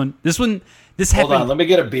for this one? This happened. Hold on, let me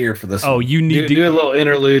get a beer for this. Oh, one. You need to do a little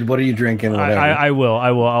interlude. What are you drinking? Whatever. I will.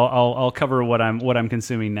 I'll cover what I'm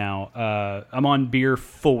consuming now. I'm on beer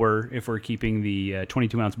 4 if we're keeping the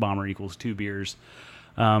 22-ounce bomber equals 2 beers.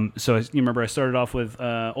 So you remember I started off with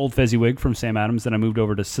Old Fezziwig from Sam Adams, then I moved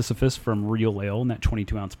over to Sisyphus from Real Ale and that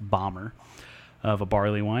 22-ounce bomber. of a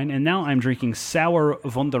barley wine. And now I'm drinking Sour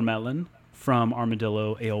Wundermelon from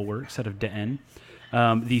Armadillo Ale Works out of Denton.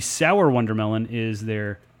 The Sour Wundermelon is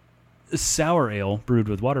their sour ale brewed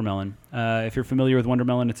with watermelon. If you're familiar with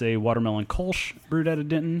Wundermelon, it's a watermelon Kolsch brewed out of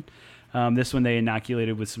Denton. This one they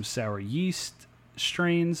inoculated with some sour yeast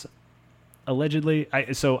strains, allegedly. I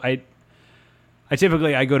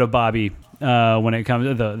typically go to Bobby when it comes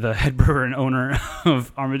to the head brewer and owner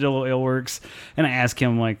of Armadillo Ale Works, and I ask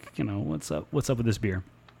him, like, what's up with this beer?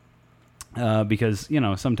 Because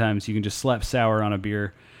sometimes you can just slap sour on a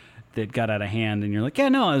beer that got out of hand, and you're like, yeah,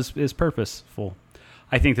 no, it's purposeful.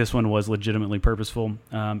 I think this one was legitimately purposeful.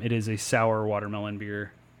 It is a sour watermelon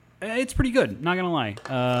beer. It's pretty good, not gonna lie.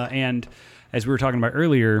 And as we were talking about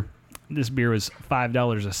earlier, this beer was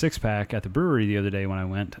 $5 a six-pack at the brewery the other day when I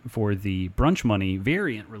went for the Brunch Money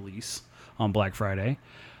variant release on Black Friday.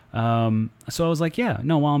 So I was like, yeah,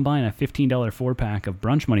 no, while I'm buying a $15 four-pack of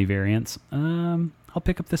Brunch Money variants, I'll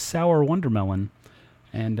pick up the Sour Wundermelon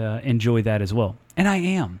and enjoy that as well. And I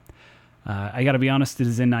am. I got to be honest, it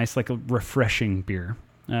is a nice, like a refreshing beer,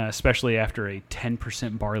 especially after a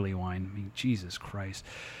 10% barley wine. I mean, Jesus Christ.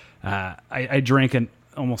 I drank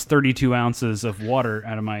almost 32 ounces of water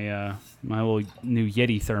out of my my little new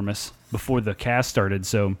Yeti thermos before the cast started,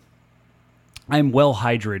 so I'm well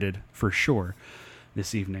hydrated for sure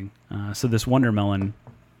this evening. So this Wundermelon,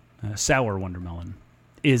 Sour Wundermelon,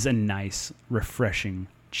 is a nice, refreshing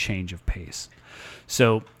change of pace.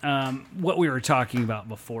 So what we were talking about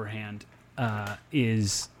beforehand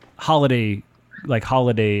is company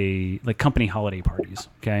holiday parties,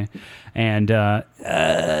 okay? And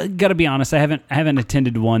gotta be honest, I haven't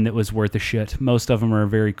attended one that was worth a shit. Most of them are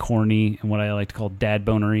very corny and what I like to call dad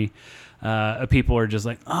bonery. People are just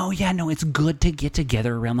like, oh yeah, no, it's good to get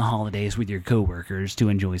together around the holidays with your coworkers to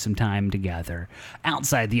enjoy some time together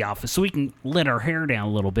outside the office so we can let our hair down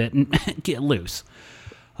a little bit and get loose.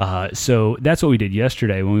 So that's what we did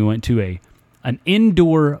yesterday when we went to an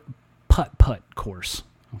indoor putt-putt course,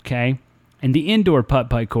 okay? And the indoor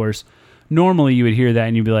putt-putt course, normally you would hear that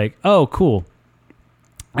and you'd be like, oh, cool.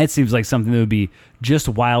 That seems like something that would be just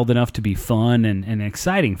wild enough to be fun and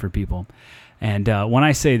exciting for people. And when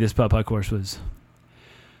I say this putt-putt course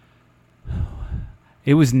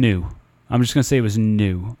it was new. I'm just going to say it was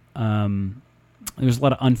new. There was a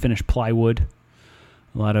lot of unfinished plywood,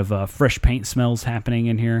 a lot of fresh paint smells happening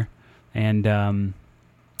in here. And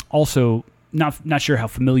also, not sure how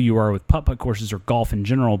familiar you are with putt-putt courses or golf in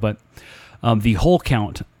general, but the hole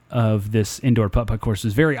count of this indoor putt-putt course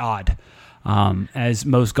is very odd, as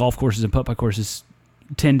most golf courses and putt-putt courses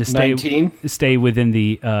tend to stay within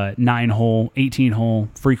the 9-hole, 18-hole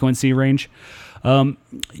frequency range.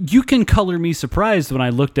 You can color me surprised when I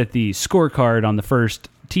looked at the scorecard on the first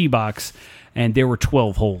tee box, and there were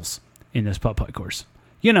 12 holes in this putt-putt course.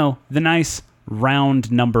 The nice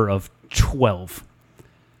round number of 12,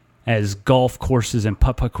 as golf courses and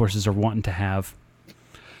putt-putt courses are wanting to have.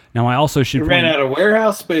 Now, I also should ran out of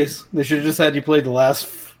warehouse space. They should have just had you play the last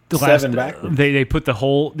seven backwards. They put the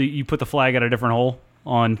hole. You put the flag at a different hole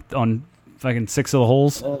on fucking 6 of the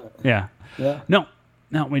holes. Yeah. No,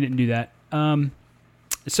 we didn't do that.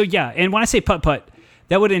 So yeah, and when I say putt-putt,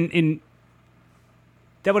 that would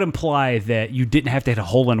imply that you didn't have to hit a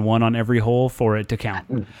hole in one on every hole for it to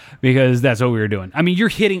count, because that's what we were doing. I mean, you're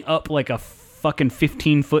hitting up like a fucking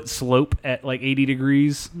 15-foot slope at like 80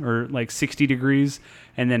 degrees or like 60 degrees,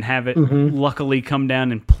 and then have it luckily come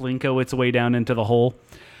down and plinko its way down into the hole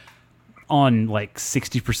on like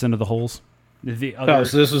 60% of the holes. So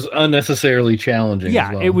this was unnecessarily challenging. Yeah,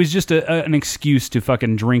 as well. It was just an excuse to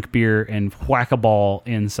fucking drink beer and whack a ball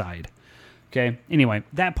inside. Okay? Anyway,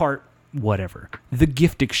 that part, whatever. The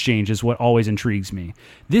gift exchange is what always intrigues me.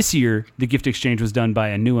 This year, the gift exchange was done by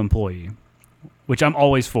a new employee, which I'm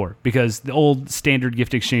always for, because the old standard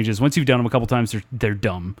gift exchanges, once you've done them a couple times, they're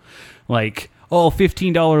dumb. Like,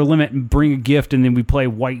 $15 limit and bring a gift, and then we play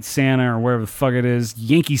White Santa or whatever the fuck it is,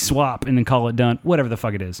 Yankee Swap, and then call it done. Whatever the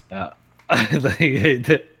fuck it is. I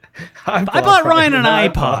bought Ryan an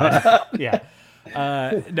iPod. Yeah.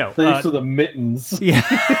 No. Thanks for the mittens. Yeah.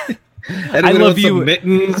 I love you.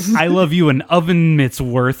 Mittens. I love you an oven mitt's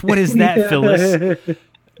worth. What is that, Phyllis?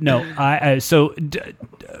 No.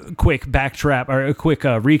 Quick backtrap or a quick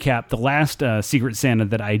recap. The last Secret Santa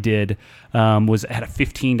that I did was had a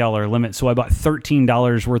 $15 limit, so I bought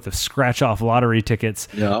 $13 worth of scratch-off lottery tickets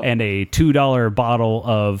and a $2 bottle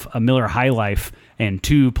of a Miller High Life and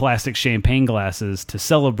 2 plastic champagne glasses to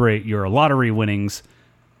celebrate your lottery winnings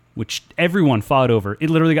which everyone fought over. It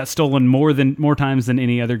literally got stolen more times than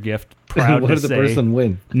any other gift. Proud what to did the say. person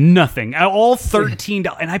win? Nothing. All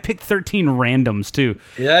 $13, and I picked 13 randoms too.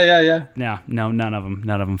 Yeah. Yeah, no, none of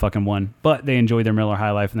them fucking won. But they enjoyed their Miller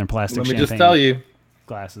High Life and their plastic Let me champagne just tell you,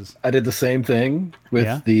 glasses. I did the same thing with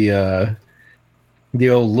Yeah? the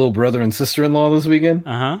old little brother and sister-in-law this weekend.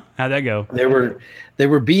 How'd that go? They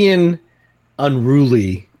were being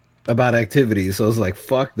unruly about activities, so I was like,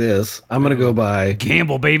 "Fuck this! I'm gonna go buy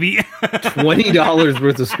Gamble, baby. $20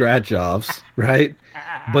 worth of scratch offs, right?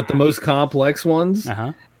 But the most complex ones,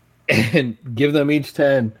 and give them each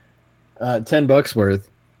 $10 worth."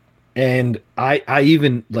 And I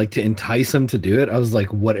even like to entice them to do it. I was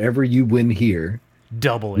like, "Whatever you win here,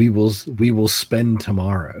 Double we it. will spend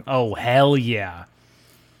tomorrow." Oh, hell yeah.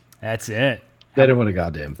 That's it. They didn't win a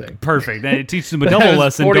goddamn thing. Perfect. It teaches them a double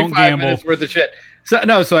lesson. Don't 45 gamble. minutes worth of shit.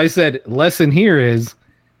 So I said, lesson here is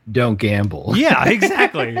don't gamble. Yeah,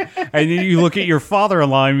 exactly. And then you look at your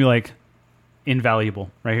father-in-law and be like,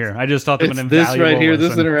 invaluable right here. I just taught them It's an this invaluable right here, this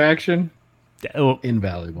lesson. interaction, Oh,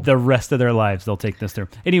 invaluable. the rest of their lives they'll take this through.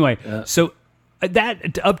 Anyway, so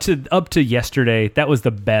that up to yesterday, that was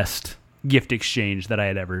the best gift exchange that I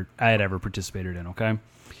had ever participated in, okay?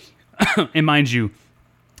 And mind you,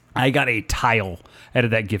 I got a tile out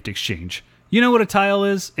of that gift exchange. You know what a tile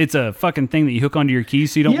is? It's a fucking thing that you hook onto your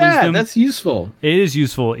keys so you don't lose Yeah, them. that's useful. It is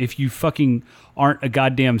useful if you fucking aren't a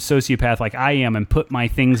goddamn sociopath like I am and put my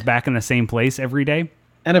things back in the same place every day.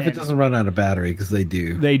 And if it doesn't run out of battery, because they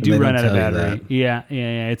do. They and do don't run out of tell you battery. that.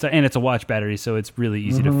 Yeah. It's a watch battery, so it's really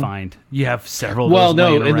easy to find. You have several of Well, those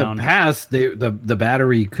no, laying in around. the past, the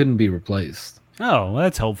battery couldn't be replaced. Oh, well,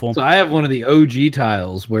 that's helpful. So I have one of the OG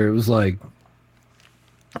tiles where it was like,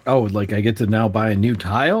 oh, like I get to now buy a new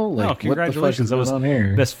tile? Like, Oh, congratulations. What the That fuck was is going on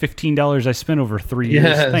here? best $15 I spent over 3 years.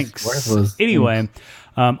 Yes, Thanks. worthless. Anyway,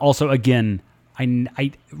 also, again,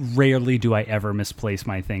 I rarely do I ever misplace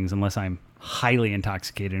my things unless I'm highly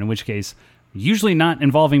intoxicated, in which case, usually not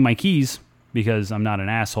involving my keys because I'm not an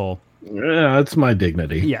asshole. Yeah, that's my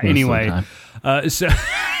dignity. Yeah, most of the anyway. time. So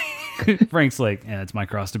Frank's like, yeah, it's my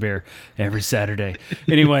cross to bear every Saturday.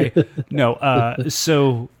 Anyway, no.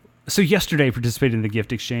 So yesterday I participated in the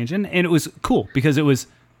gift exchange, and it was cool because it was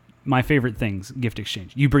my favorite things gift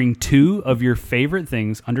exchange. You bring 2 of your favorite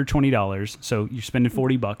things under $20, so you're spending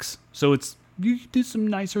 $40. So you do some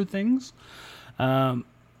nicer things, and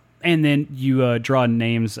then you draw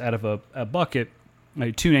names out of a bucket,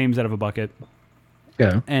 2 names out of a bucket.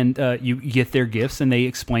 Yeah. And you get their gifts, and they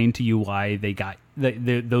explain to you why they got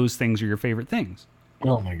those things are your favorite things.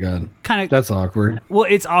 Oh my god. Kind of. That's awkward. Well,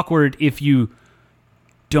 it's awkward if you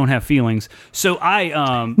don't have feelings. So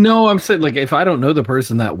No, I'm saying like if I don't know the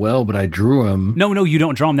person that well, but I drew him. no, you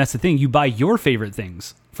don't draw them. That's the thing. You buy your favorite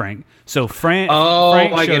things, Frank. So Frank. Oh,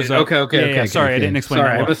 Frank I get shows it. up. Okay. Yeah, sorry, I didn't explain Sorry,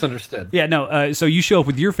 that I well. misunderstood. Yeah, no. So you show up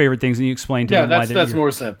with your favorite things, and you explain to Yeah, them why that's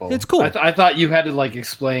more simple. It's cool. I thought you had to like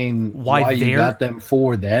explain why you they're- got them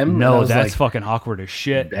for them. and I No, was that's like, fucking awkward as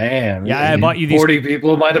shit. damn. Yeah, I bought you these- 40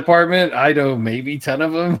 people in my department. I know maybe 10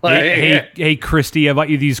 of them. Like, Hey, Christy, I bought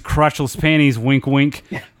you these crotchless panties. Wink, wink.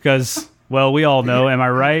 Because, well, we all know. Am I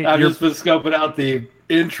right? I've You're just been scoping out the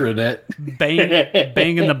intranet.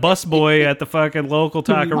 banging the busboy at the fucking local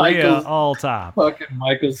taqueria Michael's- all time. Fucking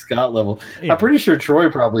Michael Scott level. Yeah. I'm pretty sure Troy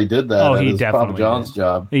probably did that. Oh, at he his definitely Papa John's did.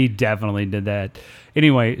 job. He definitely did that.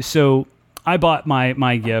 Anyway, so I bought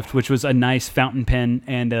my gift, which was a nice fountain pen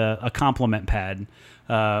and a compliment pad,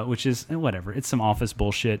 which is whatever. It's some office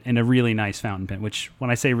bullshit, and a really nice fountain pen, which when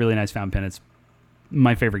I say really nice fountain pen, it's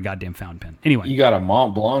my favorite goddamn fountain pen. Anyway. You got a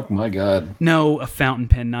Mont Blanc? My God. No, a fountain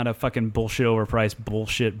pen, not a fucking bullshit overpriced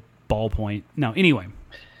bullshit ballpoint. No, anyway,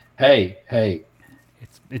 Hey,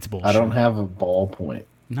 it's bullshit. I don't have a ballpoint.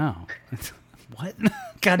 No. What?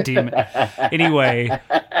 God damn it. Anyway,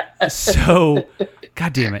 so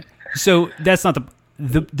God damn it. So that's not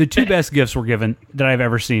the 2 best gifts were given that I've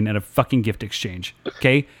ever seen at a fucking gift exchange.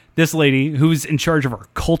 Okay, this lady who's in charge of our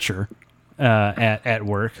culture at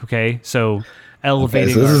work. Okay, so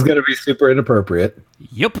elevating. So this our- is going to be super inappropriate.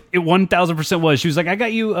 Yep, it 1000% was. She was like, I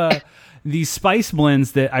got you these spice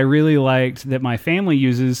blends that I really liked that my family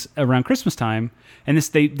uses around Christmas time. And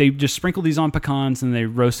they just sprinkle these on pecans and they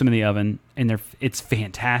roast them in the oven, and it's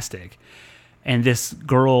fantastic. And this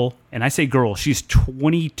girl, and I say girl, she's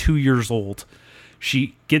 22 years old.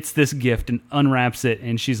 She gets this gift and unwraps it,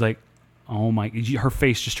 and she's like, oh my, her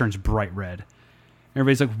face just turns bright red.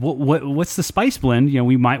 Everybody's like, what's the spice blend? You know,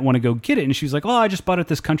 we might want to go get it. And she's like, oh, I just bought it at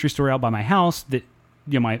this country store out by my house that,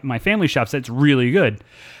 you know, my family shops. That's really good.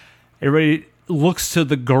 Everybody looks to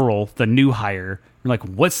the girl, the new hire. We're like,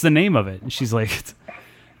 what's the name of it? And she's like, it's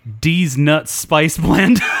D's Nuts Spice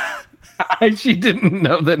Blend. She didn't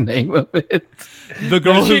know the name of it. The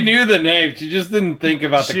girl She who knew the name. She just didn't think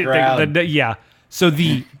about the Shit, crowd. yeah. So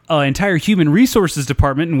the entire human resources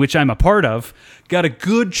department, in which I'm a part of, got a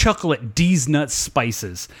good chuckle at D's Nuts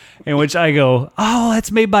Spices, in which I go, "Oh,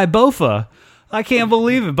 that's made by Bofa. I can't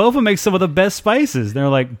believe it. Bofa makes some of the best spices." They're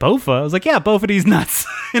like, "Bofa?" I was like, "Yeah, Bofa D's Nuts."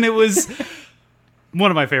 And it was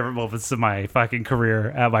one of my favorite moments of my fucking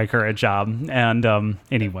career at my current job. And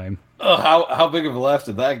anyway. Oh, how big of a laugh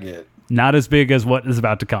did that get? Not as big as what is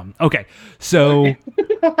about to come. Okay, so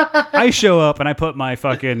I show up and I put my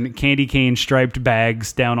fucking candy cane striped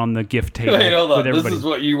bags down on the gift table. Wait, hold on. with This everybody. is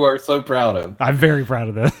what you are so proud of. I'm very proud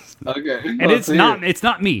of this. Okay. And it's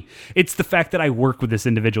not me. It's the fact that I work with this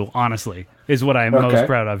individual, honestly, is what I'm most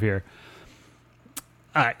proud of here.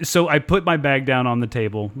 So I put my bag down on the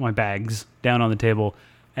table, my bags down on the table,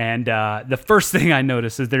 and the first thing I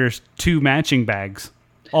notice is there's 2 matching bags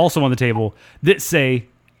also on the table that say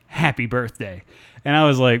 "Happy Birthday." And I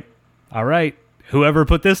was like, all right, whoever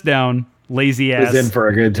put this down, lazy ass. Is in for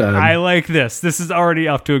a good time. I like this. This is already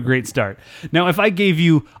off to a great start. Now, if I gave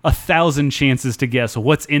you 1,000 chances to guess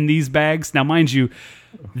what's in these bags, now mind you,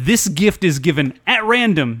 this gift is given at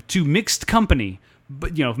random to mixed company,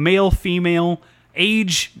 but male, female,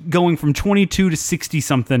 age going from 22 to 60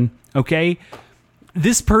 something. Okay,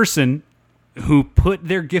 this person who put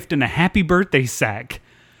their gift in a happy birthday sack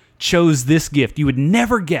chose this gift. You would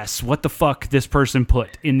never guess what the fuck this person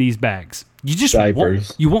put in these bags. You just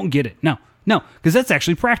won't get it. No, because that's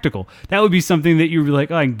actually practical. That would be something that you'd be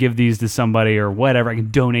like, oh, I can give these to somebody or whatever. I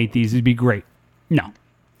can donate these. It'd be great. No.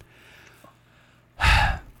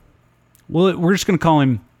 Well, we're just gonna call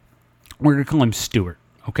him Stuart.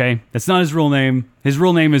 Okay, that's not his real name. His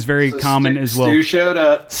real name is very common as well. Stu showed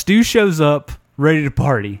up. Stu shows up ready to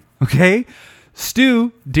party. Okay,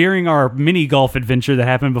 Stu, during our mini golf adventure that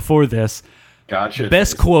happened before this, Gotcha.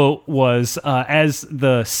 best quote was as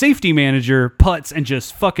the safety manager putts and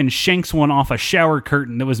just fucking shanks one off a shower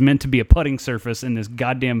curtain that was meant to be a putting surface in this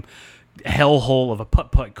goddamn hellhole of a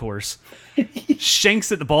putt-putt course.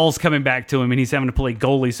 Shanks it, the ball's coming back to him, and he's having to play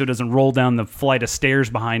goalie so it doesn't roll down the flight of stairs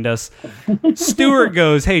behind us. Stuart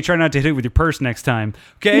goes, "Hey, try not to hit it with your purse next time."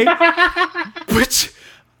 Okay? Which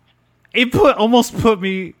it almost put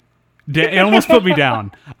me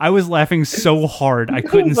down. I was laughing so hard I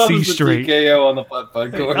couldn't see straight. TKO on the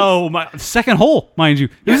putt-putt course. Oh, my second hole, mind you.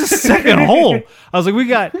 It was a second hole. I was like, we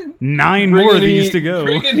got 9 more of these to go.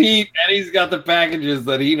 Bringing heat, and he's got the packages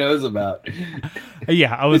that he knows about.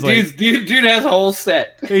 Yeah, I was like, dude has a whole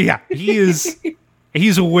set. yeah, he's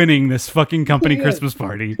winning this fucking company Christmas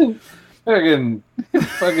party. Fucking,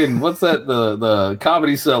 what's that? The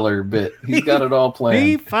Comedy Cellar bit. He's got it all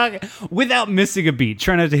He planned. without missing a beat.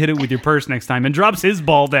 Try not to hit it with your purse next time, and drops his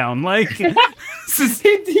ball down like. He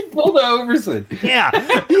pulled the Overson. Yeah.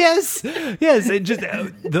 Yes. It just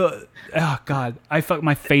oh god,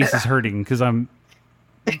 my face is hurting because I'm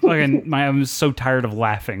so tired of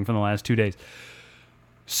laughing from the last 2 days.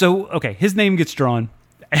 So okay, his name gets drawn,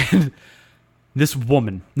 and this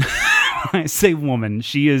woman, I say woman,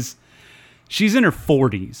 she's in her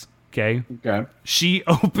 40s. Okay. She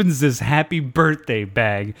opens this happy birthday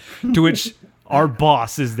bag, to which our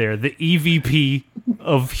boss is there, the EVP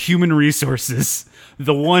of Human Resources,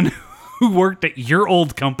 the one who worked at your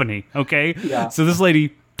old company. Okay. Yeah. So this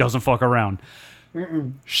lady doesn't fuck around.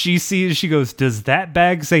 She sees, she goes, "Does that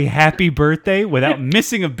bag say happy birthday?" Without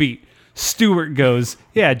missing a beat, Stuart goes,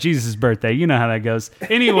 "Yeah, Jesus' birthday. You know how that goes."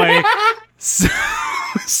 Anyway,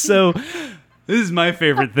 so this is my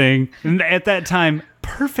favorite thing. And at that time,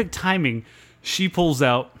 perfect timing, she pulls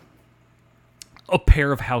out a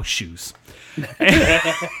pair of house shoes.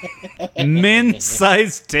 Men's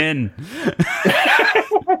size 10.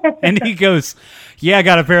 And he goes, "Yeah, I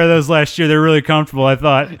got a pair of those last year. They're really comfortable. I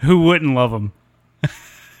thought, who wouldn't love them?"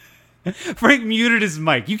 Frank muted his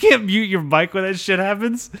mic. You can't mute your mic when that shit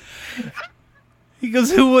happens. He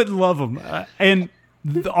goes, "Who wouldn't love them?" And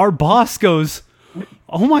our boss goes,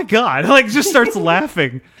 "Oh my God," like just starts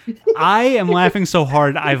laughing. I am laughing so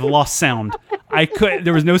hard I've lost sound.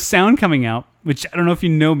 There was no sound coming out, which I don't know if you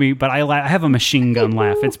know me, but I have a machine gun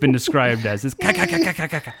laugh. It's been described as this.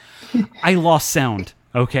 I lost sound.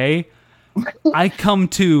 Okay. I come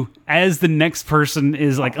to as the next person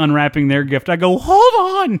is like unwrapping their gift. I go, "Hold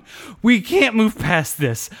on, we can't move past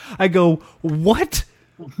this." I go, "What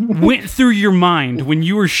went through your mind when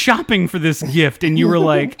you were shopping for this gift and you were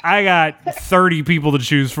like, I got 30 people to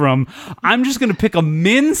choose from. I'm just going to pick a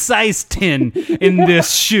men's size 10 in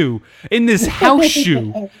this shoe, in this house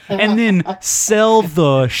shoe, and then sell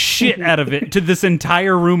the shit out of it to this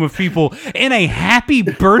entire room of people in a happy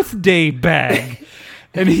birthday bag."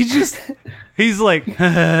 And he's like,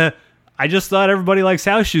 "I I just thought everybody likes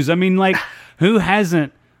house shoes. I mean, like, who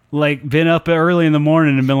hasn't like been up early in the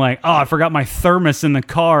morning and been like, oh, I forgot my thermos in the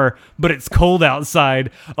car, but it's cold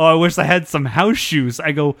outside. Oh, I wish I had some house shoes.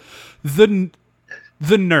 I go, the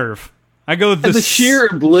nerve. I go, the sheer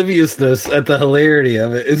obliviousness at the hilarity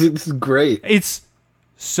of it is it's great. It's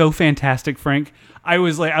so fantastic, Frank. I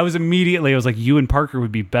was like, you and Parker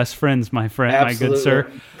would be best friends, my friend, Absolutely. my good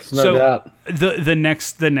sir. No doubt. The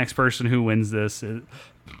next person who wins this,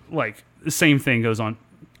 like the same thing goes on.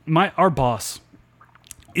 Our boss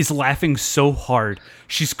is laughing so hard,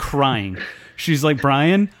 she's crying. She's like,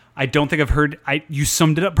 Brian, I don't think I've heard. You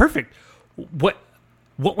summed it up perfect. What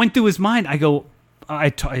went through his mind? I go.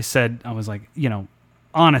 I said, I was like,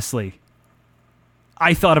 honestly,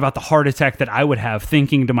 I thought about the heart attack that I would have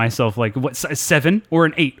thinking to myself, like, what, a 7 or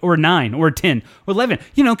an 8 or a 9 or a 10 or 11?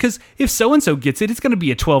 Because if so-and-so gets it, it's going to be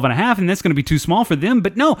a 12.5, and that's going to be too small for them.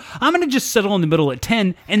 But no, I'm going to just settle in the middle at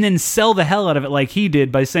 10 and then sell the hell out of it like he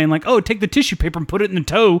did by saying, like, oh, take the tissue paper and put it in the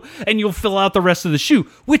toe and you'll fill out the rest of the shoe,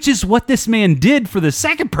 which is what this man did for the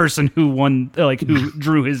second person who won, who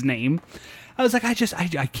drew his name. I was like, I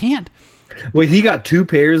can't. Wait, he got 2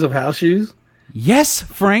 pairs of house shoes? Yes,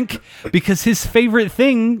 Frank, because his favorite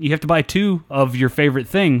thing, you have to buy 2 of your favorite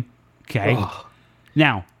thing. Okay. Oh,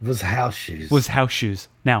 now. Was house shoes.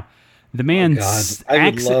 Now, the man. God, I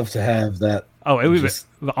would love to have that. Oh, it would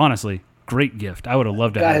honestly, great gift. I would have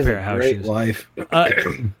loved to have a pair of house great shoes. Life.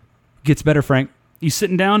 Gets better, Frank. You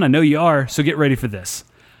sitting down? I know you are, so get ready for this.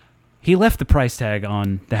 He left the price tag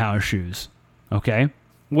on the house shoes. Okay?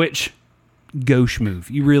 Which, gauche move.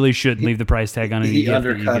 You really shouldn't leave the price tag on it. He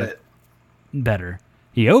undercut it. Better.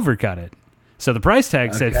 He overcut it. So the price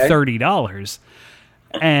tag said $30.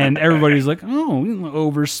 And everybody's like, oh,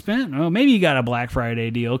 overspent. Oh, maybe you got a Black Friday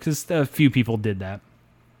deal, because a few people did that.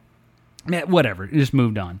 Whatever. It just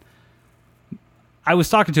moved on. I was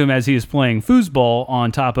talking to him as he was playing foosball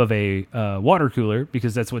on top of a water cooler,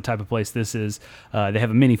 because that's what type of place this is. They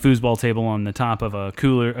have a mini foosball table on the top of a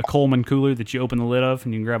Coleman cooler that you open the lid of,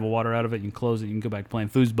 and you can grab a water out of it, you can close it, you can go back to playing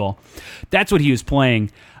foosball. That's what he was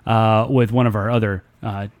playing with one of our other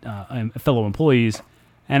fellow employees.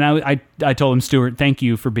 And I told him, Stuart, thank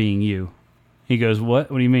you for being you. He goes,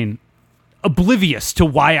 what? What do you mean? Oblivious to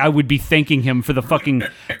why I would be thanking him for the fucking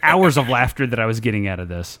hours of laughter that I was getting out of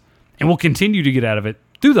this. And we'll continue to get out of it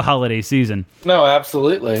through the holiday season. No,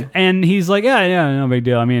 absolutely. And he's like, yeah, no big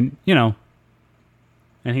deal. I mean, And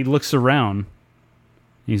he looks around.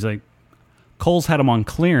 He's like, Kohl's had them on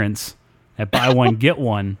clearance at buy one, get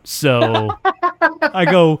one. So I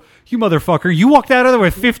go, you motherfucker, you walked out of there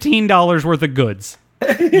with $15 worth of goods.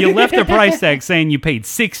 You left the price tag saying you paid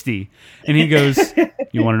 $60. And he goes,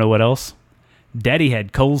 you want to know what else? Daddy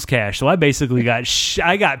had Kohl's cash, so I basically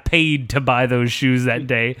got paid to buy those shoes that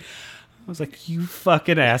day. I was like, you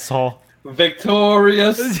fucking asshole.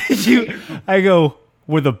 Victorious. I go,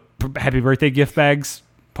 were the happy birthday gift bags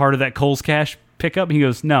part of that Kohl's cash pickup? And he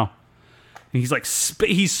goes, no. And he's like,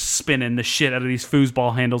 he's spinning the shit out of these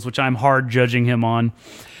foosball handles, which I'm hard judging him on.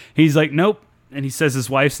 He's like, nope. And he says his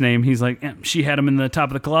wife's name. He's like, she had him in the top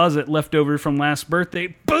of the closet, left over from last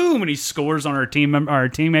birthday. Boom! And he scores on our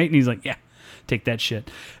teammate. And he's like, yeah, take that shit.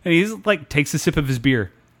 And he's like, takes a sip of his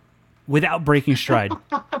beer without breaking stride.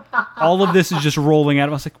 All of this is just rolling out.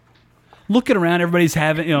 I was like, looking around, everybody's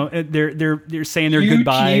having, they're saying their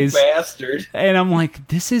goodbyes. You cheap bastard. And I'm like,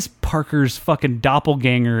 this is Parker's fucking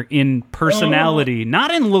doppelganger in personality,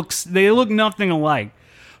 not in looks. They look nothing alike,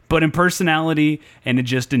 but in personality and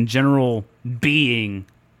in general being,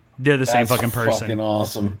 they're the same fucking person. Fucking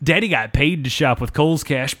awesome. Daddy got paid to shop with Kohl's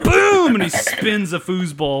cash. Boom! And he spins a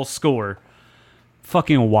foosball score.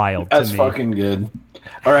 Fucking wild. That's to me. Fucking good.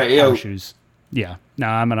 All right, yo. Shoes. Yeah. No,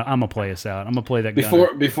 I'm gonna play us out. I'm gonna play that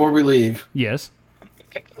before we leave. Yes.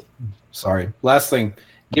 Sorry. Last thing.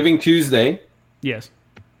 Giving Tuesday. Yes.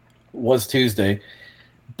 Was Tuesday.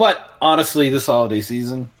 But honestly, this holiday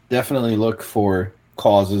season, definitely look for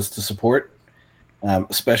causes to support,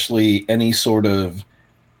 especially any sort of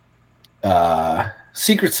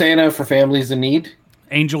Secret Santa for families in need.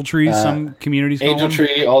 Angel trees, some communities call Angel them.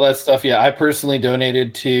 tree, all that stuff. Yeah, I personally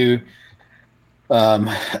donated to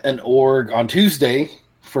an org on Tuesday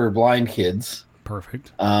for blind kids.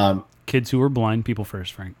 Perfect. Kids who are blind, people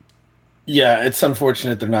first, Frank. Yeah, it's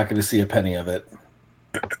unfortunate they're not going to see a penny of it.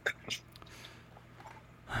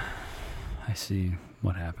 I see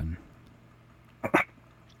what happened.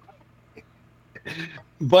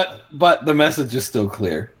 But the message is still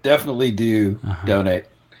clear. Definitely do donate.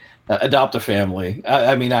 Adopt a family.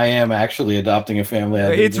 I mean, I am actually adopting a family.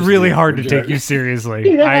 It's really hard to take you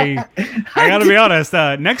seriously. Yeah. I gotta be honest.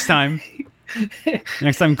 Next time,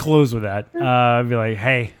 close with that. I'd be like,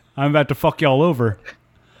 hey, I'm about to fuck y'all over.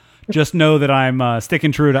 Just know that I'm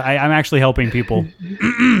sticking true to. I'm actually helping people.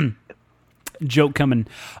 Joke coming.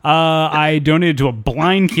 I donated to a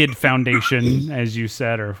blind kid foundation, as you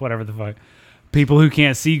said, or whatever the fuck. People who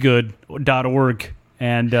can't see good.org.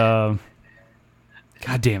 And God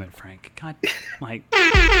damn it, Frank. God, like.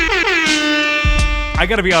 I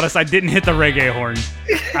gotta be honest, I didn't hit the reggae horn.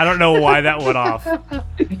 I don't know why that went off.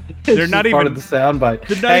 They're not even part of the soundbite.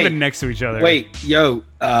 They're not even next to each other. Wait, yo,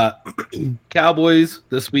 Cowboys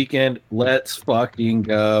this weekend. Let's fucking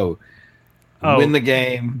go. Win the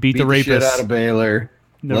game. Beat the rapists. Shit out of Baylor.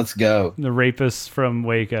 Let's go. The rapists from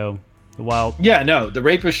Waco. The Wild. Yeah, no, the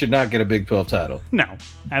rapists should not get a Big 12 title. No,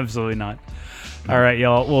 absolutely not. All right,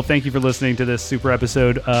 y'all. Well, thank you for listening to this super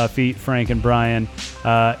episode, Feet, Frank, and Brian.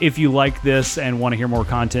 If you like this and want to hear more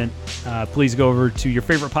content, please go over to your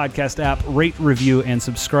favorite podcast app, rate, review, and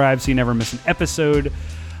subscribe so you never miss an episode.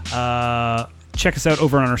 Check us out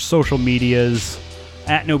over on our social medias,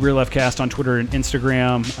 at No Beer Left Cast on Twitter and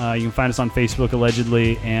Instagram. You can find us on Facebook,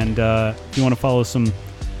 allegedly. And if you want to follow some...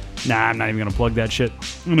 Nah, I'm not even going to plug that shit.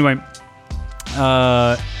 Anyway...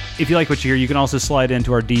 if you like what you hear, you can also slide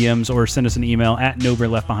into our DMs or send us an email at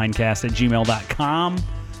nobeerleftbehindcast@gmail.com.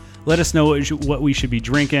 Let us know what we should be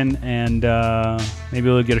drinking, and maybe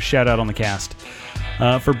we'll get a shout out on the cast.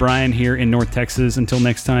 For Brian here in North Texas, until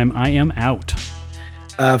next time, I am out.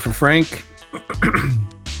 For Frank,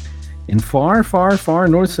 in far, far, far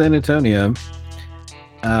North San Antonio,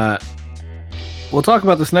 we'll talk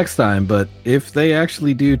about this next time, but if they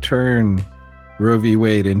actually do turn Roe v.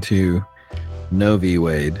 Wade into No v.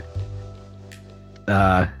 Wade,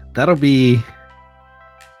 that'll be,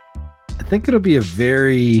 I think it'll be a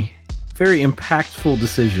very, very impactful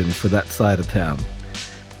decision for that side of town.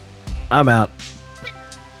 I'm out.